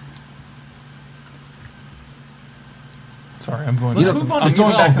 Sorry, I'm going. Let's back- move on I'm to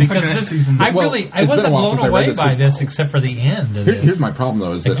going 12 back and because looking at this, season. I Well, really it's I been a wasn't while blown since I read away this by book. this except for the end of this. Here's my problem,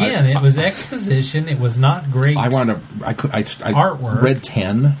 though, is that Again, it was exposition. It was not great. I wound up. I Artwork. read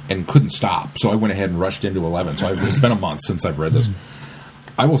 10 and couldn't stop, so I went ahead and rushed into 11. So it's been a month since I've read this.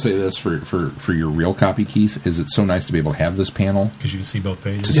 I will say this for your real copy, Keith, is it's so nice to be able to have this panel because you can see both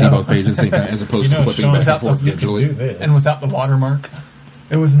pages. to see both pages at the same time, as opposed to flipping back and without forth the- digitally. and without the watermark.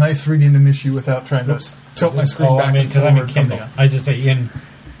 It was nice reading an issue without trying to tilt my screen back and because forward. I'm in Kindle. I just say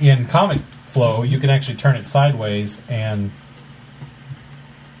in Comic Flow, you can actually turn it sideways, and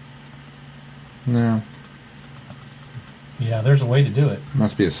No, yeah, there's a way to do it.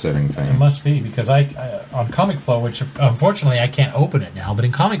 must be a setting It thing. must be because I on Comic Flow, which Unfortunately, I can't open it now, but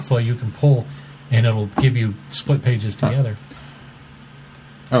in Comic Flow, you can pull, and it'll give you split pages together.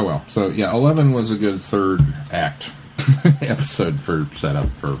 Oh well, so yeah, 11 was a good third act episode for setup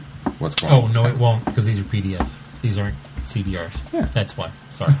for what's going Oh on. no, it won't because these are PDF. These aren't CDRs. Yeah. That's why.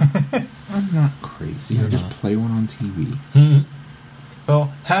 Sorry. I'm not crazy. I You're just not. play one on TV.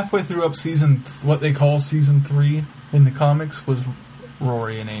 Well, halfway through up what they call season 3 in the comics was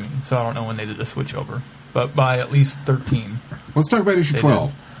Rory and Amy. So I don't know when they did the switch over, but by at least 13. Let's talk about issue They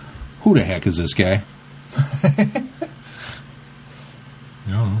 12. Who the heck is this guy?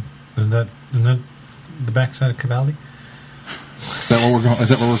 No, isn't that the backside of Cavalli? Is that what we're going? Is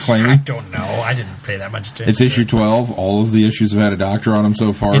that what we're I claiming? don't know. I didn't pay that much attention. It's issue 12. All of the issues have had a doctor on them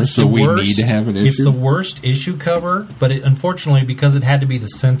so far, It's so the we worst- need to have an It's issue. the worst issue cover, but unfortunately, because it had to be the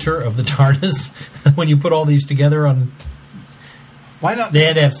center of the TARDIS, when you put all these together on, Why not? they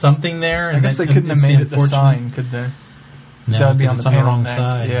had to have something there. I And guess that- they couldn't have it's made it the unfortunate- sign, could they? No, That would be because on it's the on the panel wrong next,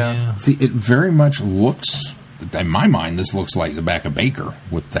 side. yeah. Yeah. See, it very much looks, in my mind, this looks like the back of Baker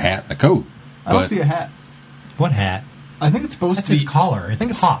with the hat and the coat. I don't But- see a hat. What hat? I think it's supposed That's to be. his collar. It's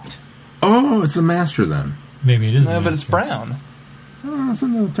think it's- popped. Oh, it's the master then. Maybe it is. No, the but it's master. brown. Oh, it's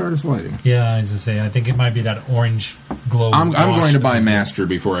in the TARDIS lighting. Yeah, as I say, I think it might be that orange glow. I'm wash going to that buy they do. master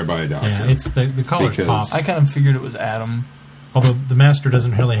before I buy a doctor. Yeah, it's the collar's Because- popped. I kind of figured it was Adam. Although the master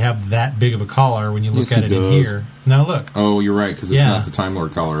doesn't really have that big of a collar when you look Yes, at it it in does. here. Now look. Oh, you're right, because it's Yeah. not the Time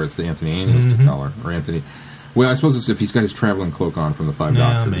Lord collar, it's the Anthony Amos collar. Or Anthony. Well, I suppose it's if he's got his traveling cloak on from the Five No,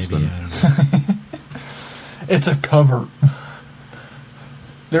 Doctors. maybe. then- I don't know. It's a cover.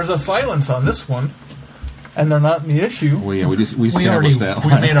 There's a silence on this one, and they're not in the issue. Well, yeah, we We established that.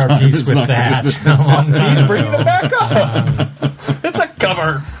 we last made our time. peace It's with not that good. a long time He's bringing ago. it back up. It's a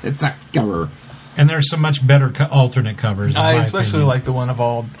cover. It's a cover. And there's some much better alternate covers. in I my especially opinion. like the one of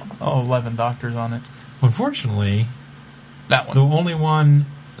all 11 doctors on it. Unfortunately, That one. the only one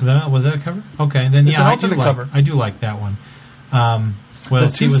was that a cover? Okay, then It's yeah, an I do alternate like. cover. I do like that one. Well,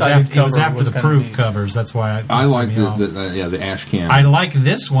 The see, it was two-sided after, it was cover after was the kinda proof neat. covers. That's why I like threw me off. the ash can. I like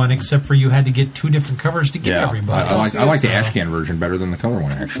this one, except for you had to get two different covers to get yeah, everybody. I like the ash can version better than the color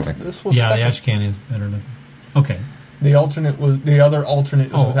one, actually. This was Yeah, the second. ash can is better looking. Okay. The alternate was the other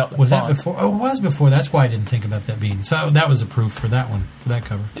alternate was without the was that font. before? Oh, it was before. That's why I didn't think about that being. So that was a proof for that one, for that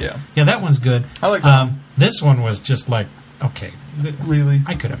cover. Yeah. Yeah, that one's good. I like that one. This one was just like, okay, Really?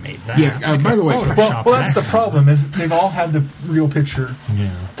 I could have made that. Yeah, I could by the way, Photoshop Well, that's that. the problem is they've all had the real picture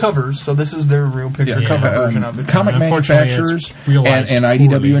Yeah. covers, so this is their real picture Yeah. cover Yeah. version of it. Comic Unfortunately, manufacturers it's realized and poorly.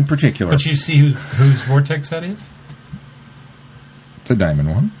 IDW in particular. But you see whose Vortex that is? The diamond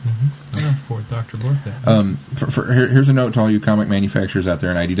one. That's the fourth Dr. Vortex. Here's a note to all you comic manufacturers out there,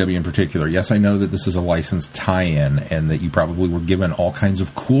 and IDW in particular. Yes, I know that this is a licensed tie-in, and that you probably were given all kinds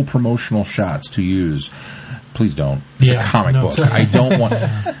of cool promotional shots to use. Please don't. It's Yeah, a comic no, book. it's- I don't want.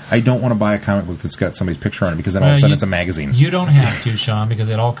 I don't want to buy a comic book that's got somebody's picture on it because then all of a Well, sudden you- it's a magazine. You don't have to, Sean, because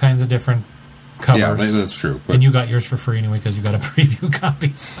it had all kinds of different covers. Yeah, that's true. But And you got yours for free anyway because you got a preview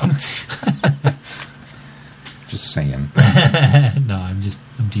copy. So. just saying. No, I'm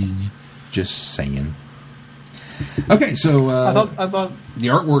teasing you. Just saying. Okay, so I thought the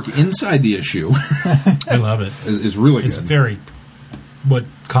artwork inside the issue I love it. is really It's good. very what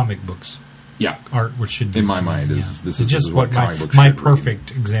comic books Yeah. art what should be. In my to me, mind, is- yeah. this It's is just what what comic books my should read.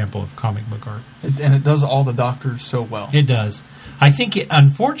 perfect example of comic book art. and it does all the doctors so well. It does. I think it,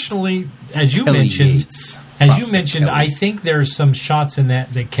 unfortunately, as you Kelly mentioned, Yates. Props to Kelly. I think there's some shots in that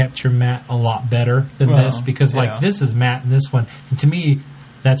capture Matt a lot better than Well, this because yeah. like this is Matt and this one, and to me,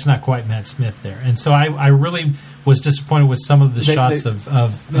 that's not quite Matt Smith there. And so I really was disappointed with some of the They- shots they-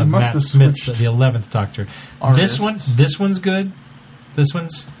 of they must Matt have Smith's switched the 11th Doctor. artists. This one's good. This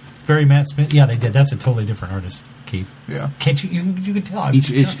one's very Matt Smith. Yeah, they did. That's a totally different artist, Keith. Yeah. Can't you? You can tell. I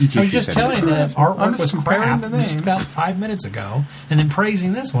Each was issue just had telling you different- that artwork I'm just was comparing crap the just names. about 5 minutes ago, and then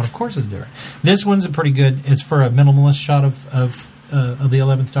praising this one. Of course, it's different. This one's a pretty good. It's for a minimalist shot of the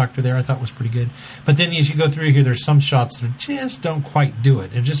 11th Doctor. There, I thought was pretty good. But then as you go through here, there's some shots that just don't quite do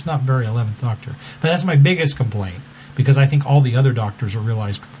it. They're just not very 11th Doctor. But that's my biggest complaint, because I think all the other Doctors are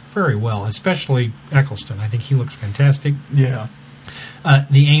realized very well, especially Eccleston. I think he looks fantastic. Yeah.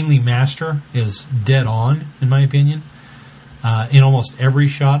 The Ainley Master is dead on, in my opinion, in almost every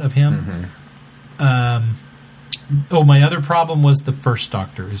shot of him. My other problem was the first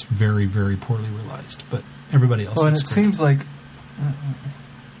Doctor is very, very poorly realized, but everybody else Oh, and is it great. seems like.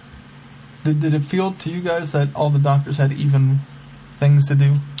 Did it feel to you guys that all the Doctors had even things to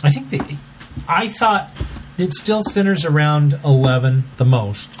do? I thought it still centers around 11 the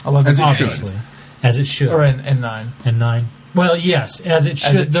most, 11 As it obviously, as it should. Or and 9. And 9. Well, yes, as it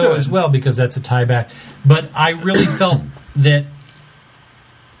should, it though, should. as well, because that's a tie back. But I really felt that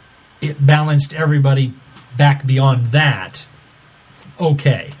it balanced everybody back beyond that.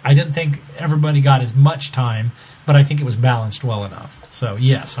 Okay. I didn't think everybody got as much time, but I think it was balanced well enough. So,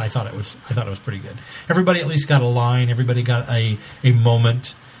 yes, I thought it was pretty good. Everybody at least got a line. Everybody got a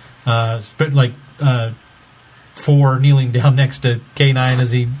moment. Like 4 kneeling down next to K9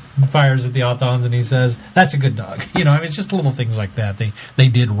 as he fires at the Autons, and he says, "That's a good dog." You know, I mean, it's just little things like that they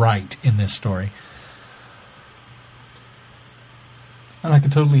did right in this story. And I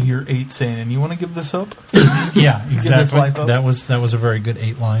could totally hear 8 saying, "And you want to give this up?" Yeah, this exactly. life up? That was a very good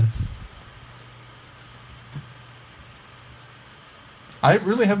 8 line. I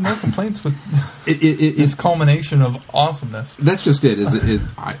really have no complaints with It's this culmination of awesomeness. That's just it.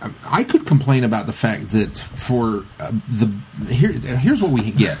 I could complain about the fact that for here's what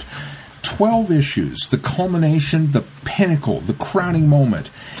we get: 12 issues, the culmination, the pinnacle, the crowning moment.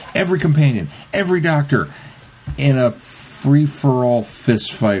 Every companion, every Doctor, in a free-for-all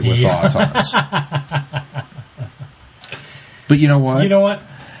fist fight with Autons. But you know what? You know what?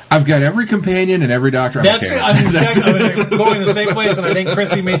 I've got every companion and every Doctor. I'm going the same place, and I think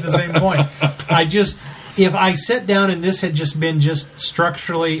Chrissy made the same point. If I sat down and this had just been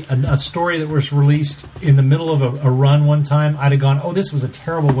structurally a story that was released in the middle of a run one time, I'd have gone, "Oh, this was a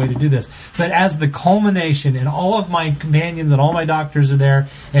terrible way to do this." But as the culmination, and all of my companions and all my Doctors are there,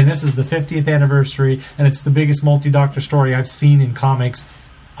 and this is the 50th anniversary, and it's the biggest multi-Doctor story I've seen in comics,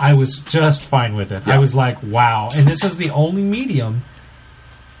 I was just fine with it. Yeah. I was like, wow. And this is the only medium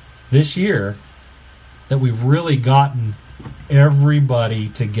this year that we've really gotten everybody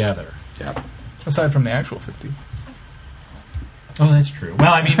together. Yeah. Aside from the actual 50. Oh, that's true.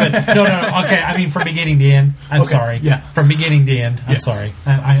 Well, I mean, but no. Okay, I mean, from beginning to end. I'm Okay, sorry. yeah. From beginning to end. I'm Yes. sorry.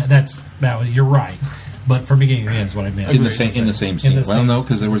 You're right. But from beginning to end is what I meant. In the same scene. the Well, same- no,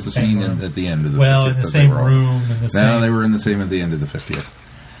 because there was the same scene room. at the end of the. Well, 50th in the that same they were all- room, in the same. No, they were in the same at the end of the 50th,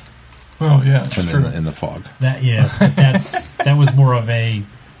 Oh, yeah, it's and true. in the fog. That yes, but that was more of a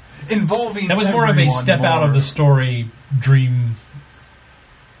Involving a step out of more. the story dream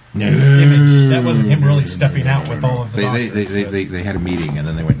image. That wasn't him really stepping out with all of the Doctors. They had a meeting and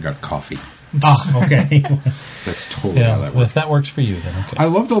then they went and got coffee. Oh, okay. That's totally how Yeah, that well, works. if that works for you, then okay. I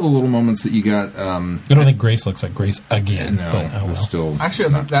loved all the little moments that you got. I don't think Grace looks like Grace again, No, but oh well. still.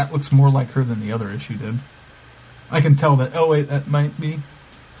 Actually, I think that looks more like her than the other issue did. I can tell that, oh wait, that might be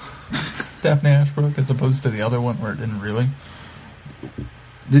Daphne Ashbrook as opposed to the other one where it didn't really.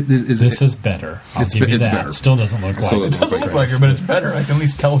 This is better. I'll It's give you it's that. better. It still doesn't look It still like It it. doesn't look like her, but it's better. I can at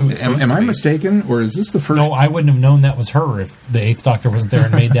least tell who it's supposed Am to I be. mistaken, or is this the first? No, I wouldn't have known that was her if the 8th Doctor wasn't there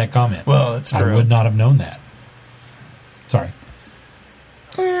and made that comment. Well, that's true. I would not have known that. Sorry.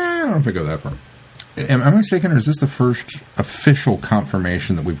 I don't know if I go that far. Am I mistaken, or is this the first official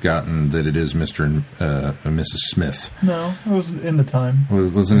confirmation that we've gotten that it is Mr. and Mrs. Smith? No, it was in the time.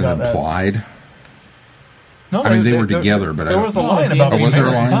 Wasn't it Got that. implied? No, I mean, they were together, but I there don't- was a Oh, line at the about end being was there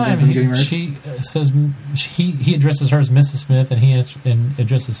a married. line? about them getting married? She says he addresses her as Mrs. Smith, and he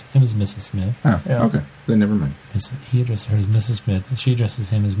addresses him as Mrs. Smith. Oh, Yeah. okay. Then never mind. He addresses her as Mrs. Smith, and she addresses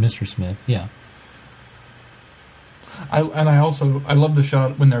him as Mr. Smith. Yeah. I love the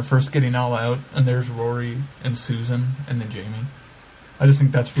shot when they're first getting all out, and there's Rory and Susan and then Jamie. I just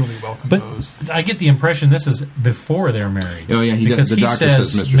think that's really well But composed. I get the impression this is before they're married. Oh, yeah, because the he doctor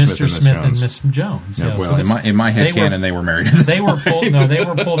says Mr. Smith and Jones. Miss Jones. Yeah, Yeah, well, so this- in my head they were- canon, they were married. They were pulled. No, they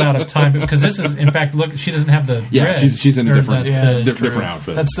were pulled out of time because this is, in fact, look. She doesn't have the Yeah, dreads. she's in a or different- the- Yeah, the- it's true. different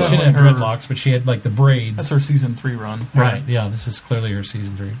outfit. That's she didn't have her, dreadlocks, but she had like the braids. That's her season 3 run. Right. Yeah. This is clearly her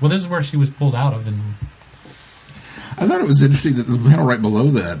season 3. Well, this is where she was pulled out of, and I thought it was interesting that the panel right below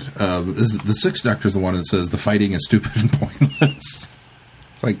that is the 6th Doctor is the one that says the fighting is stupid and pointless.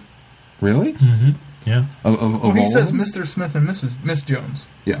 It's like, Really? Yeah. Well, he all says of them? Mr. Smith and Miss Jones.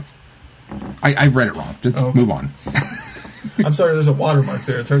 Yeah. I read it wrong. Just Oh. move on. I'm sorry, there's a watermark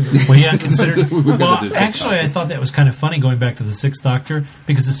there. It's hard to read. Well, yeah, considered. We've got to do Well, Sixth actually, I thought that was kind of funny going back to the Sixth Doctor,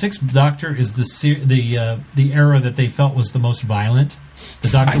 because the Sixth Doctor is the era that they felt was the most violent. The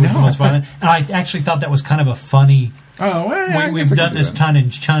Doctor was the most violent, and I actually thought that was kind of a funny. Oh, well, I We've guess I done could do this that.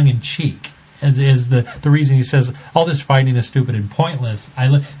 tongue in cheek. Is the reason he says all this fighting is stupid and pointless?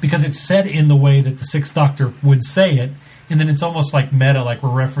 Because it's said in the way that the Sixth Doctor would say it, and then it's almost like meta, like we're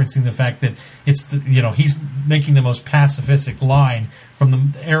referencing the fact that it's he's making the most pacifistic line from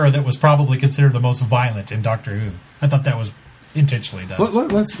the era that was probably considered the most violent in Doctor Who. I thought that was intentionally done.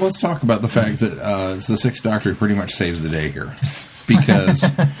 Let's talk about the fact that the Sixth Doctor pretty much saves the day here, because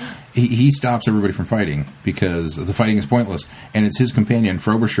he stops everybody from fighting because the fighting is pointless, and it's his companion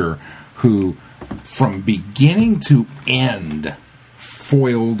Frobisher who, from beginning to end,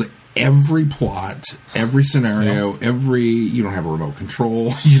 foiled every plot, every scenario, you don't have a remote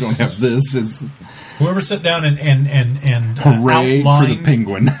control, you don't have this. It's Whoever sat down and hooray for the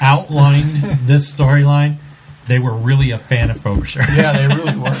Penguin. outlined this storyline, they were really a fan of Frobisher. Yeah, they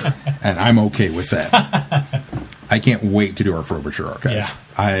really were. And I'm okay with that. I can't wait to do our Frobisher archive. Yeah.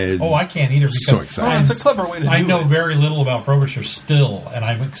 I can't either because So excited. Well, it's a clever way to do I know it. very little about Frobisher still, and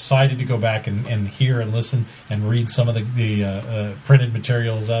I'm excited to go back and hear and listen and read some of the printed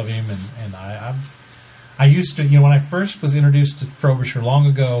materials of him. And I used to, when I first was introduced to Frobisher long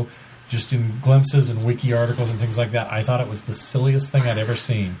ago, just in glimpses and wiki articles and things like that, I thought it was the silliest thing I'd ever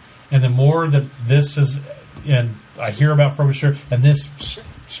seen. And the more that this is, and I hear about Frobisher, and this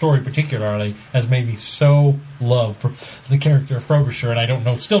story particularly has made me so love for the character of Frobisher, and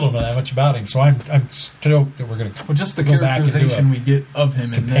I still don't know that much about him. So I'm stoked that we're going to Just the go back and do characterization a we get of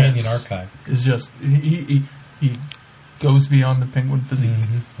him in companion this archive. is just he goes beyond the Penguin physique.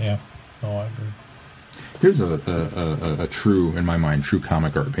 Yeah. Oh, I agree. Here's a true, in my mind, true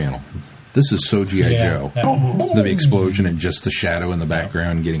comic art panel. This is so G.I. Joe. Yeah. The explosion and just the shadow in the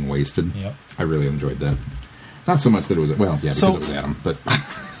background getting wasted. Yep. I really enjoyed that. Not so much that it was, because So- it was Adam, but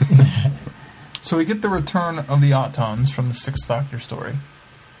So we get the return of the Autons from the Sixth Doctor story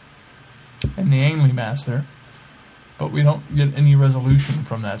and the Ainley Master, but we don't get any resolution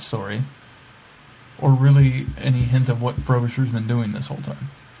from that story or really any hint of what Frobisher's been doing this whole time.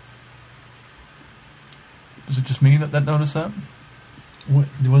 Was it just me that noticed that?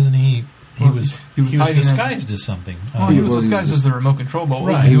 Wasn't he? He Well, was he was hiding disguised as something. Well, he was well, he disguised was- as the remote control, but what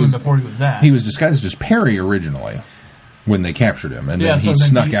was Right. he He doing was- before he was that? he was disguised as Perry originally when they captured him, and then he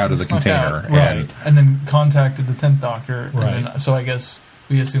snuck out of the snuck container. out, And and then contacted the 10th Doctor. Right. And then, so I guess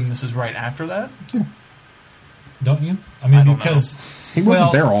we assume this is right after that? Don't you? I mean, I don't because he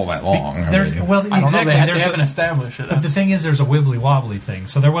wasn't there all that long. I There's, mean, well, I don't know. exactly. They There's haven't a, established it. but the thing is, there's a wibbly wobbly thing.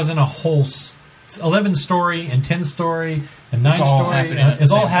 So there wasn't a whole 11 story and 10 story and 9 It's all story. happening And at the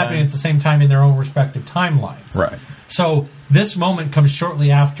it's all same happening time. at the same time in their own respective timelines. right. So this moment comes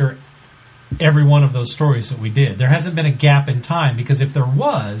shortly after every one of those stories that we did. There hasn't been a gap in time, because if there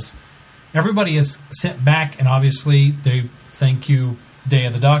was, everybody is sent back, and obviously they thank you, Day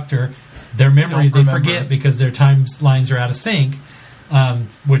of the Doctor. Their memories they Don't remember. forget because their timelines are out of sync,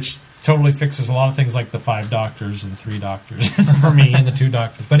 which totally fixes a lot of things like the 5 Doctors and 3 Doctors for me, and the 2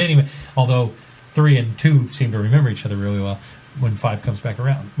 Doctors. But anyway, although 3 and 2 seem to remember each other really well when 5 comes back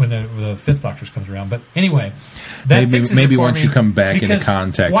around, when the 5th Doctor comes around. But anyway, that fixes Maybe it for once me, you come back into because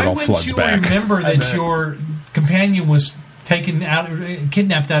contact, why it all wouldn't floods you back. remember I that bet. your companion was taken out,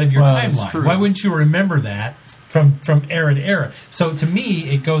 kidnapped out of your Well, that's timeline? true. Why wouldn't you remember that from era to era? So to me,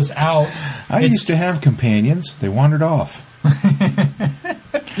 it goes out. I used to have companions. They wandered off.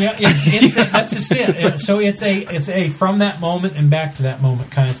 Yeah, that's just it. So it's a from that moment and back to that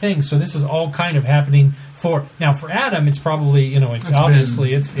moment kind of thing. So this is all kind of happening for Adam. It's probably it's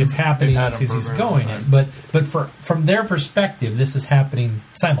obviously it's happening been as Adam for he's a very going long it. But from their perspective, this is happening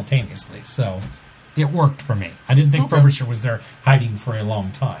simultaneously. So it worked for me. I didn't think Okay. Frobisher was there hiding for a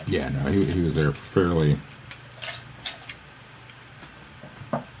long time. Yeah, no, he was there fairly.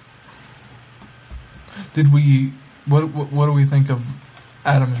 Did we? What do we think of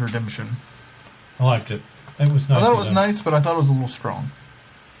Adam's redemption? I liked it. It was nice. I thought it was nice, but I thought it was a little strong.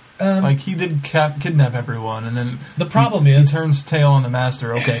 Like he did kidnap everyone, and then The problem he is- turns tail on the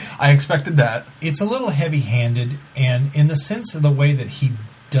Master. Okay, I expected that. It's a little heavy-handed, and in the sense of the way that he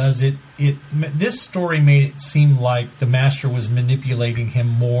does it, this story made it seem like the Master was manipulating him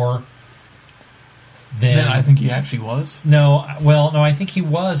more than Then I think he actually was. No, I think he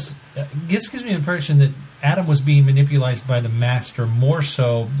was. This gives me the impression that Adam was being manipulated by the Master more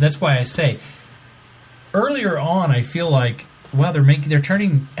so. That's why I say earlier on, I feel like wow, they're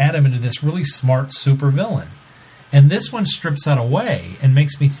turning Adam into this really smart supervillain. And this one strips that away and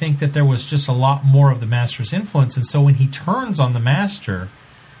makes me think that there was just a lot more of the Master's influence. And so when he turns on the Master,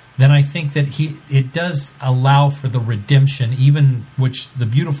 then I think that it does allow for the redemption, even which the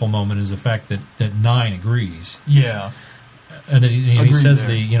beautiful moment is the fact that Nine agrees. Yeah. And that he says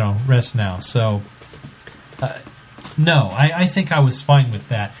there. rest now. So, no, I think I was fine with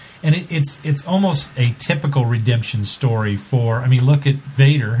that. And it's almost a typical redemption story for, I mean, look at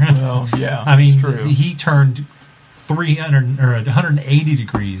Vader. Well, yeah, I mean, it's true. he turned 300 or 180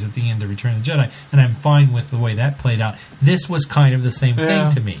 degrees at the end of Return of the Jedi, and I'm fine with the way that played out. This was kind of the same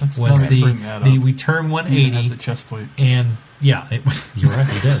thing to me. It's Was funny to bring that up. we turn Even 180 has a chest plate. and yeah, you're right,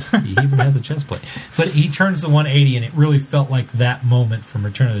 he does. He even has a chest plate. But he turns the 180, and it really felt like that moment from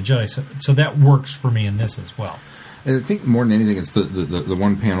Return of the Jedi. So that works for me in this as well. I think more than anything, it's the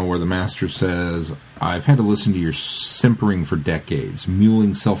one panel where the Master says, I've had to listen to your simpering for decades,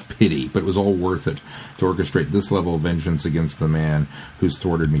 mewling self-pity, but it was all worth it to orchestrate this level of vengeance against the man who's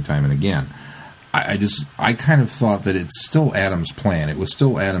thwarted me time and again. I kind of thought that it's still Adam's plan. It was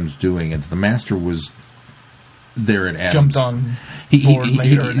still Adam's doing it. The Master was there at Adam's. Jumped on board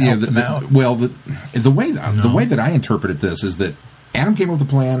later and helped him out. Well, the way that I interpreted this is that Adam came up with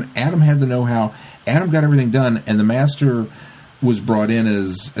the plan, Adam had the know-how, Adam got everything done, and the Master was brought in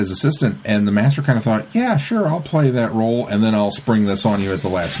as assistant, and the Master kind of thought, yeah, sure, I'll play that role, and then I'll spring this on you at the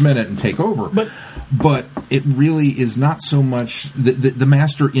last minute and take over. But it really is not so much the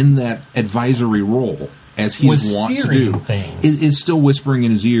Master in that advisory role, as he's wont to do, is still whispering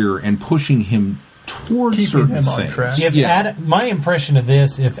in his ear and pushing him towards keeping certain him on things. track. My impression of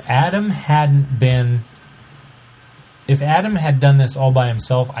this, if Adam had done this all by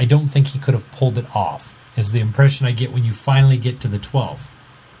himself, I don't think he could have pulled it off, is the impression I get when you finally get to the 12th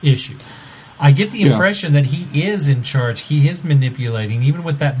issue. I get the impression that he is in charge. He is manipulating, even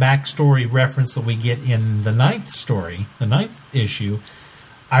with that backstory reference that we get in the 9th story, the 9th issue.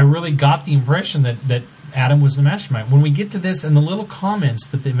 I really got the impression that Adam was the mastermind. When we get to this and the little comments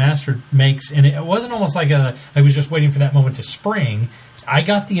that the Master makes, and it wasn't almost like I was just waiting for that moment to spring. I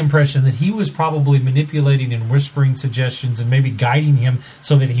got the impression that he was probably manipulating and whispering suggestions and maybe guiding him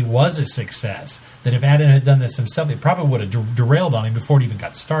so that he was a success. That if Adam had done this himself, it probably would have derailed on him before it even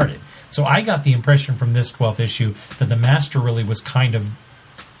got started. So I got the impression from this 12th issue that the Master really was kind of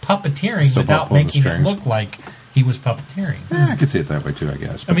puppeteering without making it look like he was puppeteering. Yeah, I could see it that way too, I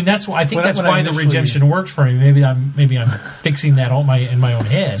guess. I mean, that's why I think that's why the redemption works for me. Maybe I'm fixing that in my own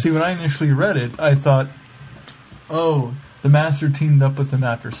head. See, when I initially read it, I thought, oh, the Master teamed up with him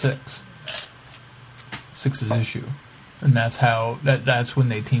after 6's issue, and that's how that's when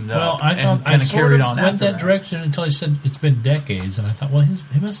they teamed up. Well, I thought I sort of went that direction until he said it's been decades, and I thought, well,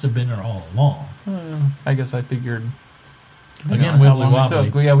 he must have been there all along. I guess I figured. Again, wibbly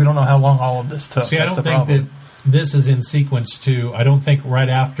wobbly. Yeah, we don't know how long all of this took. See, I don't think that this is in sequence to. I don't think right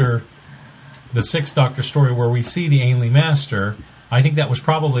after the 6th Doctor story where we see the Ainley Master. I think that was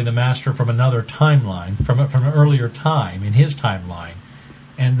probably the Master from another timeline, from an earlier time in his timeline,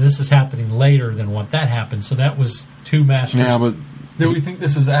 and this is happening later than what that happened. So that was two Masters. Yeah, but do we think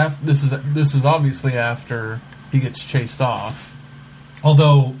this is this is obviously after he gets chased off?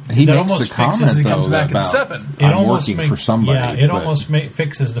 Although he that makes almost the comment, fixes, he though, comes back in about 7. I'm working for somebody. Yeah, it almost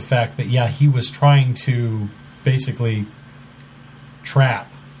fixes the fact that he was trying to basically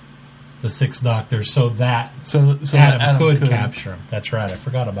trap the 6th Doctor so that Adam could capture him. That's right. I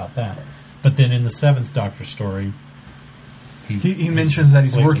forgot about that. But then in the 7th Doctor story, he mentions that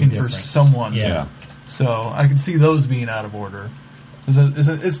he's working for someone. Yeah. So I can see those being out of order.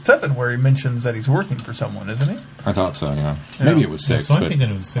 It's 7 where he mentions that he's working for someone, isn't he? I thought so, yeah. Maybe it was 6. So I'm thinking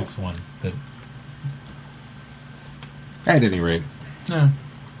it was the 6th one. That at any rate. Yeah.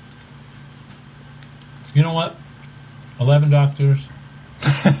 You know what? 11 Doctors.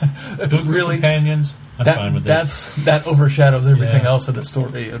 Really? Companions. I'm fine with this. That overshadows everything else of the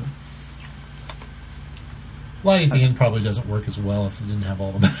story. Light at the End probably doesn't work as well if it didn't have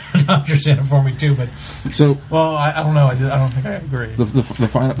all the Doctors in it for me too. But well, I don't know. I don't think I agree. The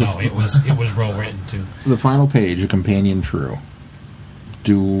final. It was well written too. The final page, a companion true.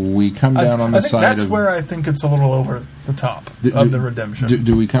 Do we come down on the side that's of... where I think it's a little over the top of the redemption.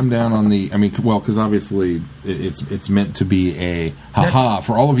 Do we come down on the... I mean, well, because obviously it's meant to be a ha-ha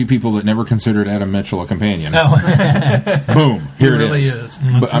for all of you people that never considered Adam Mitchell a companion. No. Boom. Here it really is.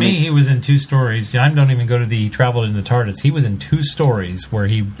 But, to me, he was in 2 stories. I don't even go to the He Traveled in the TARDIS. He was in 2 stories where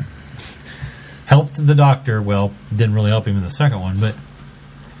he helped the Doctor. Well, didn't really help him in the second one, but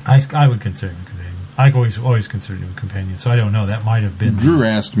I would consider him a companion. I always considered him a companion, so I don't know. That might have been... Drew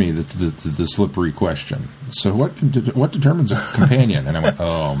asked me the slippery question. So what determines a companion? And I went,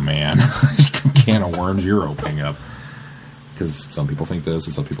 oh, man. Can of worms you're opening up. Because some people think this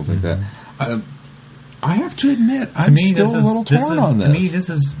and some people think that. I have to admit, I'm still a little torn on this. To me, this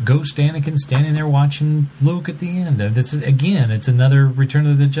is Ghost Anakin standing there watching Luke at the end. This is, again, it's another Return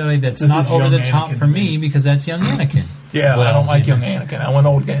of the Jedi that's not over the top for me because that's young Anakin. Yeah, well, I don't like young Anakin. I want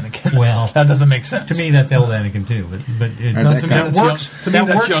old Anakin. Well, that doesn't make sense. To me, that's old Anakin too. But that works. To me,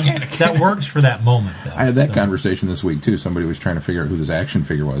 that's young Anakin. That works for that moment, though. I had that conversation this week too. Somebody was trying to figure out who this action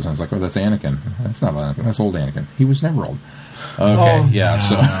figure was. And I was like, "Oh, that's Anakin. That's not Anakin. That's old Anakin. He was never old." Okay, yeah.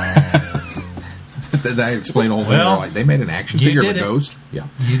 So. I explain all that. Like, they made an action figure of a ghost. Yeah,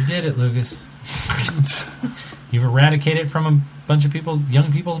 you did it, Lucas. You've eradicated from a bunch of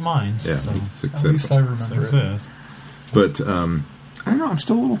young people's minds. Yeah, so. At least I remember it. But I don't know. I'm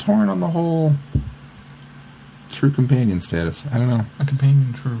still a little torn on the whole true companion status. I don't know. A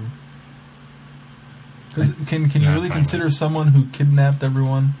companion, true. Can you really consider someone who kidnapped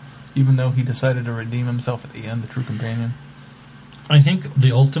everyone, even though he decided to redeem himself at the end, the true companion? I think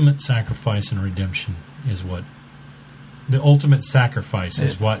the ultimate sacrifice and redemption is what... The ultimate sacrifice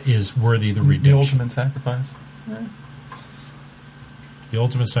is what is worthy the redemption. The ultimate sacrifice? Yeah. The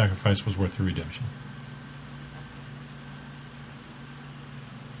ultimate sacrifice was worth the redemption.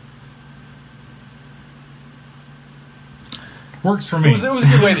 Works for me. It was a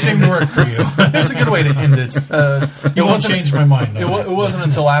good way to end it. Work for you. It's a good way to end it. You won't change my mind. It wasn't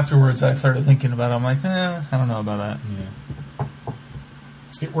until afterwards I started thinking about it. I'm like, I don't know about that. Yeah.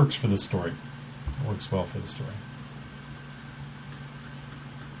 It works for the story. It works well for the story.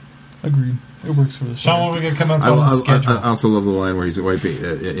 Agreed. It works for the story. Sean, what are we going to come up on the schedule? I also love the line where he's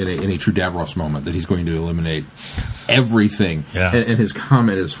in a true Davros moment that he's going to eliminate everything. Yeah. And his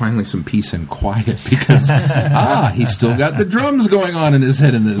comment is finally some peace and quiet because he's still got the drums going on in his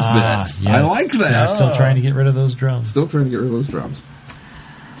head in this bit. Yes. I like that. So still trying to get rid of those drums. Still trying to get rid of those drums.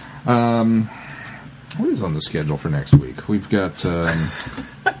 What is on the schedule for next week? We've got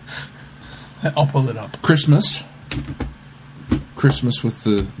I'll pull it up. Christmas with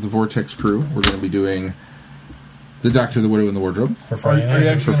the Vortex crew. We're going to be doing The Doctor, the Widow, and the Wardrobe. For Friday night. Are you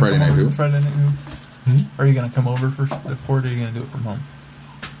actually for Friday Night Who? Friday Night Who? Are you going to come over for the port, or are you going to do it from home?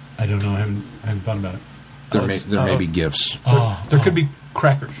 I don't know. I haven't thought about it. There may be gifts. There could be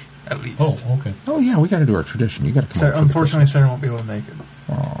crackers, at least. Oh, okay. Oh, yeah, we got to do our tradition. You got to come over. Unfortunately, Sarah won't be able to make it.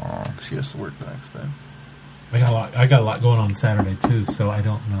 Aww. She has to work the next day. I got a lot going on Saturday, too, so I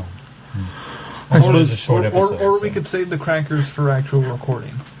don't know. I suppose a short episode. Or we could save the crackers for actual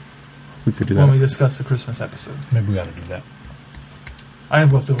recording. We could do that. When we discuss the Christmas episode. Maybe we got to do that. I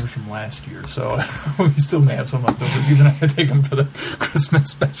have leftovers from last year, so we still may have some leftovers, even if I take them for the Christmas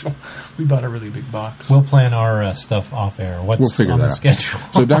special. We bought a really big box. We'll plan our stuff off air. What's on the schedule?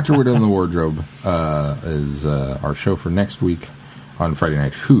 So Dr. Widow and the Wardrobe is our show for next week on Friday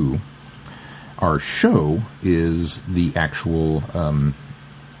Night Who. Our show is the actual...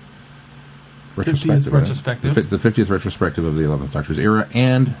 50th retrospective. The 50th retrospective of the 11th Doctor's era,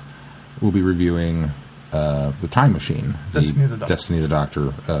 and we'll be reviewing The Time Machine, Destiny of the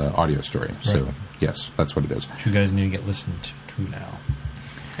Doctor audio story. Right. So, yes, that's what it is. Which you guys need to get listened to now.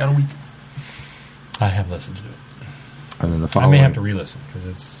 Got a week. I have listened to it. And then the following... I may have to re-listen, because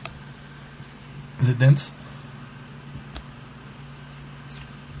it's... Is it dense?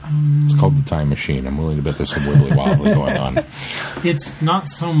 It's called The Time Machine. I'm willing to bet there's some wibbly-wobbly going on. It's not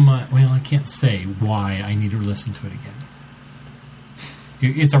so much... Well, I can't say why I need to listen to it again.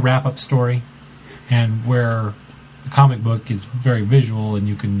 It's a wrap-up story, and where the comic book is very visual, and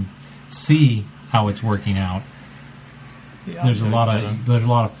you can see how it's working out. Yeah, there's a lot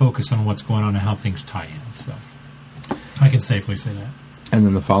of focus on what's going on and how things tie in. So I can safely say that. And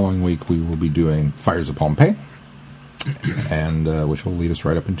then the following week, we will be doing Fires of Pompeii. And which will lead us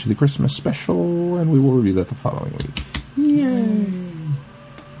right up into the Christmas special, and we will review that the following week. Yay!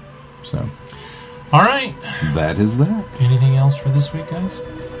 So, all right, that is that. Anything else for this week, guys?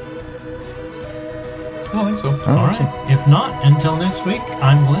 I don't think so. All right. If not, until next week,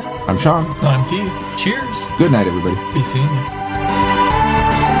 I'm Glenn. I'm Sean. I'm Keith. Cheers. Good night, everybody. Be seeing you.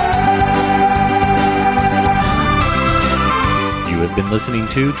 You have been listening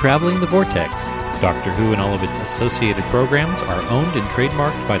to Traveling the Vortex. Doctor Who and all of its associated programs are owned and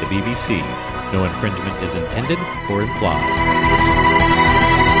trademarked by the BBC. No infringement is intended or implied.